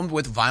overwhelmed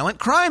with violent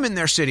crime in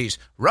their cities.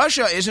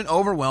 Russia isn't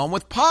overwhelmed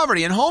with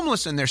poverty and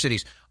homeless in their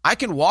cities. I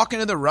can walk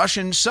into the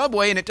Russian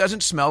subway and it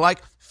doesn't smell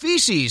like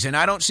feces, and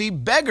I don't see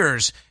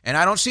beggars, and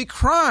I don't see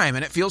crime,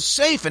 and it feels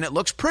safe, and it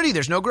looks pretty.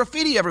 There's no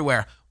graffiti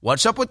everywhere.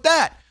 What's up with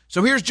that?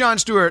 So here's Jon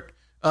Stewart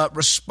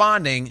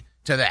responding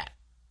to that.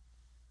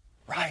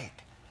 Right.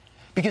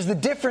 Because the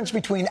difference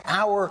between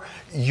our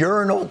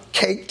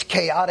urinal-caked,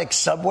 chaotic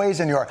subways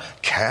and your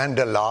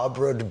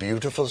candelabraed,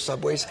 beautiful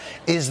subways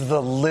is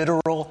the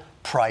literal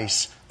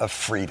price of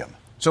freedom.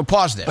 So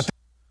pause this.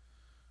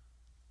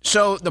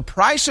 So the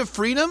price of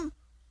freedom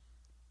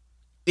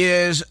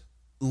is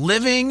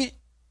living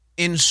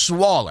in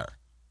squalor.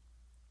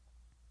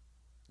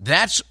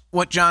 That's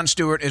what Jon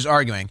Stewart is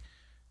arguing,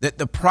 that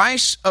the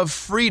price of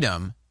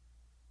freedom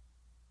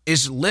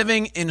is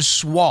living in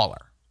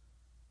squalor.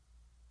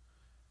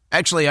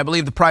 Actually, I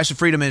believe the price of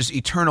freedom is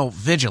eternal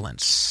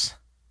vigilance,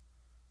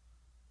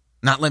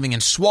 not living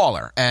in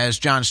squalor, as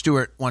Jon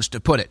Stewart wants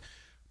to put it.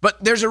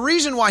 But there's a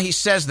reason why he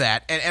says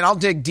that, and I'll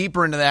dig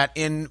deeper into that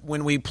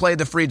when we play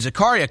the Fareed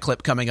Zakaria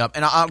clip coming up,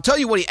 and I'll tell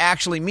you what he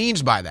actually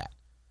means by that,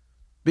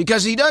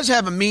 because he does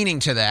have a meaning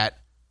to that.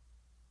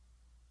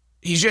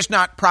 He's just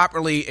not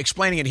properly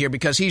explaining it here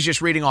because he's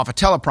just reading off a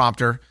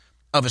teleprompter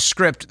of a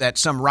script that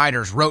some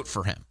writers wrote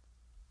for him.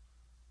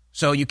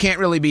 So you can't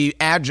really be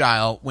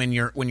agile when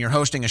you're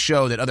hosting a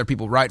show that other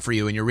people write for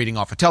you and you're reading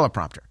off a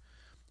teleprompter.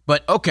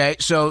 But okay,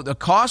 so the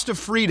cost of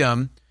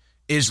freedom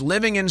is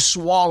living in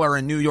squalor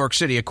in New York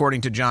City,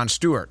 according to Jon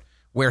Stewart,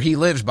 where he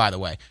lives, by the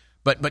way.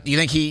 But do you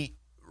think he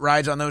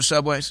rides on those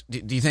subways?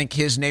 Do you think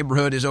his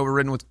neighborhood is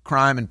overridden with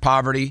crime and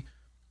poverty?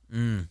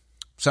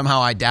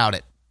 Somehow I doubt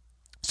it.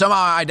 Somehow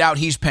I doubt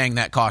he's paying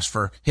that cost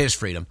for his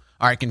freedom.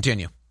 All right,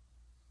 continue.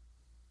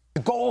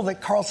 The goal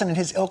that Carlson and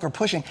his ilk are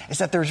pushing is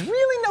that there's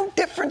really no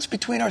difference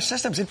between our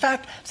systems. In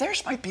fact,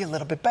 theirs might be a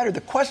little bit better. The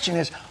question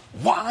is,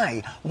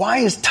 why? Why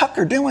is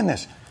Tucker doing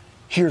this?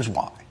 Here's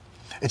why.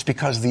 It's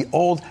because the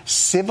old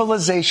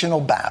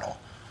civilizational battle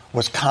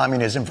was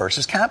communism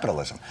versus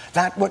capitalism.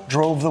 That's what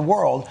drove the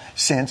world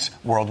since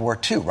World War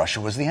II.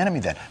 Russia was the enemy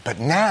then. But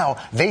now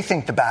they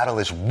think the battle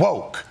is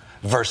woke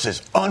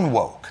versus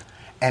unwoke.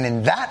 And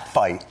in that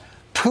fight,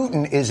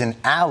 Putin is an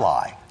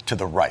ally to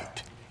the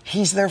right.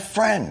 He's their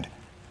friend.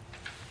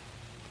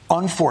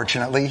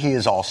 Unfortunately, he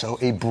is also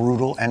a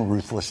brutal and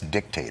ruthless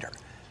dictator.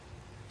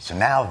 So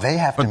now they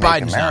have to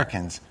make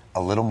Americans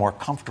a little more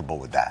comfortable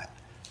with that.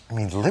 I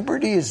mean,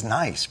 liberty is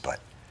nice, but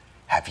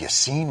have you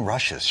seen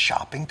Russia's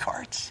shopping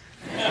carts?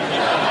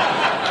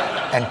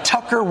 And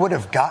Tucker would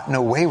have gotten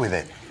away with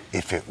it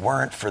if it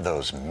weren't for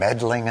those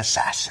meddling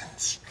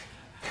assassins.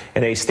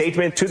 In a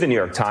statement to the New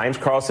York Times,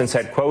 Carlson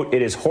said, quote,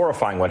 "It is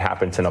horrifying what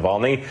happened to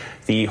Navalny.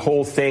 The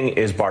whole thing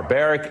is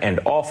barbaric and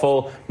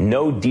awful.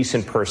 No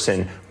decent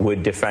person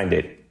would defend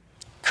it."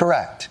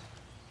 Correct.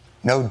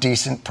 No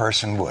decent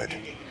person would.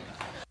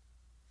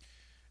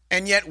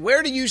 And yet,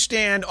 where do you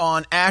stand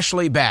on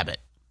Ashley Babbitt,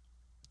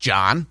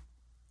 John?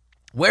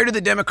 Where do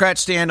the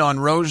Democrats stand on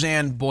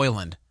Roseanne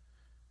Boyland?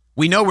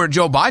 We know where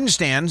Joe Biden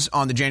stands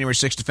on the January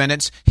 6th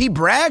defendants. He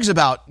brags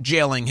about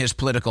jailing his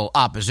political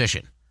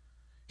opposition.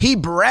 He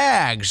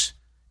brags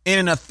in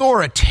an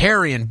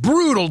authoritarian,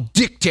 brutal,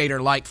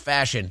 dictator-like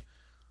fashion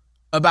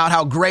about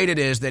how great it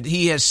is that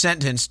he has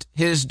sentenced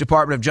his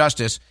Department of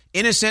Justice,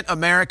 innocent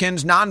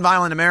Americans,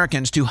 nonviolent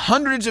Americans, to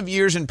hundreds of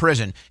years in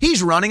prison.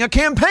 He's running a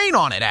campaign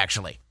on it,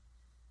 actually.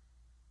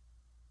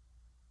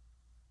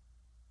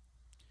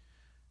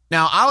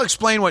 Now, I'll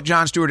explain what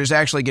Jon Stewart is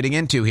actually getting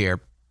into here,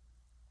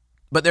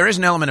 but there is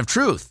an element of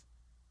truth.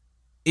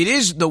 It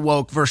is the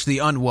woke versus the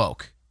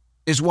unwoke,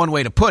 is one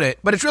way to put it,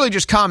 but it's really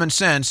just common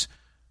sense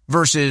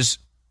versus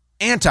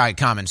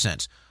anti-common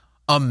sense.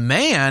 A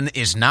man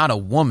is not a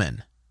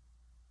woman.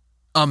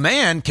 A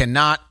man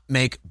cannot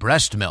make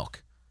breast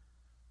milk.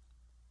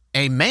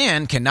 A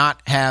man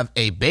cannot have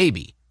a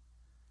baby.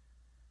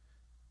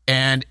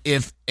 And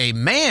if a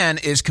man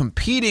is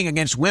competing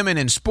against women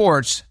in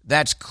sports,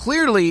 that's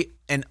clearly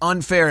an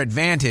unfair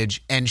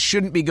advantage and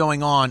shouldn't be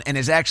going on and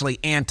is actually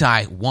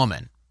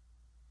anti-woman.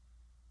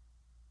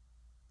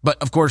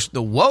 But, of course,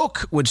 the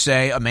woke would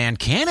say a man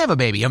can have a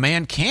baby. A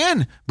man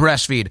can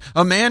breastfeed.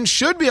 A man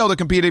should be able to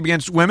compete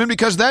against women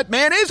because that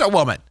man is a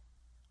woman.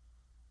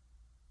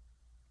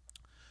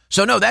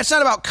 So, no, that's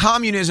not about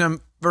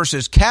communism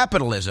versus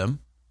capitalism.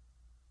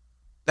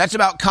 That's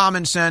about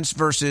common sense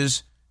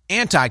versus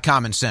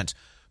anti-common sense.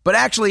 But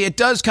actually, it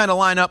does kind of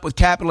line up with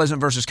capitalism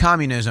versus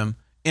communism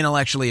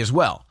intellectually as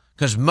well,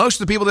 because most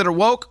of the people that are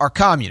woke are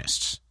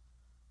communists.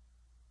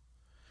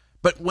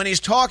 But when he's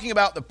talking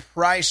about the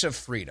price of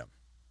freedom,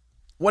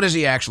 what is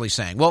he actually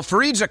saying? Well,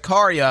 Fareed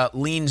Zakaria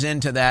leans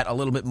into that a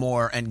little bit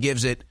more and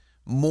gives it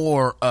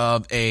more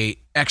of a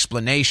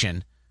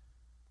explanation.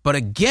 But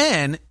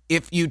again,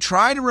 if you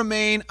try to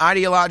remain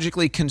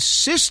ideologically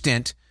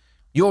consistent,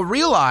 you'll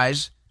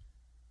realize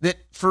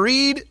that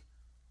Fareed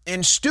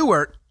and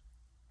Stewart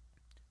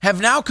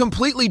have now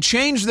completely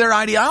changed their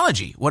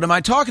ideology. What am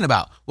I talking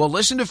about? Well,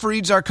 listen to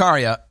Fareed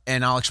Zakaria,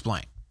 and I'll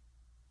explain.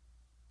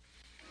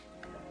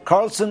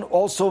 Carlson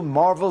also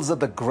marvels at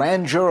the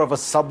grandeur of a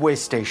subway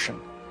station,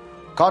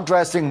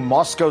 contrasting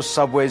Moscow's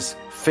subways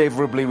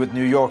favorably with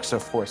New York's,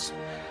 of course.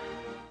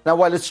 Now,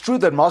 while it's true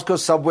that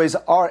Moscow's subways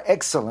are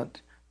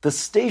excellent, the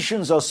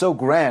stations are so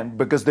grand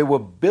because they were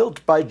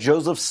built by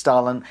Joseph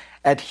Stalin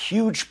at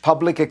huge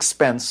public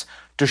expense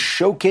to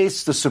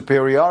showcase the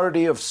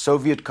superiority of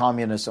Soviet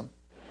communism.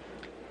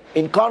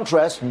 In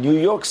contrast, New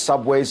York's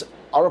subways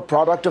are a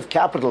product of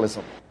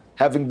capitalism,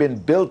 having been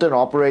built and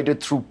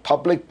operated through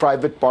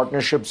public-private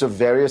partnerships of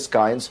various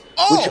kinds,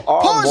 which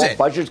are more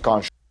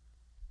budget-conscious.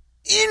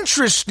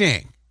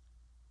 Interesting.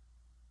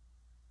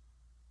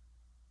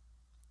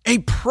 A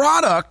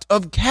product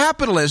of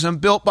capitalism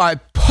built by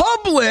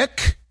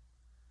public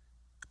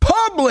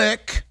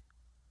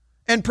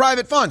and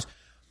private funds.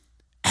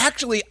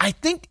 Actually, I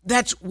think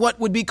that's what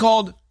would be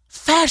called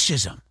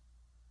fascism,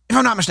 if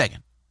I'm not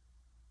mistaken.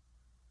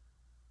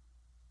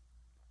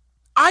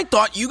 I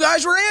thought you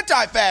guys were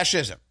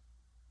anti-fascism.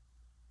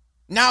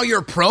 Now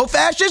you're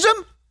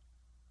pro-fascism?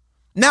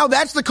 Now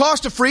that's the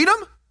cost of freedom?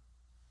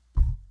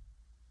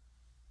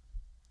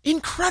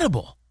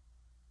 Incredible.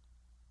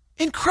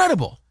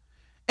 Incredible.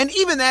 And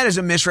even that is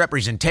a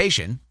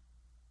misrepresentation.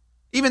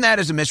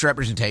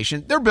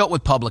 They're built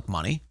with public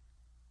money.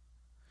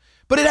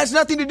 But it has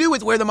nothing to do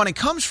with where the money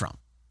comes from.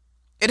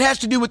 It has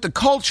to do with the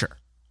culture.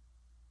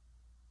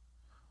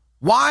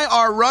 Why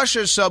are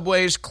Russia's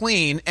subways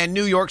clean and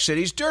New York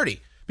City's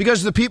dirty?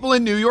 Because the people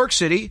in New York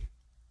City,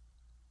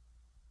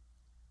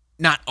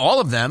 not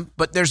all of them,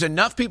 but there's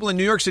enough people in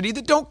New York City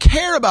that don't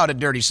care about a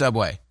dirty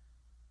subway.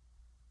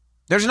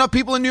 There's enough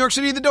people in New York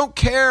City that don't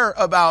care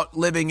about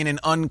living in an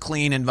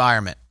unclean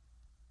environment.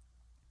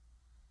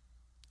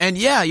 And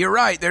yeah, you're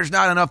right. There's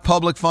not enough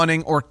public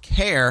funding or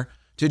care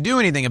to do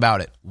anything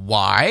about it.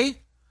 Why?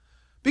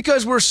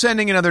 Because we're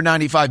sending another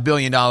 $95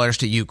 billion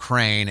to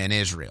Ukraine and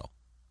Israel.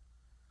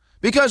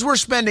 Because we're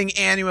spending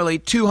annually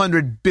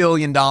 $200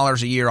 billion a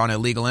year on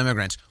illegal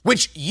immigrants,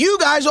 which you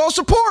guys all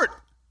support.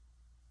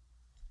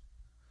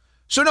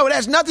 So no, it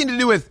has nothing to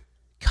do with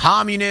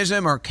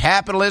communism or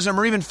capitalism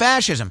or even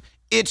fascism.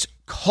 It's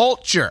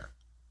culture.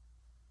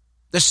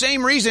 The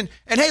same reason,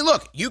 and hey,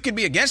 look, you can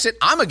be against it.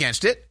 I'm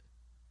against it.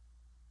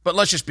 But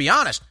let's just be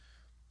honest.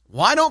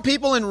 Why don't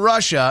people in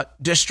Russia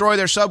destroy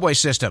their subway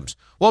systems?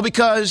 Well,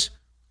 because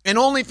an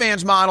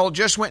OnlyFans model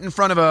just went in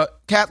front of a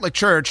Catholic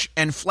church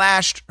and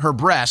flashed her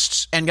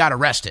breasts and got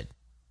arrested.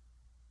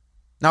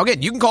 Now,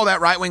 again, you can call that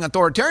right-wing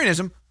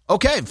authoritarianism.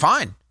 Okay,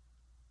 fine.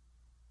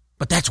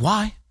 But that's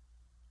why.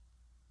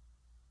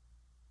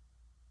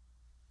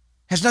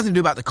 Has nothing to do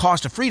about the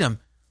cost of freedom.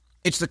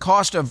 It's the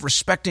cost of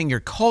respecting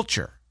your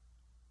culture.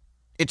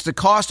 It's the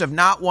cost of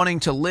not wanting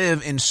to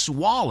live in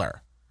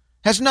squalor.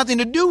 Has nothing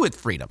to do with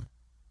freedom.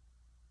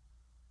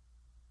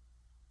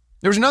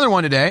 There was another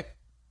one today.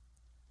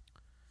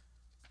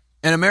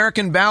 An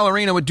American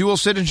ballerina with dual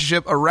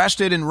citizenship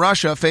arrested in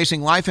Russia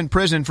facing life in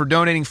prison for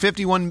donating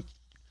 $51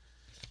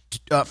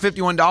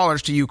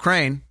 to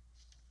Ukraine.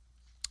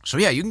 So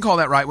yeah, you can call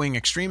that right-wing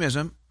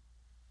extremism.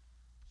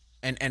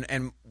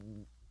 And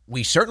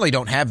we certainly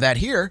don't have that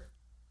here.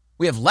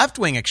 We have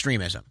left-wing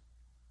extremism.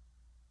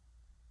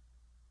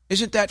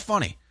 Isn't that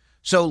funny?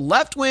 So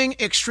left-wing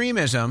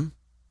extremism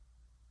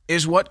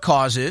is what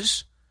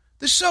causes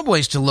the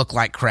subways to look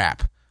like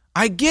crap.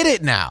 I get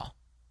it now.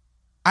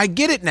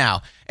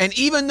 And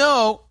even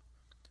though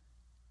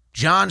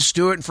Jon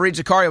Stewart and Fareed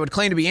Zakaria would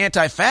claim to be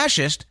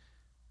anti-fascist,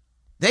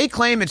 they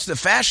claim it's the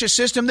fascist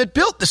system that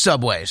built the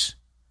subways.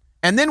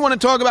 And then want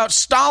to talk about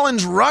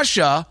Stalin's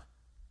Russia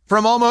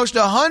from almost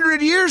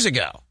 100 years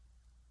ago.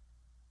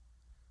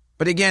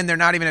 But again, they're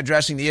not even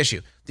addressing the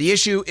issue. The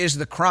issue is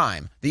the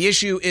crime. The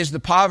issue is the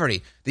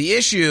poverty. The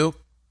issue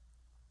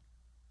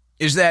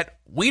is that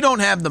we don't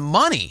have the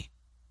money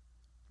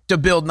to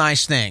build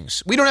nice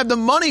things. We don't have the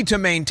money to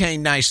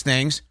maintain nice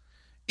things,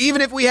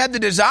 even if we had the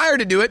desire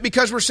to do it,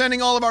 because we're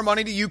sending all of our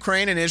money to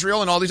Ukraine and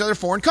Israel and all these other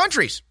foreign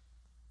countries,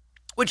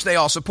 which they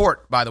all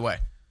support, by the way.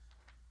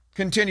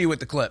 Continue with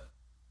the clip.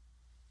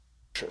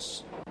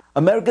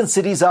 American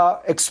cities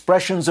are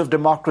expressions of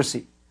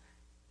democracy,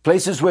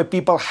 places where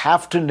people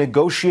have to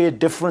negotiate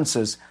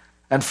differences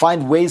and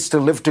find ways to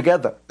live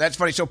together. That's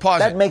funny. So pause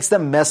That makes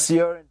them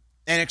messier.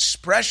 An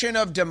expression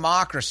of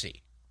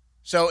democracy.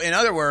 So in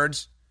other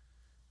words,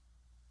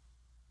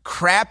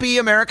 crappy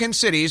American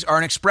cities are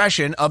an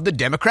expression of the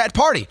Democrat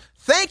Party.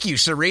 Thank you,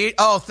 Fareed.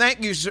 Oh,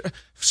 thank you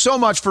so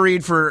much,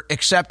 Fareed, for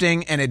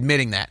accepting and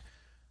admitting that.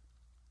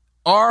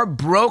 Our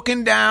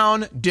broken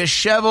down,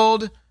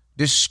 disheveled,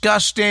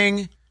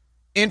 disgusting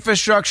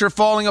infrastructure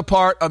falling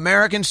apart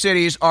American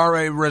cities are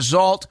a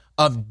result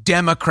of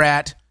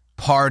Democrat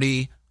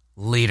Party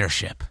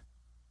leadership.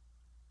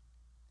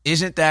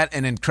 Isn't that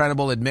an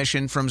incredible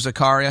admission from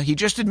Zakaria? He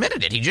just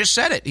admitted it. He just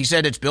said it. He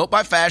said it's built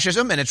by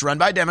fascism and it's run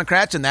by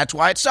Democrats and that's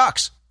why it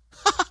sucks.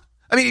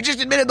 I mean, he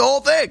just admitted the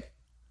whole thing.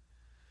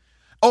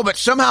 Oh, but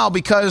somehow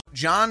because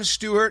Jon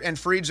Stewart and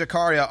Fareed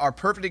Zakaria are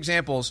perfect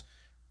examples,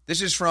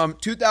 this is from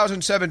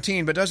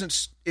 2017, but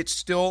doesn't it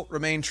still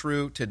remain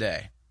true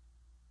today?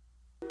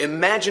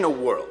 Imagine a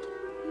world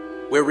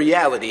where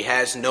reality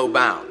has no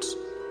bounds.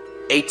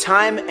 A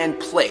time and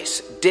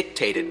place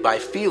dictated by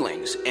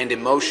feelings and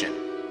emotion.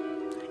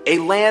 A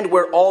land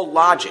where all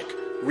logic,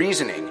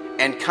 reasoning,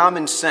 and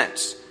common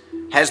sense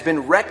has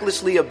been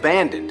recklessly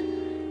abandoned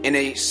in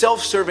a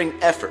self-serving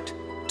effort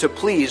to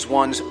please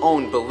one's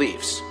own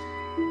beliefs.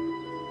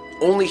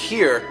 Only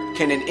here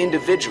can an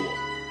individual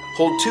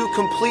hold two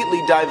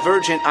completely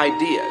divergent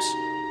ideas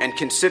and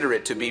consider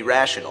it to be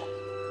rational.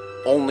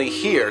 Only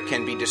here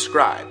can be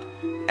described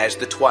as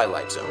the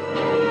Twilight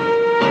Zone.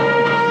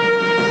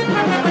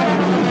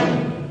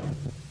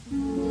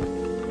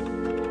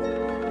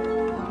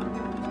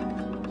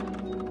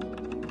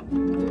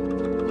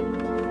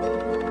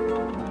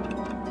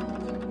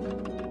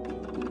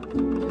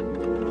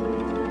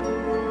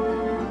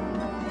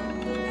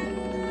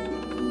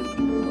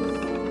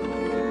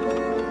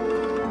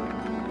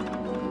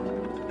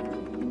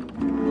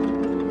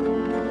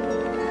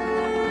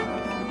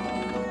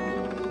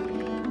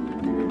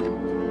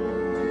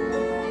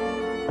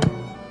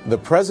 The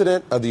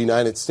President of the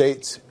United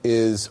States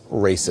is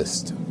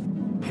racist.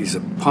 He's a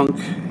punk.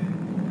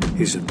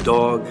 He's a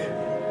dog.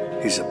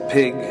 He's a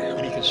pig.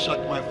 And he can suck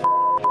my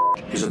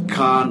He's a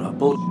con, a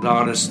bullshit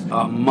artist,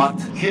 a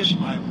mutt. Kiss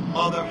my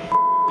mother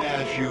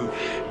ass, you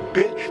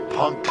bitch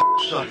punk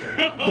sucker.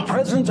 The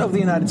President of the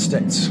United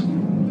States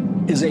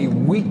is a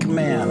weak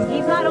man.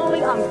 He's not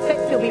only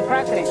unfit to be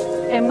president.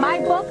 In my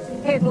book,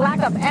 his lack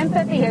of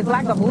empathy, his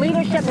lack of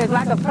leadership, his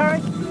lack of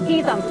courage,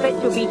 he's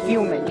unfit to be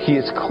human. He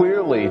is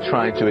clearly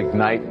trying to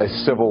ignite a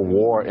civil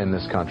war in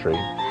this country.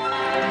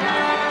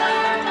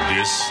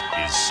 This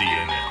is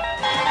CNN.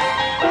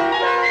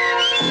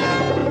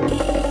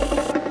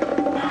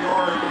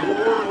 You're at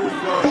war with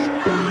Russia.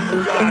 You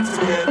got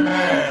to get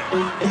mad.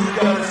 You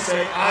got to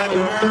say, I'm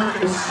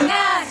American.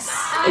 Yes,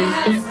 Donald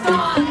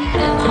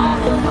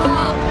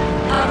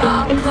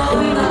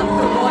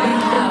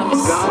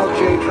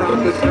J.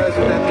 Trump is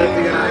president of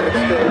the United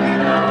States.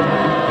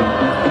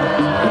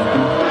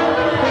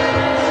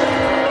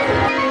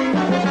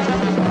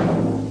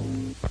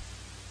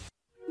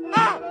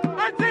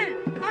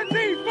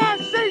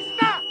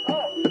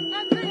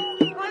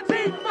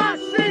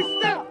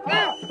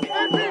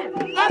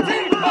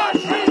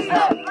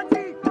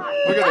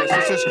 Look at this.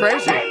 This is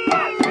crazy.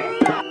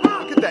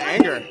 Look at the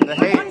anger, the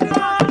hate.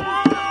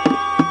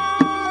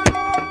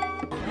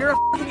 You're a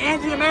f***ing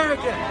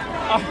anti-American.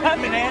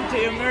 I'm an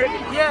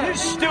anti-American? Yeah. You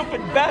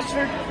stupid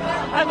bastard.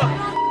 I'm a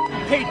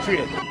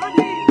patriot.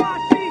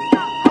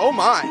 Oh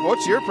my,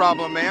 what's your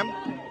problem, ma'am?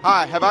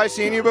 Hi, have I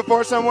seen you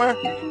before somewhere?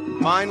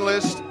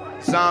 Mindless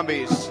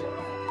zombies. F***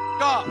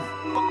 off.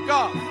 F***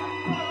 off.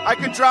 I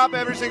could drop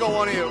every single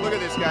one of you. Look at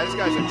this guy. This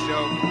guy's a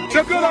joke.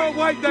 The good old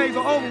white days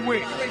are over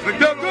with. The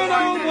good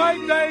old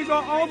white days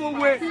are over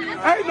with.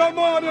 Ain't no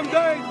more of them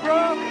days,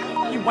 bro.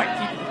 You white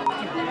people.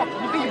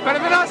 You think you're better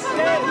than us?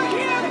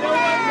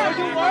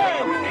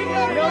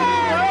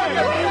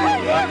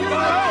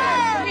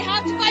 We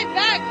have to fight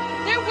back.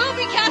 There will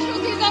be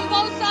casualties on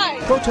both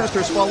sides.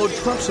 Protesters followed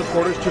Trump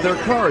supporters to their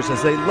cars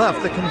as they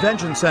left the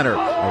convention center.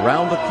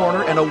 Around the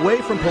corner and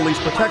away from police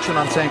protection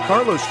on San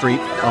Carlos Street,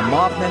 a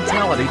mob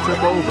mentality took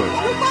over.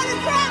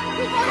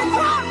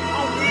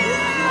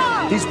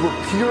 These were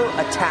pure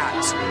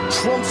attacks.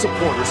 Trump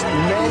supporters,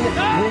 men,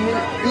 women,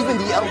 even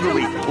the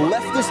elderly,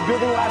 left this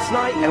building last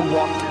night and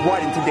walked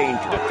right into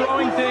danger. They're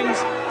throwing things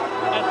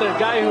at the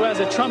guy who has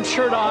a Trump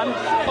shirt on.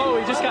 Oh,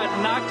 he just got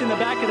knocked in the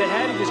back of the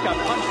head. He just got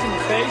punched in the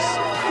face.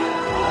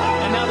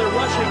 And now they're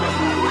rushing him.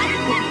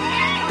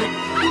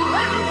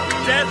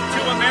 Death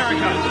to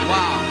America.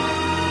 Wow.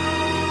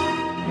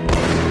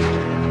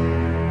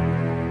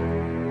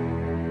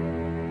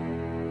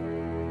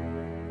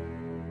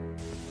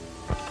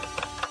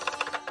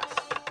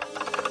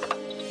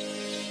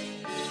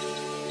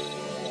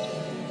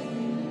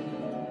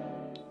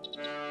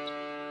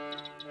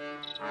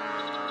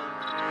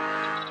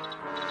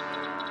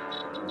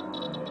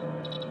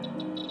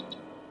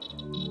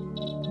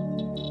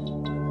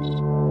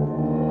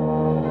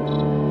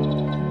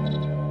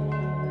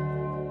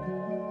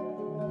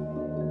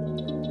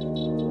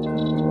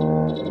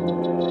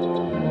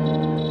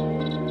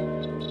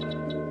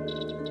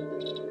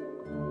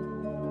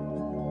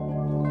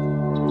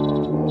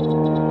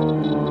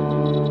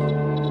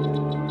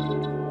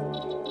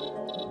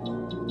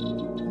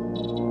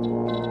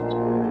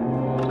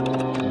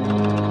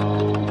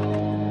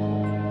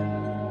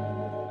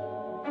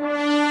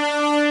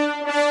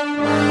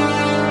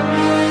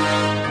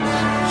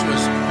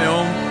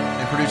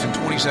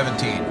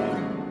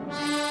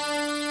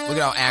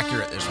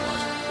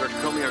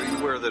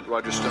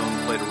 Roger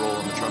Stone played a role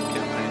in the Trump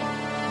campaign.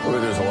 Well,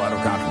 there's a lot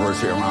of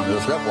controversy around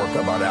this network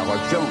about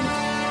Alex Jones.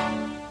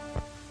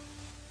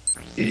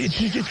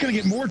 It's going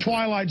to get more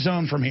Twilight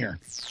Zone from here.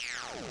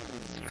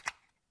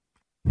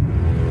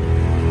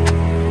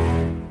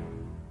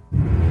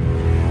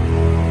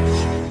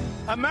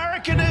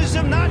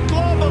 Americanism, not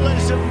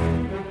globalism,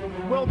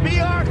 will be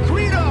our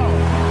credo.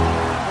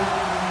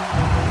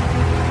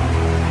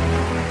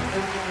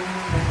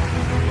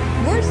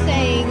 We're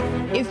saying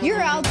if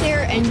you're out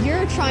there and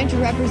you're trying to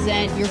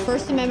represent your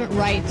First Amendment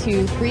right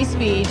to free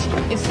speech,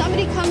 if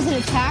somebody comes and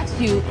attacks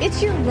you,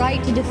 it's your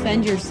right to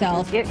defend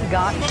yourself. It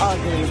got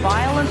ugly.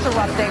 Violence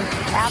erupting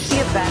at the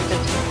event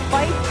as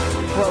fights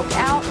broke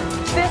out,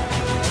 fists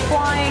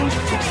flying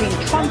between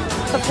Trump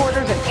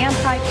supporters and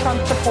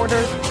anti-Trump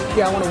supporters.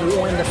 Yeah, I want to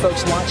warn the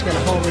folks watching at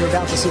home, you're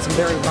about to see some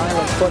very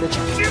violent footage.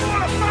 You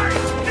want to fight?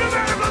 You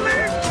better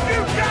believe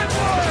you got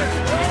one!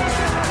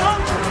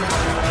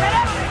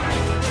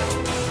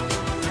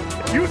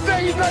 You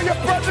say he's not your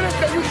president,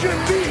 then you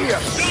shouldn't be here.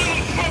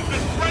 Donald Trump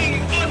is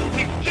bringing us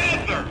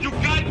together. You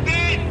got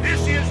that?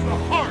 This is the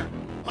heart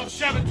of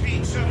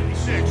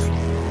 1776.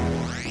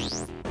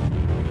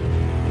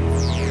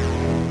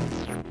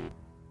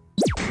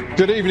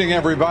 Good evening,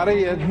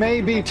 everybody. It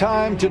may be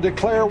time to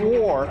declare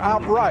war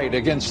outright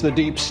against the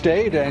deep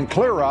state and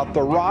clear out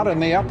the rot in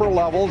the upper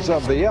levels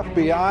of the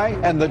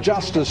FBI and the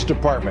Justice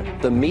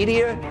Department. The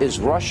media is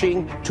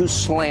rushing to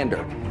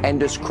slander and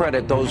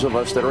discredit those of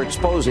us that are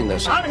exposing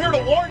this. I'm here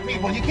to warn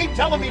people. You keep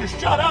telling me to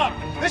shut up.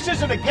 This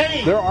isn't a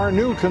game. There are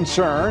new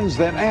concerns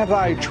that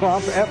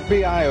anti-Trump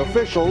FBI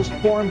officials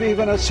formed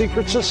even a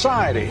secret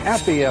society at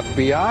the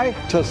FBI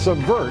to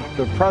subvert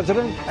the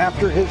president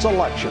after his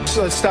election.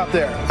 So let's stop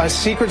there. A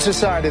secret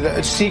society,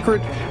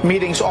 secret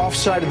meetings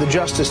offside of the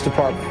Justice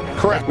Department.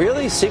 Correct.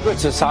 Really? Secret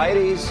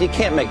societies? You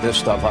can't make this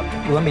stuff up.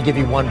 Let me give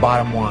you one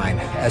bottom line.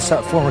 As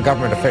a former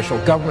government official,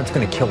 government's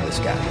going to kill this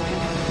guy.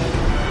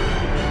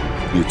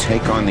 You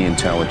take on the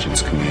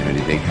intelligence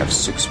community, they have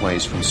 6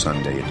 ways from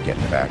Sunday of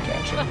getting back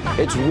at you.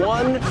 It's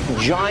one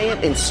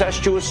giant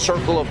incestuous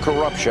circle of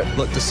corruption.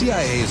 Look, the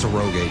CIA is a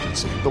rogue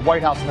agency. The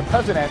White House and the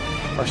president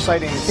are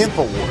citing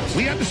InfoWars.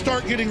 We have to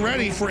start getting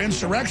ready for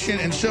insurrection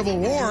and civil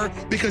war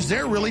because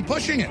they're really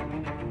pushing it.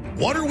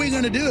 What are we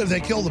going to do if they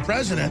kill the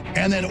president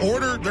and then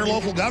order their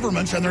local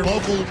governments and their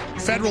local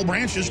federal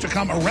branches to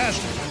come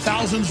arrest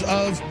thousands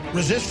of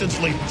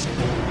resistance leaders?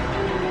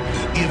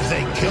 If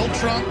they kill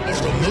Trump or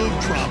remove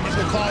Trump, it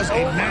will cause a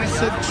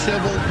massive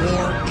civil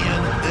war in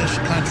this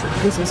country.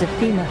 This is a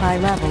FEMA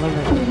high-level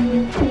alert.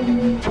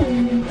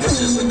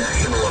 This is the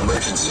national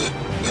emergency.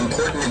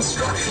 Important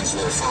instructions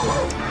will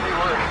follow.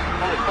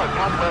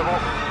 Top level.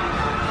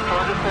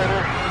 Target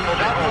center.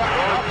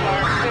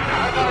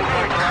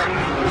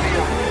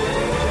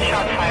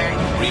 Shot fired.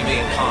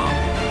 Remain calm.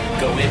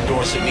 Go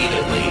indoors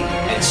immediately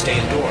and stay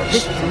indoors.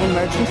 This is an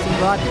emergency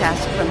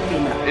broadcast from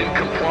FEMA. In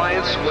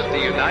compliance with the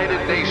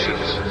United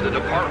Nations, the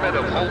Department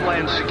of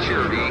Homeland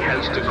Security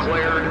has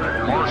declared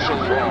martial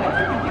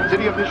law.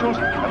 City officials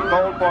have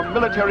called for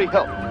military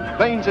help.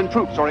 Planes and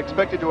troops are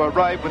expected to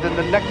arrive within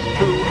the next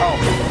 2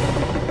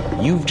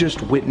 hours. You've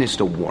just witnessed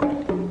a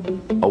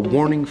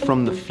warning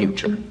from the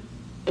future.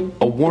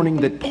 A warning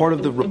that part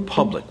of the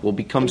Republic will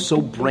become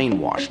so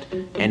brainwashed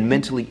and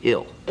mentally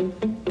ill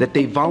that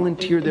they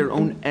volunteer their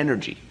own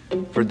energy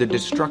for the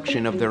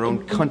destruction of their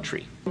own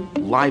country,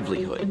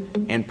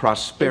 livelihood, and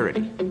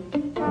prosperity,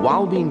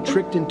 while being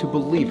tricked into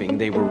believing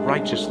they were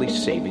righteously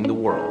saving the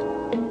world.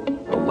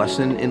 A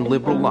lesson in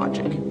liberal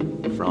logic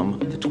from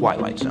the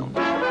Twilight Zone.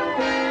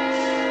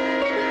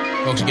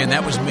 Folks, again,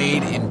 that was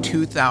made in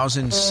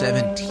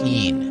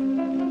 2017.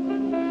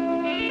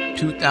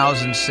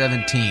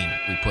 2017,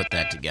 we put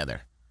that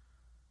together.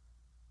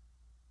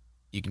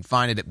 You can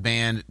find it at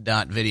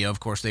band.video. Of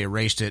course, they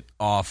erased it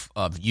off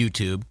of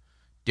YouTube.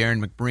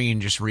 Darren McBreen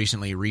just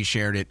recently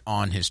reshared it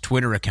on his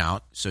Twitter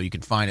account, so you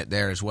can find it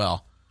there as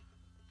well.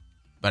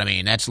 But, I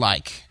mean, that's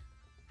like,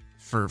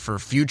 for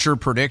future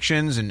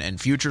predictions and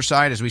future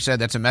sight, as we said,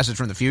 that's a message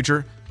from the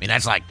future. I mean,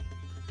 that's like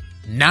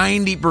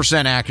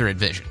 90% accurate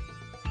vision.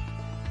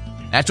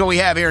 That's what we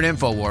have here at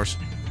InfoWars.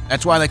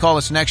 That's why they call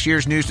us next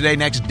year's news today,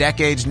 next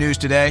decade's news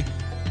today.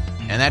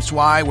 And that's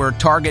why we're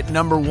target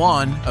number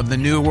one of the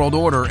New World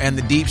Order and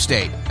the deep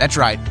state. That's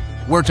right.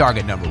 We're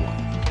target number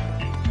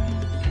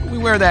one. We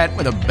wear that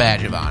with a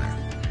badge of honor.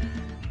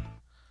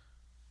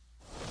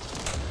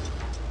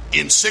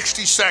 In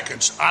 60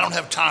 seconds, I don't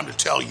have time to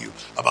tell you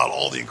about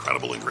all the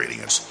incredible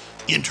ingredients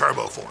in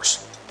Turbo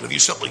Force. But if you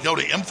simply go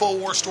to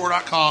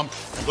InfoWarsStore.com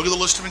and look at the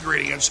list of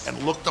ingredients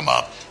and look them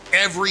up,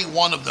 every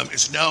one of them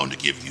is known to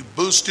give you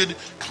boosted,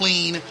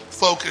 clean,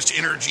 focused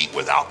energy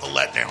without the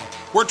letdown.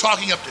 We're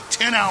talking up to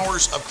 10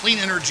 hours of clean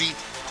energy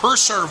per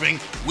serving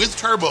with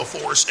Turbo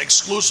Force,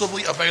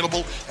 exclusively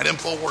available at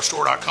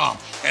InfoWarsStore.com.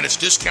 And it's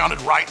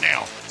discounted right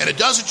now. And it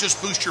doesn't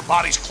just boost your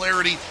body's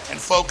clarity and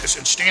focus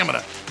and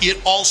stamina. It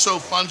also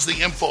funds the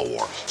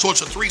InfoWar. So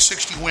it's a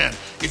 360 win.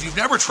 If you've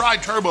never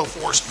tried Turbo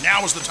Force,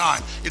 now is the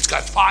time. It's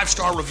got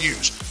 5-star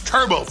reviews.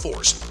 Turbo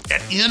Force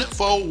at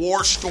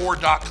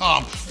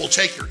InfoWarsStore.com will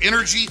take your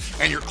energy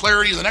and your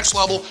clarity to the next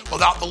level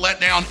without the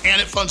letdown,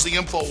 and it funds the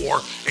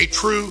InfoWar, a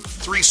true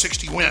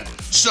 360 win.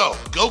 So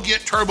go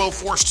get Turbo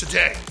Force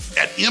today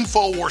at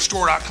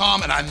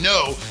InfoWarsStore.com, and I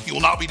know you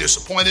will not be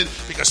disappointed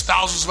because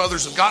thousands of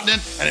others have gotten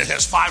it, and it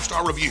has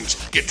 5-star reviews.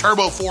 Get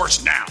Turbo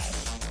Force now.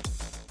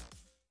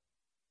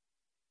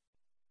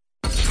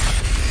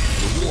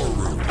 The War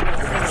Room.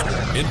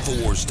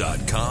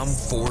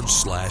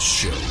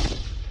 Infowars.com/show.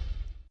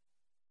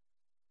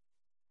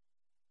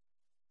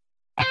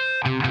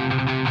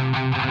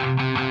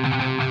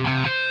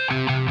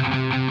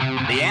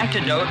 The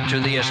antidote to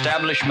the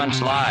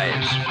establishment's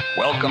lies.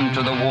 Welcome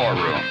to the War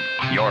Room.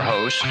 Your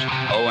host,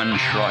 Owen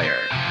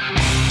Schroyer.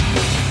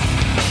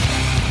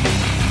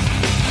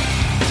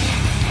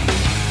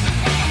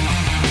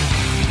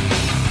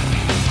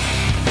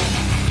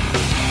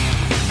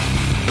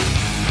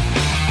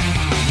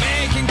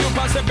 Making two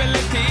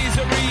possibilities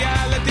a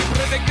reality,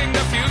 predicting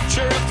the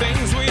future of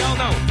things we all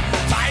know.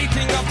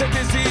 Fighting off the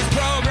disease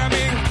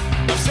programming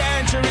of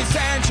century,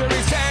 science.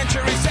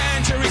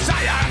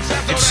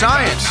 It's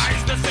science.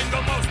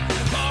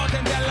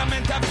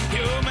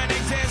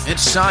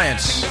 It's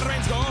science.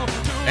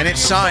 And it's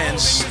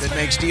science that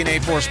makes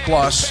DNA Force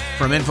Plus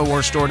from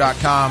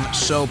InfoWarsStore.com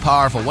so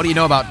powerful. What do you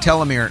know about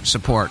telomere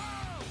support?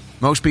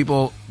 Most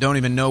people don't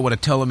even know what a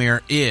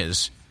telomere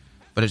is,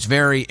 but it's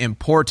very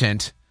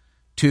important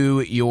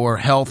to your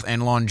health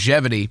and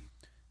longevity.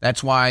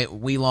 That's why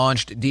we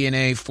launched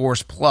DNA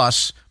Force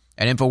Plus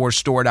at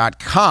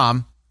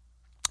InfoWarsStore.com.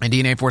 And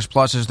DNA Force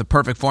Plus is the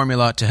perfect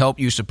formula to help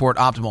you support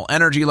optimal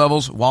energy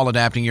levels while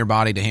adapting your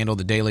body to handle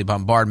the daily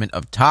bombardment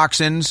of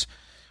toxins.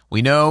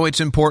 We know it's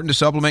important to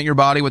supplement your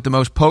body with the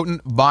most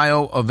potent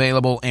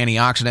bioavailable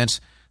antioxidants.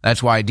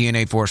 That's why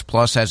DNA Force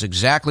Plus has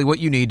exactly what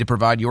you need to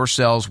provide your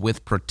cells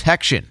with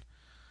protection.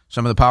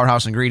 Some of the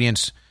powerhouse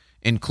ingredients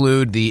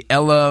include the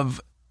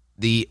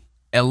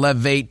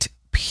Elevate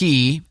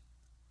P,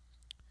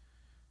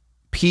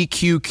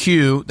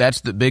 PQQ,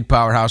 that's the big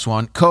powerhouse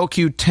one,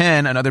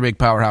 CoQ10, another big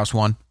powerhouse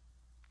one,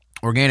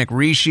 organic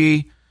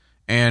reishi,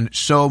 and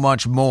so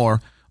much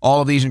more. All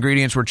of these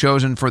ingredients were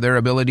chosen for their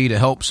ability to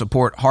help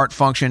support heart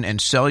function and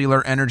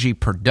cellular energy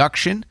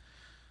production,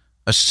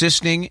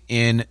 assisting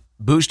in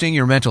boosting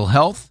your mental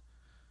health,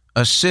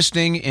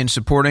 assisting in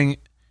supporting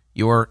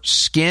your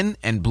skin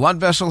and blood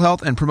vessel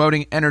health and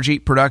promoting energy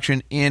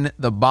production in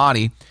the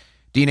body.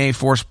 DNA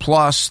Force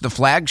Plus, the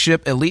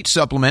flagship elite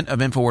supplement of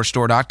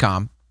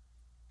InfoWarsStore.com,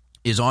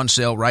 is on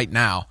sale right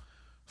now.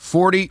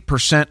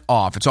 40%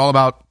 off. It's all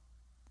about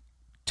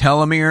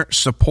telomere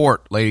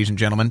support, ladies and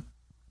gentlemen.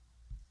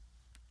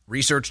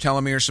 Research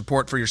telomere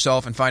support for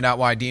yourself and find out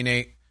why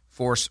DNA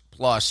Force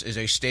Plus is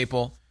a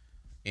staple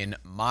in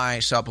my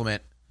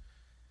supplement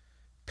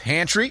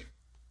pantry.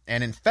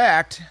 And in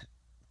fact,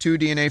 2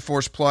 DNA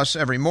Force Plus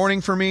every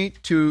morning for me,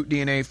 2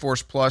 DNA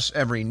Force Plus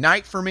every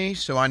night for me,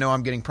 so I know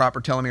I'm getting proper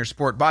telomere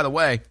support. By the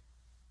way,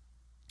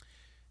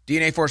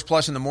 DNA Force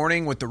Plus in the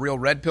morning with the Real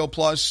Red Pill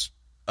Plus,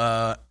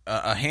 a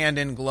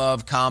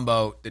hand-in-glove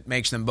combo that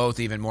makes them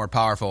both even more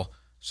powerful.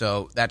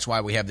 So that's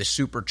why we have this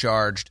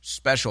supercharged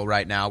special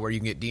right now where you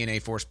can get DNA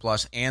Force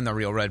Plus and the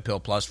Real Red Pill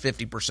Plus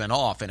 50%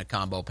 off in a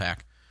combo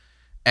pack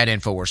at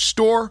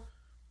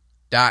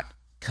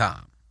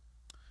InfoWarsStore.com.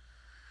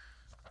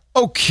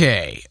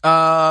 Okay,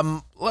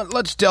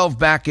 let's delve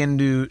back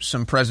into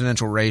some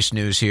presidential race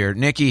news here.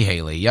 Nikki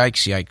Haley,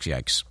 yikes, yikes,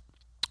 yikes.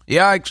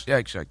 Yikes,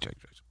 yikes, yikes, yikes.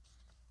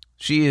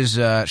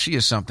 She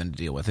is something to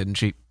deal with, isn't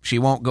she? She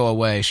won't go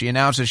away. She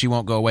announces she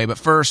won't go away, but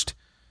first,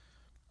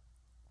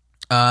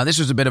 this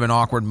was a bit of an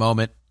awkward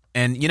moment.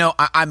 And, you know,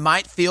 I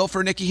might feel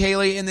for Nikki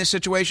Haley in this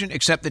situation,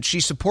 except that she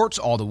supports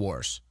all the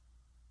wars.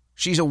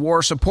 She's a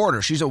war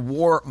supporter. She's a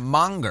war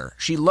monger.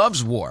 She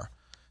loves war.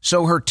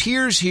 So her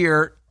tears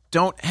here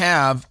don't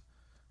have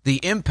the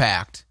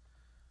impact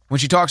when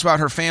she talks about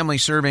her family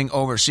serving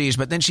overseas,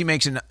 but then she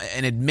makes an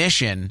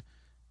admission,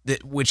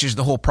 which is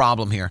the whole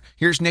problem here.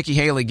 Here's Nikki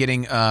Haley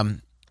getting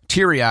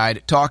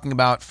teary-eyed, talking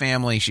about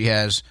family she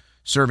has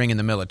serving in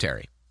the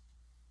military.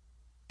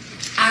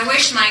 I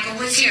wish Michael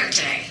was here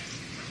today,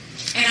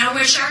 and I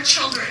wish our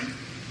children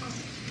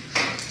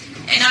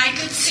and I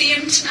could see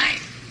him tonight,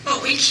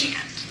 but we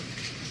can't.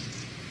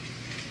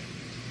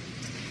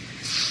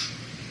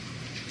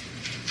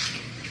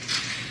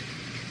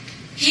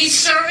 He's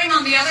serving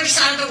on the other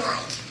side of the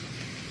world,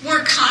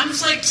 where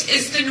conflict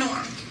is the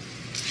norm,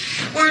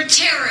 where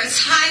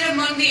terrorists hide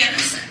among the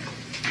innocent,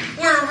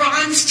 where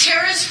Iran's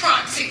terrorist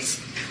proxies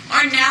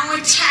are now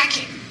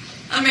attacking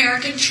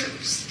American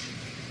troops.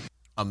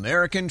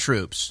 American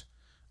troops,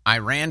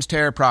 Iran's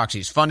terror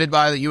proxies, funded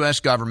by the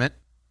U.S. government,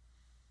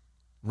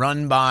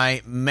 run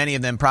by many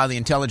of them probably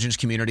intelligence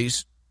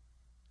communities,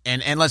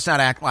 and let's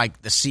not act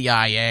like the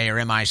CIA or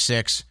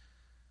MI6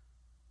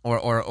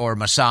 or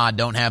Mossad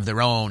don't have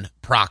their own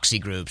proxy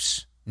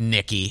groups,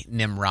 Nikki,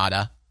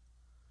 Nimrata.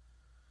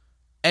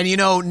 And, you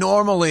know,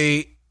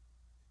 normally,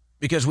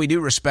 because we do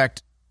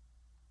respect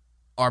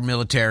our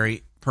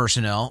military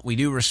personnel, we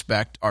do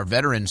respect our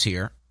veterans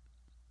here,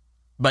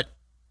 but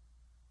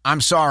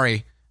I'm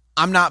sorry,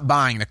 I'm not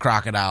buying the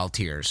crocodile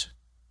tears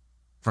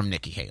from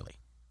Nikki Haley.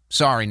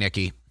 Sorry,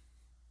 Nikki,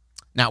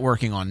 not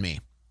working on me.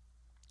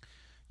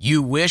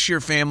 You wish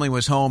your family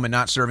was home and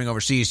not serving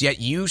overseas,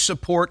 yet you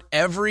support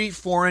every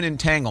foreign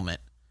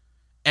entanglement,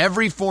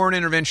 every foreign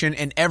intervention,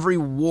 and every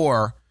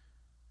war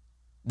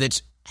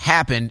that's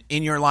happened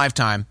in your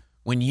lifetime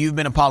when you've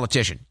been a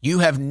politician. You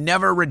have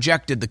never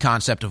rejected the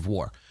concept of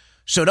war.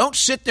 So don't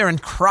sit there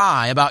and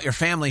cry about your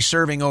family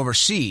serving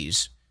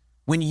overseas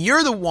when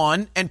you're the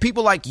one and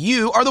people like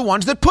you are the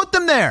ones that put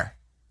them there.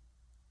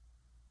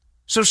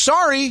 So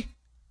sorry,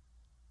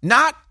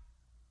 not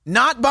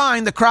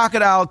buying the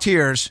crocodile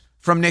tears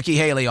from Nikki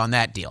Haley on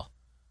that deal.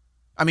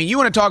 I mean, you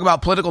want to talk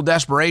about political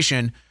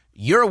desperation,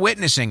 you're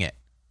witnessing it.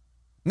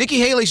 Nikki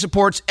Haley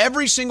supports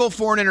every single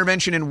foreign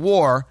intervention in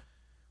war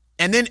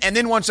and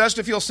then wants us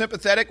to feel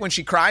sympathetic when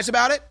she cries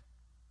about it.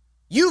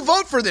 You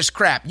vote for this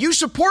crap. You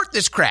support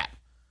this crap.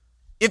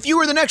 If you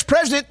were the next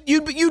president,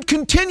 you'd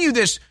continue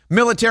this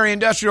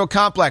military-industrial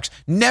complex,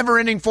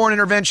 never-ending foreign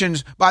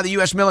interventions by the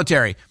U.S.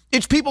 military.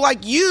 It's people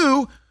like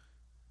you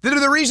that are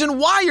the reason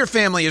why your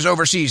family is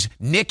overseas,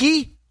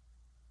 Nikki.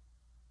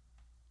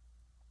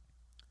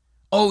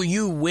 Oh,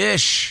 you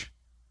wish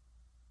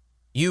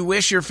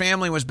your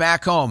family was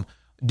back home.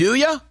 Do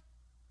you?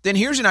 Then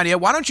here's an idea.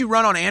 Why don't you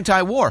run on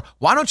anti-war?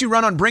 Why don't you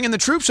run on bringing the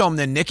troops home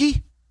then,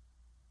 Nikki?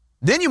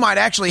 Then you might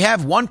actually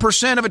have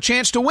 1% of a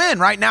chance to win.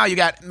 Right now you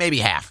got maybe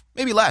half,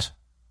 maybe less.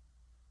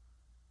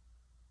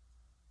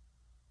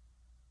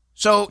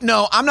 So,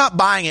 no, I'm not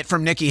buying it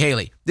from Nikki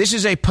Haley. This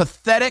is a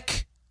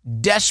pathetic,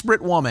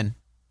 desperate woman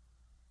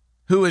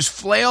who is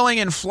flailing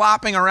and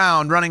flopping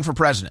around running for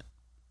president.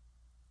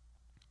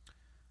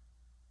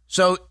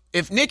 So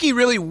if Nikki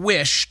really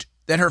wished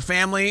that her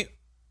family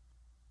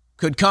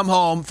could come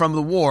home from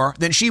the war,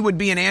 then she would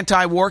be an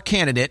anti-war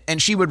candidate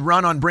and she would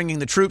run on bringing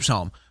the troops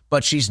home.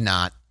 But she's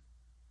not,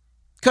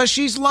 because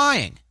she's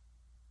lying.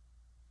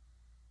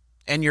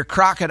 And your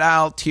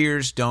crocodile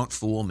tears don't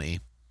fool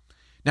me.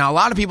 Now, a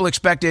lot of people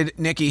expected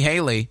Nikki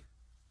Haley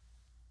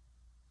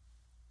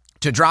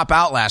to drop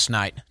out last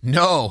night.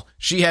 No,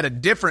 she had a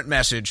different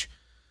message.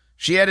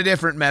 She had a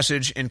different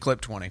message in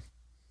clip 20.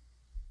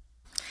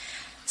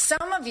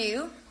 Some of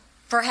you,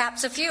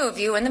 perhaps a few of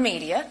you in the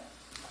media,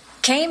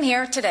 came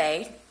here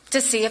today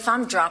to see if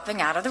I'm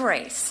dropping out of the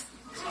race.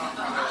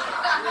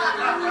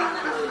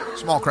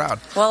 Small crowd.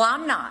 Well,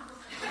 I'm not.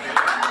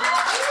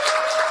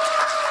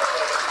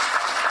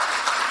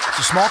 It's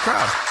a small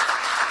crowd.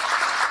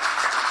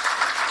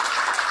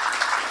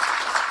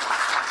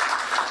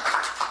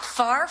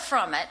 Far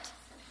from it,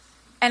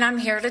 and I'm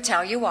here to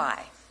tell you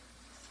why.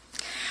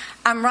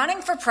 I'm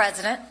running for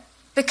president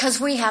because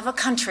we have a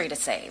country to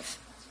save.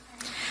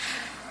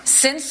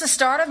 Since the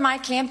start of my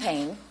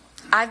campaign,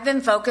 I've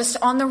been focused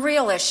on the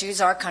real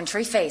issues our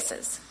country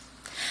faces,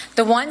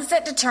 the ones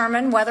that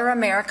determine whether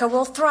America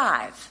will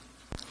thrive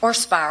or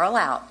spiral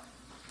out.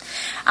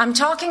 I'm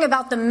talking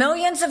about the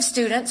millions of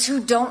students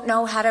who don't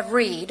know how to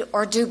read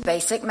or do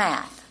basic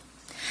math,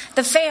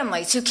 the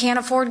families who can't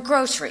afford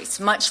groceries,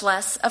 much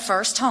less a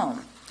first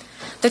home,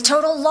 the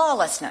total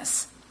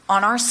lawlessness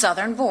on our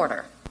southern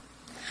border.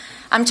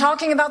 I'm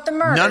talking about the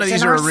murders None of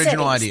these in are our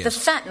original cities,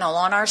 ideas. the fentanyl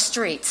on our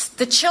streets,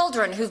 the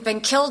children who've been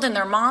killed in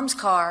their mom's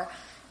car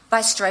by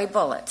stray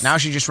bullets. Now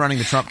she's just running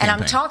the Trump campaign.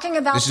 And I'm talking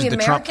about this the is the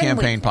American Trump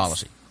campaign weakness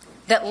policy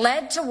that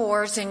led to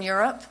wars in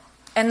Europe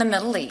and the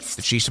Middle East.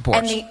 that she supports.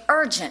 And the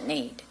urgent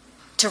need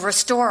to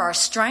restore our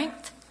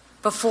strength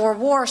before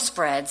war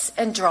spreads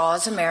and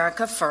draws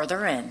America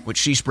further in. Which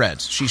she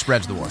spreads. She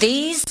spreads the war.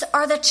 These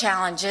are the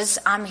challenges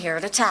I'm here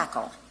to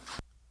tackle.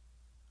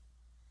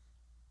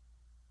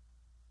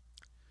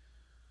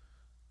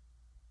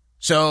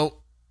 So,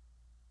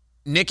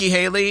 Nikki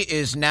Haley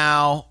is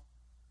now,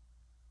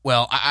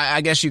 well,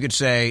 I guess you could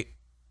say,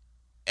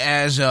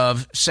 as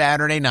of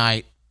Saturday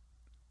night,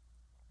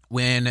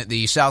 when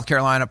the South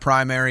Carolina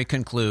primary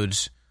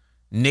concludes,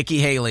 Nikki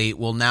Haley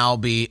will now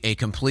be a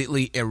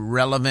completely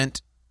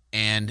irrelevant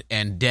and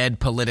dead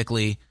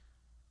politically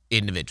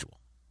individual.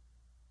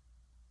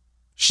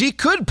 She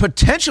could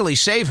potentially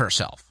save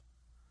herself.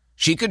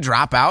 She could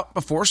drop out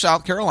before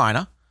South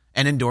Carolina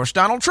and endorse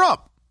Donald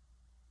Trump.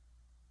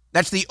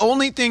 That's the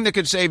only thing that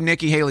could save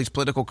Nikki Haley's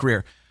political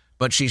career,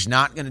 but she's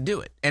not going to do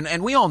it.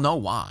 And we all know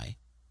why.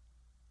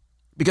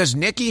 Because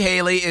Nikki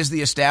Haley is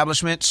the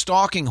establishment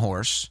stalking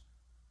horse.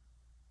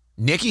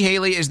 Nikki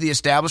Haley is the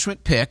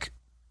establishment pick,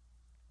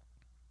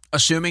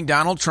 assuming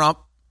Donald Trump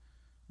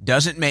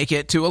doesn't make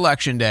it to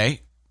Election Day,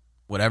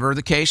 whatever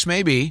the case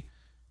may be.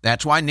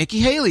 That's why Nikki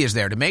Haley is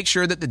there, to make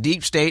sure that the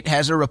deep state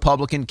has a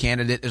Republican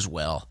candidate as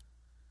well.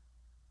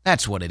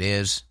 That's what it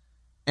is,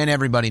 and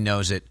everybody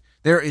knows it.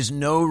 There is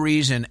no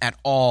reason at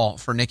all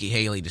for Nikki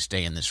Haley to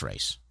stay in this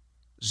race.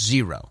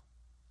 Zero.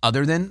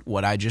 Other than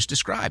what I just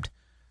described.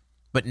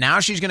 But now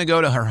she's going to go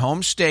to her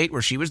home state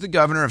where she was the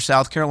governor of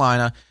South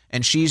Carolina,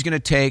 and she's going to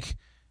take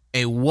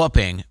a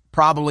whooping,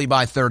 probably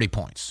by 30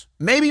 points.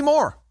 Maybe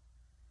more.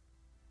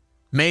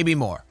 Maybe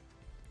more.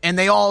 And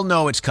they all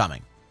know it's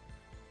coming.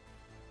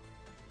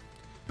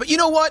 But you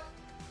know what?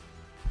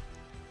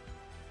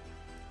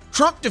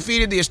 Trump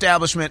defeated the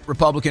establishment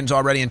Republicans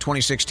already in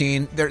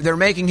 2016. They're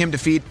making him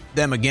defeat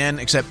them again,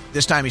 except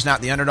this time he's not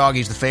the underdog,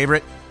 he's the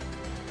favorite.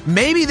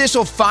 Maybe this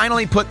will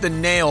finally put the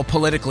nail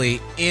politically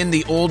in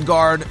the old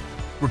guard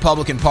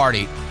Republican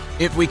Party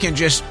if we can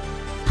just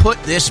put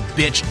this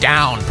bitch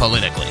down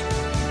politically.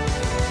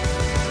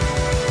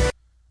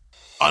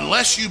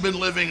 Unless you've been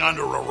living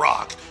under a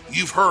rock,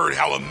 you've heard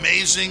how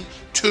amazing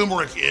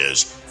turmeric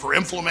is for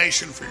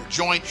inflammation, for your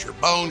joints, your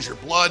bones, your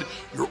blood,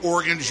 your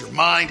organs, your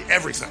mind,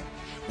 everything.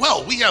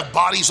 Well, we have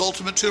Body's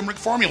Ultimate Turmeric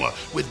Formula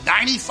with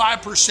 95%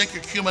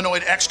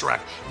 curcuminoid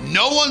extract.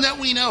 No one that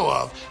we know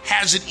of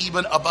has it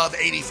even above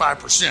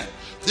 85%.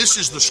 This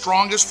is the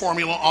strongest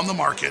formula on the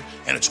market,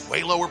 and it's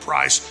way lower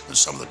price than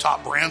some of the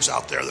top brands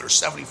out there that are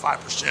 75%,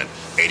 80%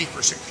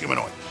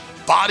 curcuminoid.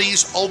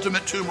 Body's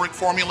Ultimate Turmeric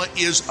Formula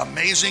is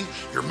amazing.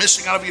 You're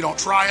missing out if you don't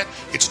try it.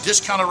 It's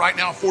discounted right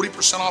now,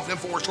 40% off at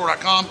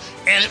InfoWarsStore.com,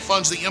 and it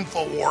funds the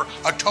InfoWar,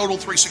 a total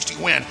 360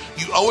 win.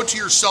 You owe it to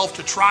yourself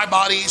to try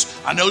Body's.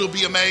 I know you'll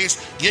be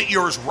amazed. Get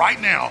yours right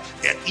now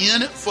at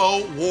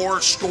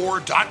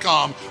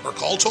InfoWarsStore.com or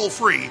call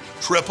toll-free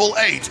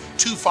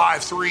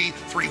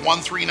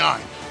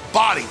 888-253-3139.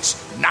 Body's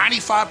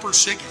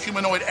 95%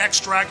 curcuminoid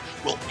extract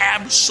will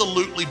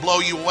absolutely blow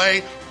you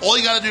away. All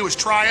you got to do is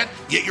try it.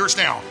 Get yours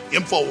now.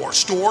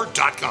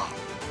 InfoWarsStore.com.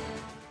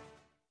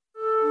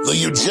 The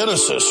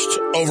eugenicists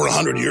over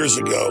 100 years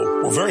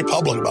ago were very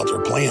public about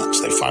their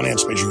plans. They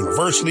financed major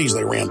universities.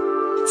 They ran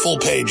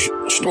full-page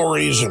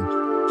stories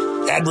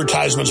and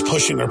advertisements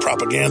pushing their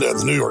propaganda in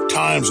the New York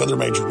Times, other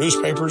major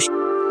newspapers,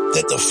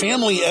 that the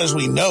family as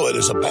we know it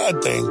is a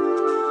bad thing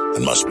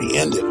and must be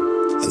ended.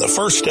 And the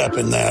first step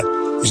in that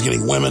is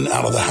getting women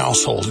out of the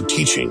household and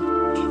teaching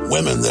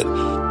women that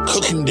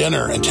cooking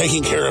dinner and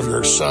taking care of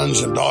your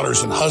sons and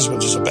daughters and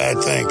husbands is a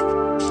bad thing.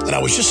 And I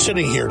was just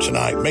sitting here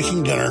tonight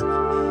making dinner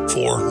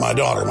for my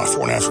daughter, my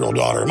 4.5-year-old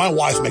daughter. My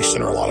wife makes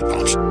dinner a lot of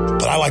times,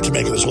 but I like to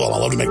make it as well. I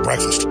love to make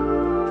breakfast.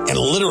 And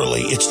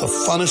literally, it's the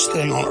funnest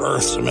thing on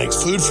earth to make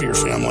food for your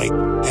family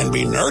and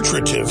be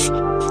nurturative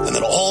and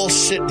then all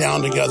sit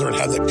down together and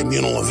have that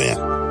communal event.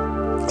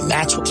 And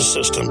that's what the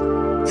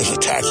system is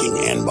attacking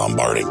and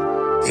bombarding,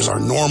 is our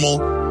normal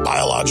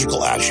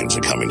biological actions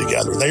and coming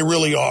together. They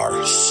really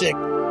are sick,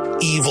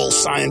 evil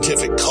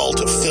scientific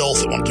cult of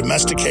filth that want to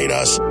domesticate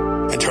us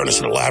and turn us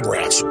into lab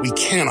rats. We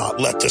cannot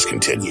let this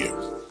continue.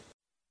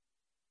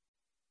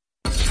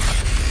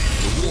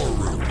 The War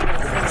Room.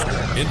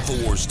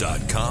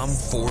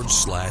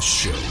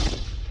 Infowars.com/show.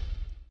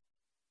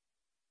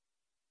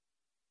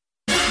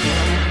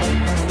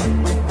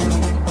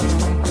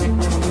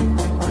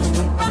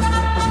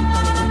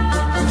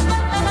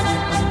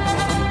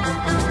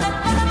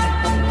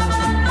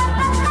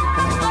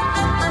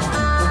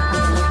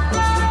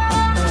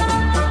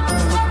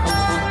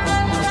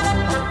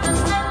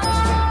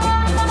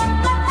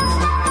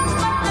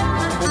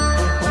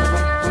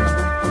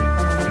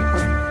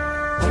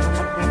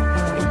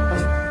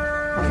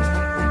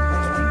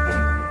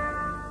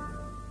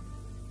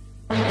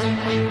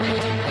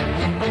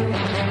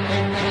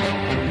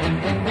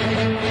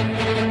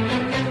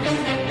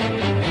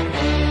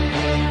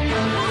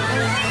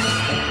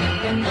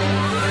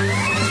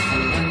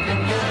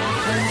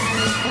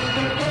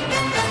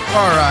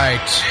 All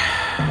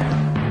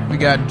right. We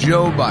got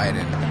Joe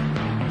Biden.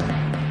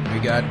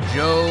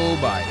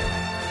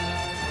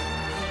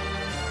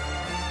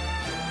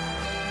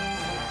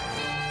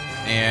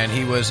 And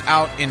he was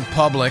out in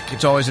public.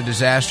 It's always a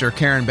disaster.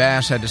 Karen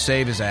Bass had to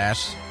save his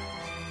ass.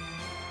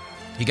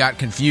 He got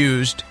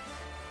confused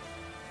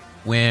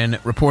when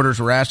reporters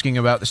were asking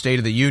about the State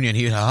of the Union.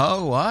 He,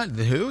 what?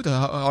 Who?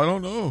 I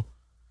don't know.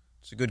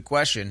 It's a good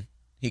question.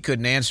 He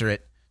couldn't answer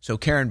it. So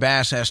Karen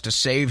Bass has to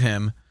save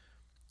him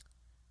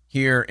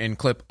here in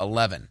clip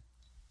 11.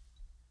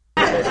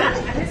 We're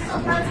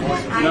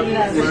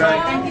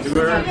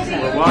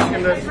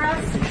walking this.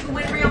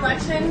 Win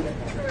re-election.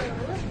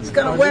 He's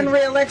going to win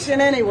re-election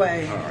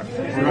anyway.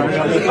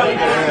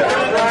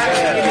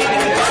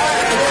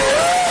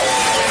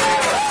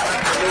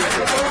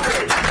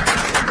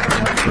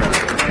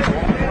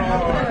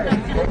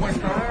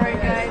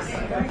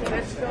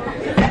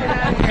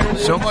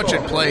 So much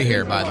at play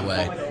here, by the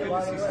way.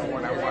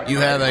 You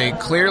have a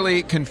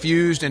clearly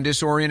confused and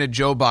disoriented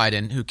Joe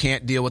Biden who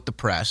can't deal with the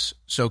press,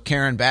 so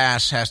Karen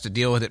Bass has to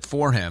deal with it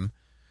for him.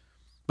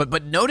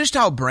 But notice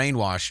how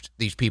brainwashed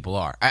these people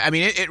are. I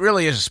mean, it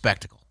really is a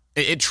spectacle.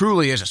 It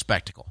truly is a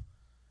spectacle.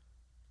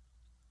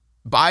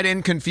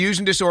 Biden, confused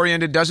and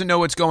disoriented, doesn't know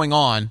what's going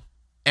on.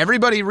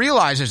 Everybody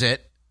realizes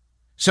it.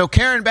 So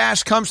Karen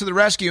Bass comes to the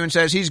rescue and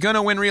says he's going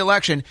to win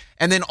re-election.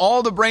 And then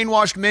all the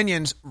brainwashed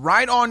minions,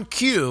 right on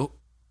cue,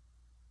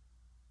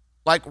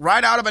 like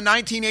right out of a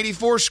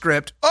 1984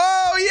 script,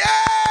 oh,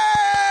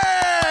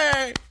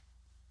 yay!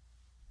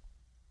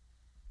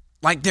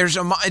 Like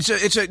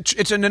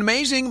it's an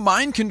amazing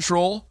mind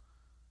control.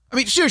 I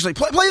mean, seriously,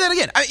 play that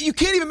again. You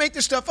can't even make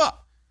this stuff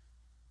up.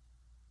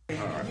 You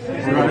got to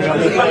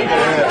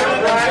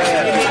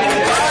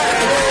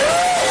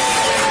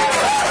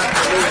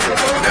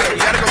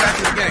go back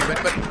to the beginning,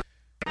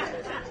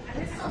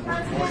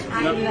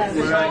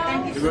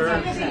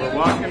 We're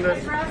walking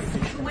this.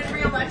 Win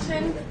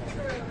re-election.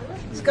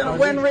 He's going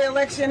to win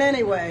re-election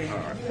anyway.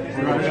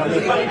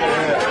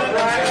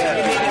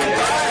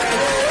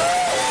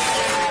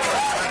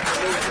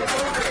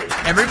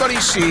 Everybody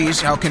sees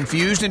how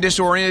confused and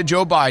disoriented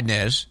Joe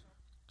Biden is.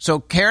 So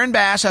Karen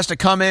Bass has to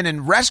come in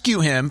and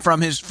rescue him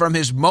from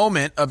his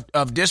moment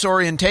of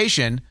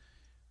disorientation.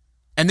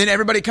 And then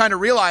everybody kind of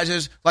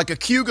realizes, like a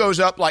cue goes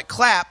up, like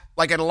clap,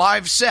 like at a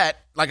live set,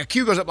 like a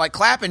cue goes up, like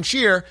clap and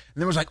cheer. And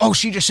then it was like, oh,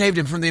 she just saved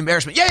him from the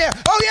embarrassment. Yeah.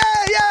 Oh,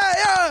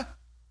 yeah.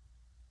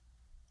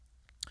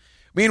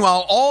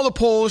 Meanwhile, all the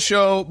polls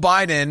show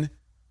Biden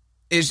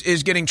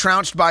is getting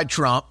trounced by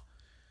Trump.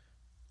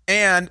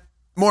 And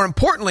more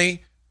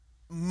importantly,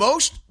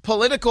 most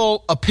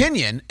political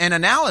opinion and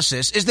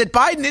analysis is that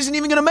Biden isn't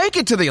even going to make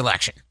it to the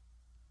election.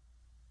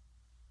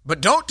 But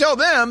don't tell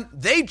them,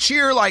 they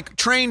cheer like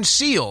trained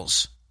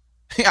seals.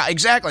 Yeah,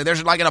 exactly.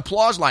 There's like an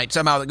applause light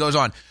somehow that goes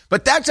on.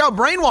 But that's how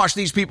brainwashed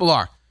these people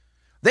are.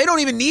 They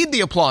don't even need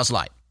the applause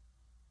light.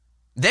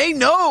 They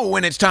know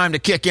when it's time to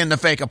kick in the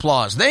fake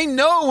applause. They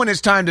know when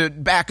it's time to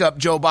back up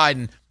Joe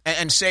Biden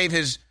and save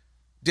his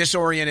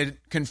disoriented,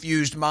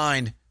 confused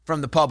mind from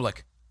the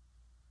public.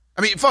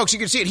 I mean, folks, you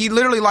can see it. He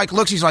literally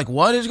looks, he's like,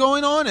 what is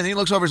going on? And then he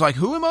looks over, he's like,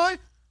 who am I?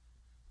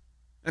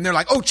 And they're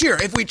like, oh,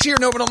 cheer. If we cheer,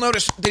 nobody will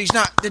notice that he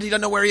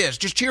doesn't know where he is.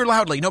 Just cheer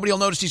loudly. Nobody will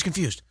notice he's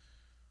confused.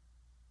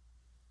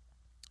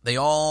 They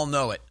all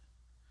know it.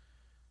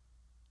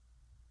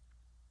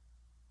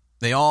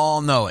 They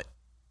all know it.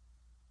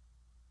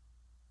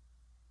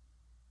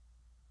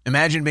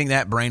 Imagine being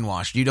that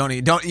brainwashed. You know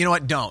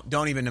what?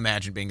 Don't even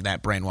imagine being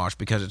that brainwashed,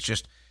 because it's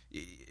just,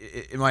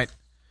 it might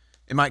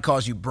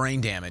cause you brain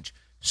damage.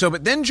 So,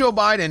 but then Joe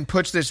Biden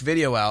puts this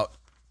video out,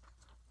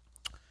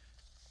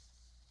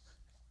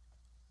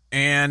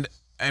 and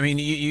I mean,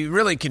 you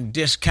really can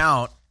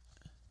discount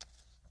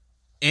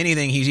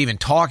anything he's even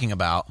talking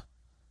about.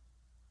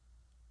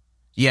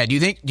 Yeah, do you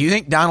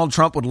think Donald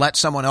Trump would let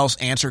someone else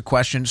answer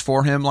questions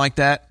for him like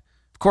that?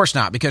 Of course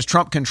not, because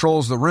Trump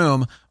controls the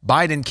room.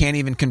 Biden can't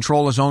even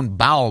control his own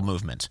bowel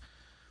movements.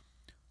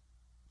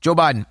 Joe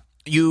Biden,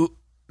 you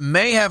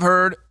may have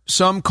heard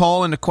some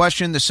call into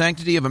question the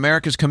sanctity of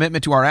America's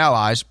commitment to our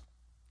allies.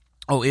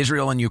 Oh,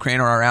 Israel and Ukraine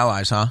are our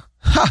allies, huh?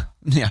 Ha!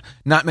 Yeah,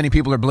 not many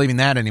people are believing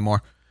that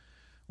anymore.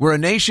 We're a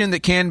nation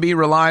that can be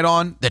relied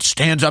on, that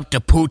stands up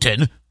to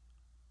Putin.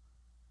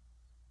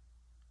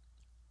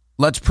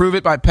 Let's prove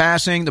it by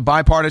passing the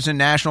bipartisan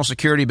national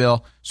security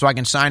bill so I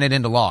can sign it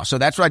into law. So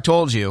that's what I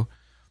told you.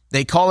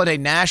 They call it a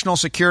national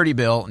security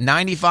bill,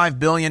 $95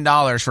 billion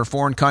for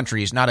foreign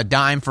countries, not a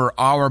dime for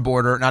our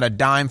border, not a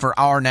dime for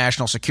our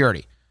national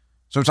security.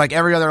 So it's like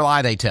every other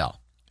lie they tell.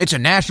 It's a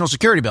national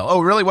security bill.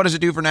 Oh, really? What does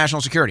it do for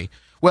national security?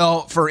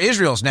 Well, for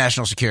Israel's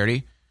national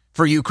security,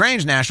 for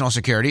Ukraine's national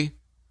security,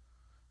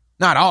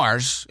 not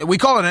ours. We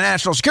call it a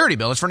national security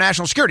bill. It's for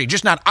national security,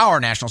 just not our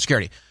national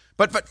security.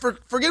 But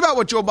forget about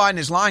what Joe Biden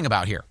is lying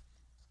about here.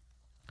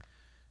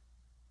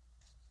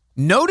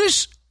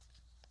 Notice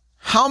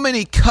how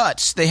many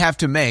cuts they have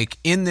to make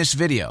in this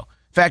video.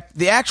 In fact,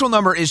 the actual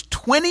number is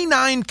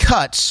 29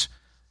 cuts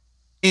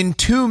in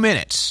 2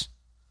 minutes.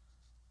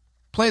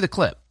 Play the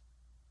clip.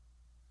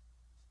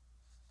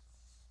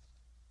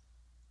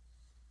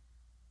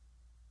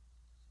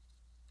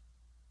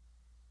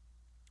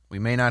 We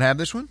may not have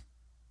this one.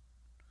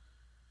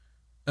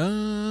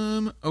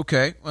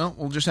 Okay. Well,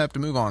 we'll just have to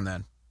move on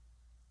then.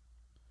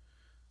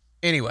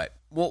 Anyway,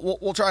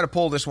 we'll try to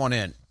pull this one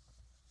in.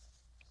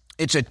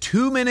 It's a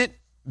 2-minute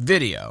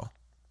video.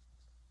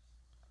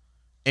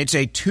 It's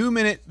a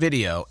 2-minute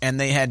video, and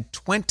they had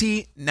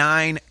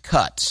 29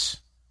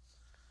 cuts.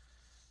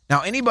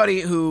 Now,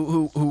 anybody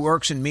who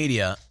works in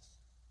media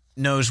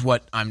knows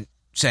what I'm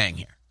saying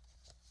here.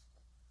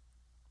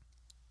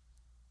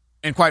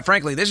 And quite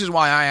frankly, this is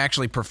why I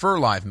actually prefer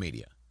live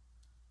media.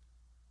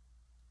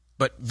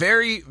 But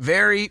very,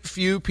 very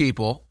few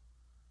people,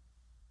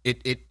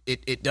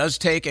 it does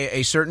take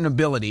a certain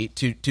ability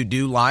to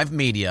do live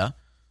media.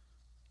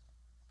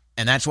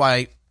 And that's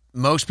why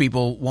most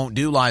people won't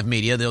do live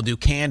media. They'll do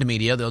canned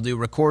media. They'll do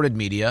recorded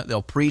media.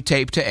 They'll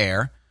pre-tape to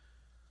air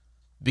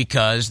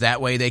because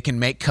that way they can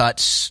make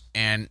cuts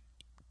and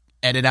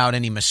edit out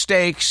any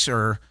mistakes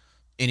or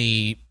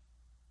any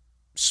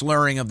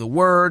slurring of the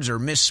words or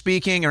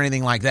misspeaking or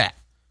anything like that.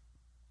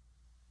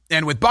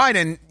 And with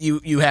Biden,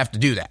 you have to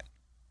do that.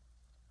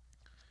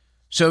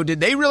 So did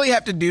they really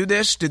have to do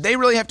this? Did they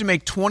really have to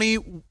make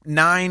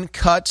 29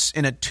 cuts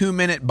in a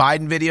 2-minute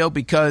Biden video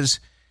because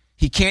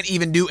he can't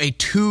even do a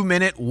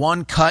 2-minute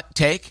one-cut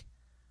take?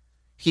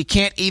 He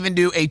can't even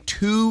do a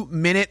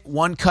 2-minute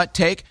one-cut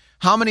take?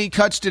 How many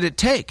cuts did it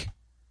take?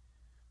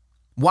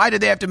 Why did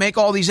they have to make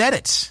all these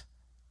edits?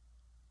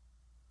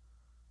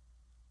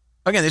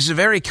 Again, this is a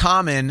very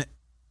common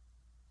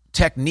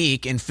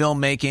technique in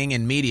filmmaking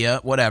and media,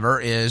 whatever,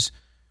 is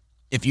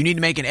if you need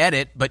to make an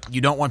edit, but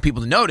you don't want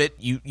people to note it,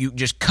 you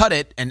just cut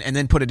it and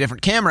then put a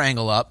different camera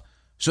angle up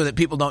so that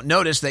people don't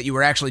notice that you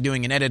were actually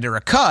doing an edit or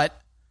a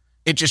cut.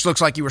 It just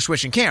looks like you were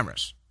switching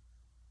cameras.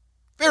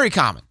 Very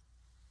common.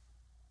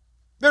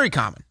 Very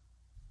common.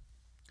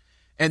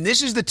 And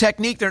this is the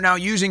technique they're now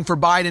using for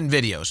Biden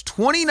videos.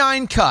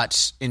 29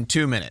 cuts in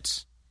 2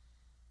 minutes.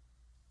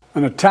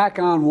 An attack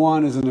on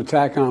one is an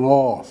attack on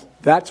all.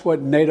 That's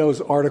what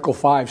NATO's Article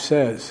 5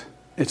 says.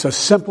 It's a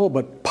simple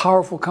but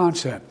powerful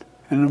concept,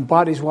 and it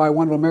embodies why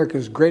one of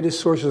America's greatest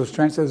sources of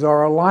strength is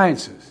our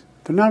alliances.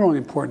 They're not only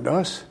important to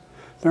us,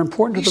 they're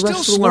important to the rest of the world.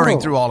 He's still slurring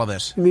through all of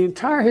this. In the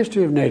entire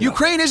history of NATO,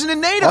 Ukraine isn't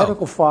in NATO.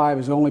 Article 5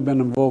 has only been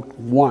invoked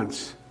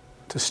once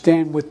to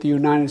stand with the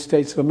United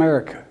States of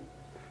America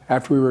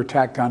after we were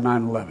attacked on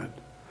 9/11.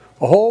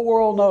 The whole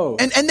world knows.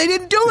 And they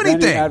didn't do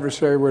anything. If any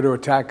adversary were to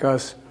attack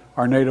us,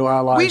 our NATO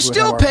allies we would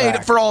still have our paid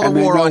back. for all the And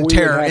they war know on we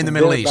terror would have in the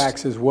Middle their East.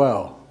 backs as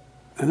well.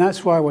 And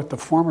that's why what the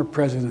former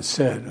president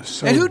said was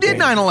so And who did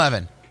dangerous.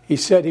 9/11? He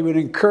said he would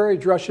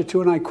encourage Russia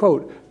to, and I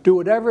quote, do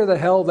whatever the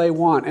hell they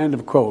want, end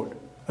of quote.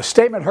 A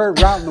statement heard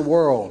around the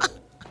world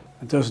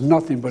that does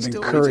nothing but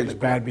encourage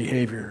bad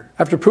behavior.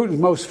 After Putin's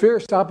most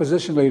fierce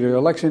opposition leader,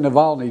 Alexei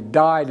Navalny,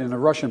 died in a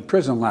Russian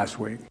prison last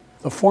week,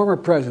 the former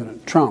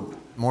president, Trump,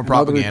 More and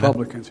propaganda. other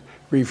Republicans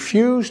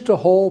refused to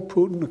hold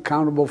Putin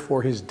accountable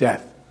for his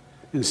death.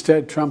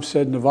 Instead, Trump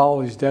said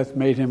Navalny's death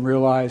made him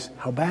realize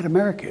how bad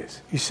America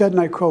is. He said,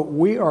 and I quote,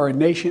 we are a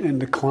nation in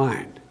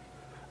decline,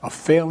 a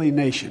failing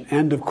nation,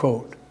 end of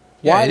quote.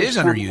 Yeah, Why it does is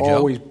under Trump you, Joe.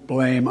 always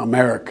blame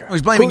America?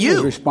 He's blaming Putin you.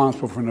 is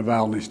responsible for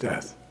Navalny's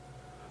death.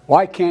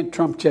 Why can't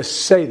Trump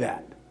just say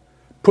that?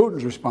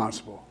 Putin's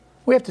responsible.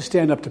 We have to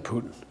stand up to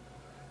Putin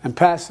and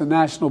pass the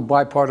national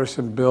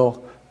bipartisan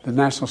bill, the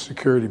national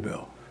security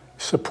bill,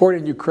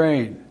 supporting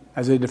Ukraine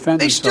as they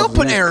defend themselves. They still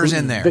put against errors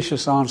in Putin's there.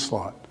 Vicious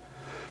onslaught.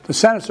 The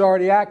Senate's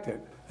already acted.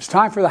 It's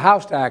time for the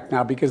House to act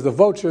now because the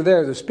votes are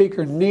there. The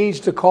Speaker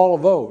needs to call a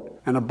vote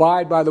and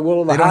abide by the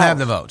will of the House. They don't have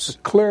the votes. A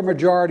clear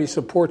majority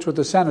supports what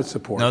the Senate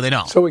supports. No, they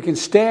don't. So we can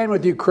stand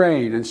with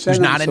Ukraine and send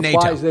Who's them not the in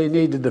supplies NATO. they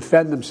need to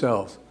defend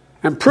themselves.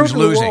 And prove Who's to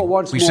the losing. world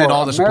once We more sent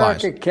all the America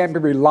supplies. can be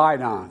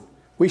relied on.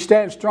 We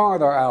stand strong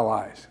with our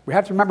allies. We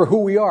have to remember who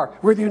we are.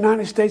 We're the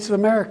United States of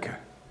America.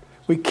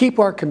 We keep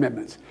our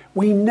commitments.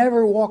 We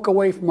never walk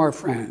away from our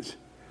friends.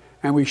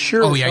 And we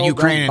sure Oh, yeah,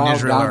 Ukraine and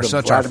Israel are to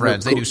such our Vladimir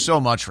friends. They do Putin. so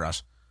much for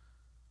us.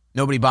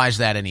 Nobody buys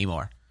that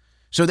anymore.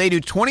 So they do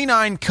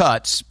 29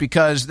 cuts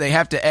because they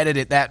have to edit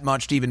it that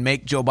much to even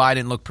make Joe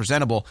Biden look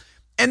presentable.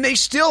 And they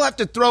still have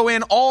to throw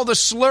in all the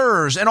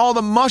slurs and all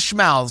the mush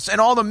mouths and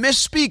all the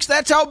misspeaks.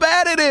 That's how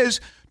bad it is.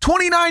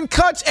 29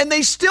 cuts, and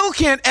they still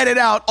can't edit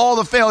out all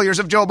the failures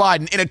of Joe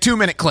Biden in a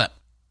 2-minute clip.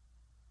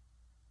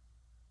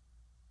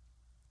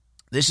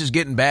 This is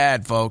getting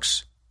bad,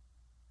 folks.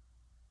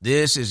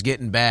 This is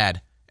getting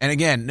bad. And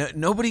again,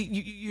 nobody,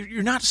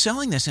 you're not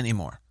selling this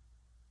anymore.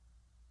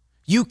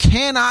 You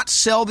cannot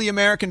sell the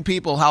American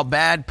people how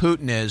bad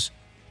Putin is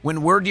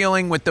when we're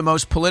dealing with the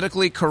most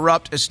politically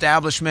corrupt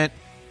establishment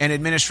and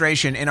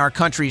administration in our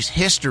country's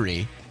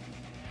history.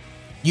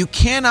 You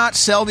cannot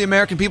sell the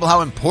American people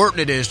how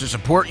important it is to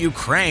support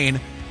Ukraine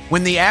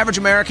when the average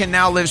American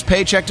now lives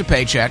paycheck to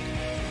paycheck.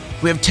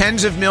 We have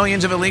tens of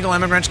millions of illegal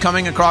immigrants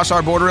coming across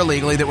our border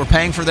illegally that we're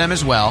paying for them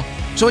as well.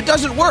 So it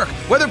doesn't work.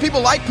 Whether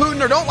people like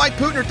Putin or don't like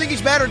Putin or think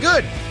he's bad or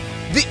good,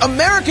 the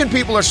American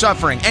people are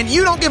suffering, and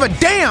you don't give a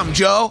damn,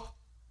 Joe.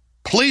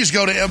 Please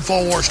go to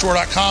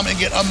InfoWarsStore.com and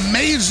get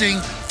amazing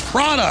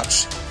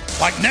products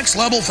like Next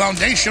Level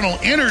Foundational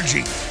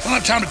Energy. I don't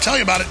have time to tell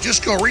you about it.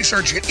 Just go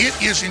research it. It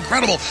is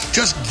incredible.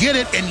 Just get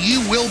it and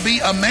you will be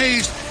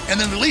amazed. And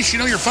then at least you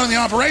know you're funding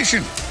the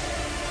operation.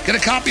 Get a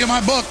copy of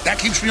my book. That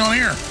keeps me on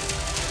air.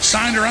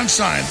 Signed or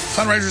unsigned.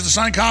 Fundraisers to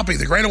sign copy.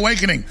 The Great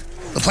Awakening.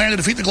 The plan to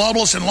defeat the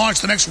globalists and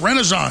launch the next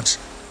renaissance.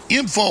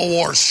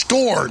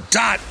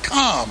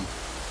 InfoWarsStore.com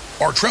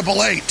or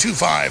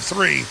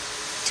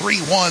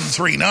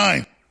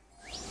 888-253-3139.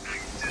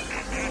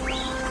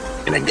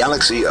 In a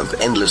galaxy of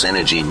endless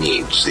energy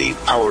needs, the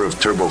power of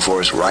Turbo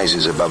Force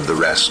rises above the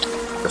rest.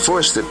 The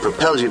force that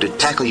propels you to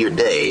tackle your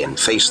day and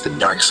face the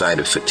dark side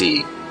of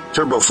fatigue.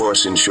 Turbo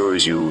Force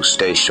ensures you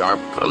stay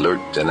sharp,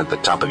 alert, and at the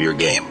top of your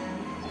game.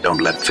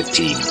 Don't let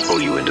fatigue pull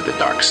you into the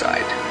dark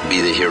side. Be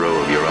the hero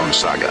of your own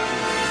saga.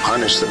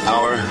 Harness the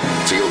power,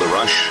 feel the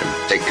rush,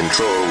 and take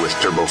control with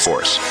Turbo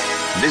Force.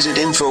 Visit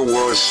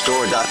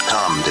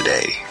InfoWarsStore.com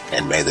today,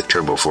 and may the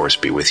Turbo Force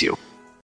be with you.